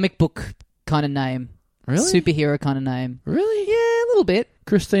 like comic book kind of name. Really? Superhero kind of name. Really? Yeah, a little bit.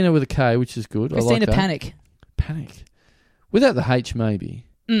 Christina with a K, which is good. Christina I like that. Panic. Panic. Without the H, maybe.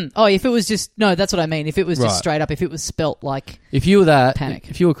 Oh, if it was just... No, that's what I mean. If it was Right. just straight up, if it was spelt like... If you were that, Panic.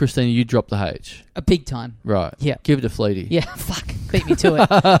 If you were Christina, you'd drop the H. A big time. Right. Yeah. Give it to Fleety. Yeah, fuck. Beat me to it.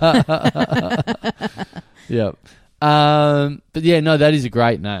 Yeah. But yeah, no, that is a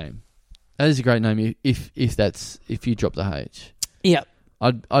great name. That is a great name if you drop the H. Yeah.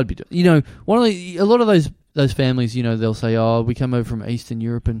 I'd be... You know, a lot of those families, you know, they'll say, "Oh, we came over from Eastern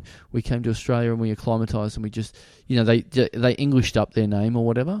Europe and we came to Australia and we acclimatised and we just, you know, they Englished up their name or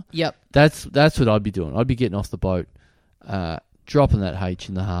whatever." Yep. That's what I'd be doing. I'd be getting off the boat, dropping that H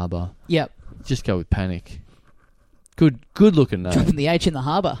in the harbour. Yep. Just go with Panic. Good looking name. Dropping the H in the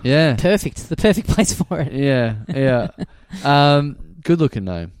harbour. Yeah. Perfect. The perfect place for it. Yeah. Good looking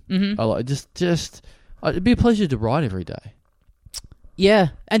name. Mm-hmm. I like it'd be a pleasure to write every day. Yeah.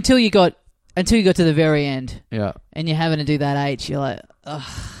 Until you got to the very end. Yeah. And you're having to do that H, you're like, ugh.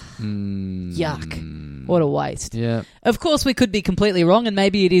 Yuck. What a waste. Yeah. Of course, we could be completely wrong, and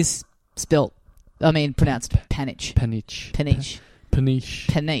maybe it is pronounced Panic. Paniche. Paniche. Paniche.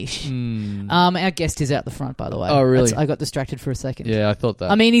 Paniche. Our guest is out the front, by the way. Oh, really? I got distracted for a second. Yeah, I thought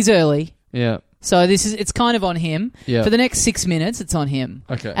that. I mean, he's early. Yeah. So it's kind of on him. Yeah. For the next 6 minutes, it's on him.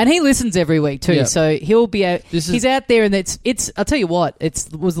 Okay. And he listens every week too. Yeah. So he'll be out. He's out there, and it's. I'll tell you what. It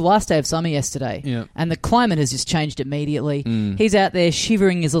was the last day of summer yesterday. Yeah. And the climate has just changed immediately. He's out there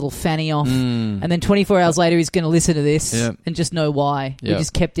shivering his little fanny off, and then 24 hours later, he's going to listen to this and just know why. Yeah. We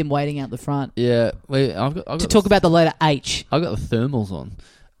just kept him waiting out the front. Yeah. I've got to talk about the letter H. I've got the thermals on.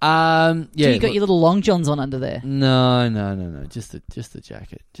 Yeah, so you got your little long johns on under there. No. Just the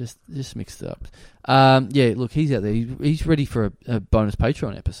jacket. Just mixed it up. Yeah. Look, he's out there. He's ready for a bonus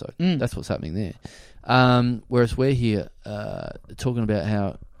Patreon episode. That's what's happening there. Whereas we're here talking about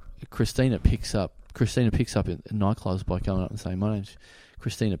how Christina picks up in nightclubs by coming up and saying, "My name's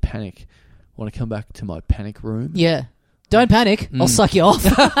Christina Panic. Want to come back to my panic room?" Yeah. Don't panic. I'll suck you off.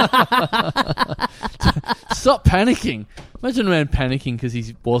 Stop panicking. Imagine a man panicking because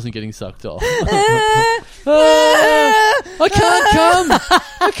he wasn't getting sucked off. I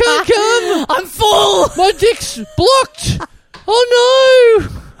can't come. I'm full. My dick's blocked. Oh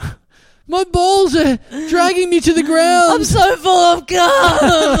no. My balls are dragging me to the ground. I'm so full of cum.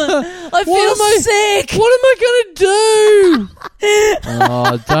 I feel sick. What am I going to do?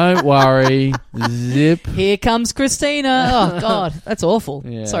 Oh, don't worry. Zip. Here comes Christina. Oh, God. That's awful.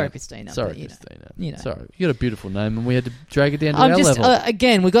 Yeah. Sorry, Christina. Sorry, but, Christina. You know. Sorry. You got a beautiful name and we had to drag it down to our level.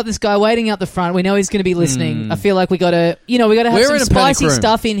 Again, we got this guy waiting out the front. We know he's going to be listening. I feel like we got to have some spicy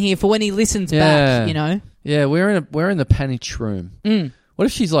stuff in here for when he listens back, you know? Yeah, we're in the Panic room. What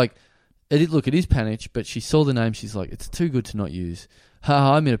if she's like, it is Panic, but she saw the name. She's like, it's too good to not use.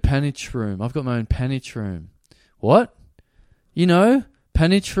 I'm in a Panic room. I've got my own Panic room. What? You know,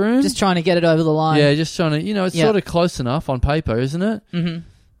 Panic room? Just trying to get it over the line. Yeah, just trying to, it's sort of close enough on paper, isn't it? Mm-hmm.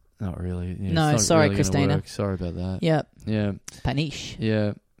 Not really. Yeah, no, it's not sorry, really Christina. work. Sorry about that. Yep. Yeah. Paniche.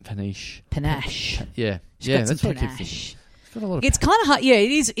 Yeah, Paniche. Panache. Yeah. She's got that's some what I keep panache. thinking. It's got a lot of It's kind of hard. Yeah,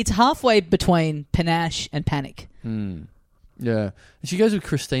 it is. It's halfway between panache and panic. Yeah. And she goes with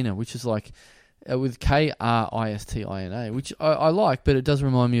Christina, which is like with Kristina, which I like, but it does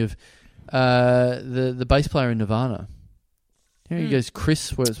remind me of the bass player in Nirvana. He goes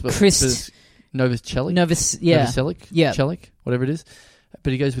Chris, where it's Novoselic. Novoselic? Yeah. Chelic, whatever it is.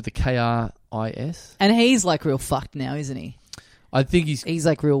 But he goes with the Kris. And he's like real fucked now, isn't he? I think He's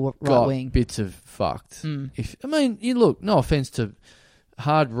like real right got wing. bits of fucked. You look, no offense to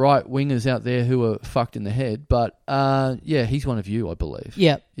hard right wingers out there who are fucked in the head, but he's one of you, I believe.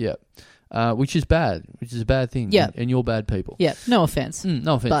 Yeah. Yeah. Which is bad. Which is a bad thing. Yeah. And you're bad people. Yeah. No offense.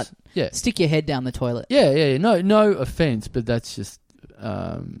 No offense. But yeah. stick your head down the toilet. Yeah. No offense, but that's just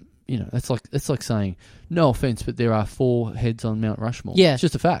that's like saying no offense, but there are 4 heads on Mount Rushmore. Yeah. It's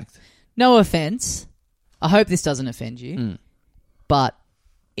just a fact. No offense. I hope this doesn't offend you, but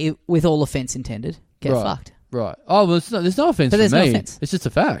with all offense intended, get fucked. Right. Oh, well, there's no offense But for there's me. no offense. It's just a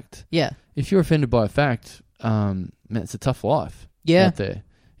fact. Yeah. If you're offended by a fact, man, it's a tough life. Yeah. Out there,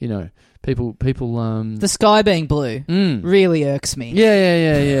 people. The sky being blue really irks me.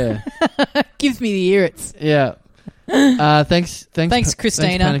 Yeah. Gives me the irrits. Yeah. Thanks,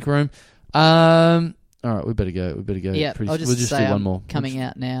 Christina. Panic Room. All right, we better go. Yeah. We'll I'll just say do one I'm more. coming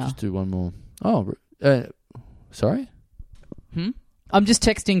out now. Just do one more. Oh, sorry. I'm just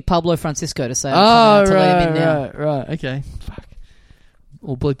texting Pablo Francisco to say I'm coming out to let him in now. Right. Okay. Fuck.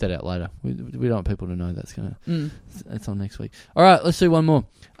 We'll bleep that out later. We don't want people to know that's that's on next week. All right, let's do one more.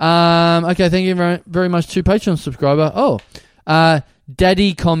 Okay, thank you very, very much to Patreon subscriber.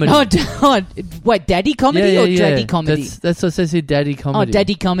 Daddy Comedy. Wait, Daddy Comedy or Daddy Comedy? That's what it says here, Daddy Comedy. Oh,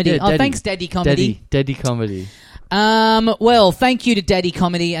 Daddy Comedy. Yeah, Daddy. Thanks, Daddy Comedy. Daddy Comedy. Well, thank you to Daddy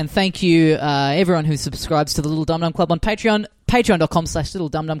Comedy, and thank you everyone who subscribes to the Little Dum Dum Club on Patreon. Patreon.com/Little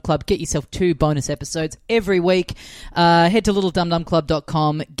Dum Dum Club. Get yourself 2 bonus episodes every week. Head to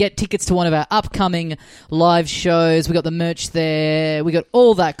littledumdumclub.com. Get tickets to one of our upcoming live shows. We got the merch there. We got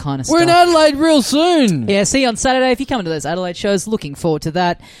all that kind of stuff. We're in Adelaide real soon. Yeah, see you on Saturday. If you come to those Adelaide shows, looking forward to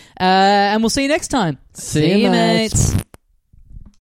that. And we'll see you next time. See you, mates.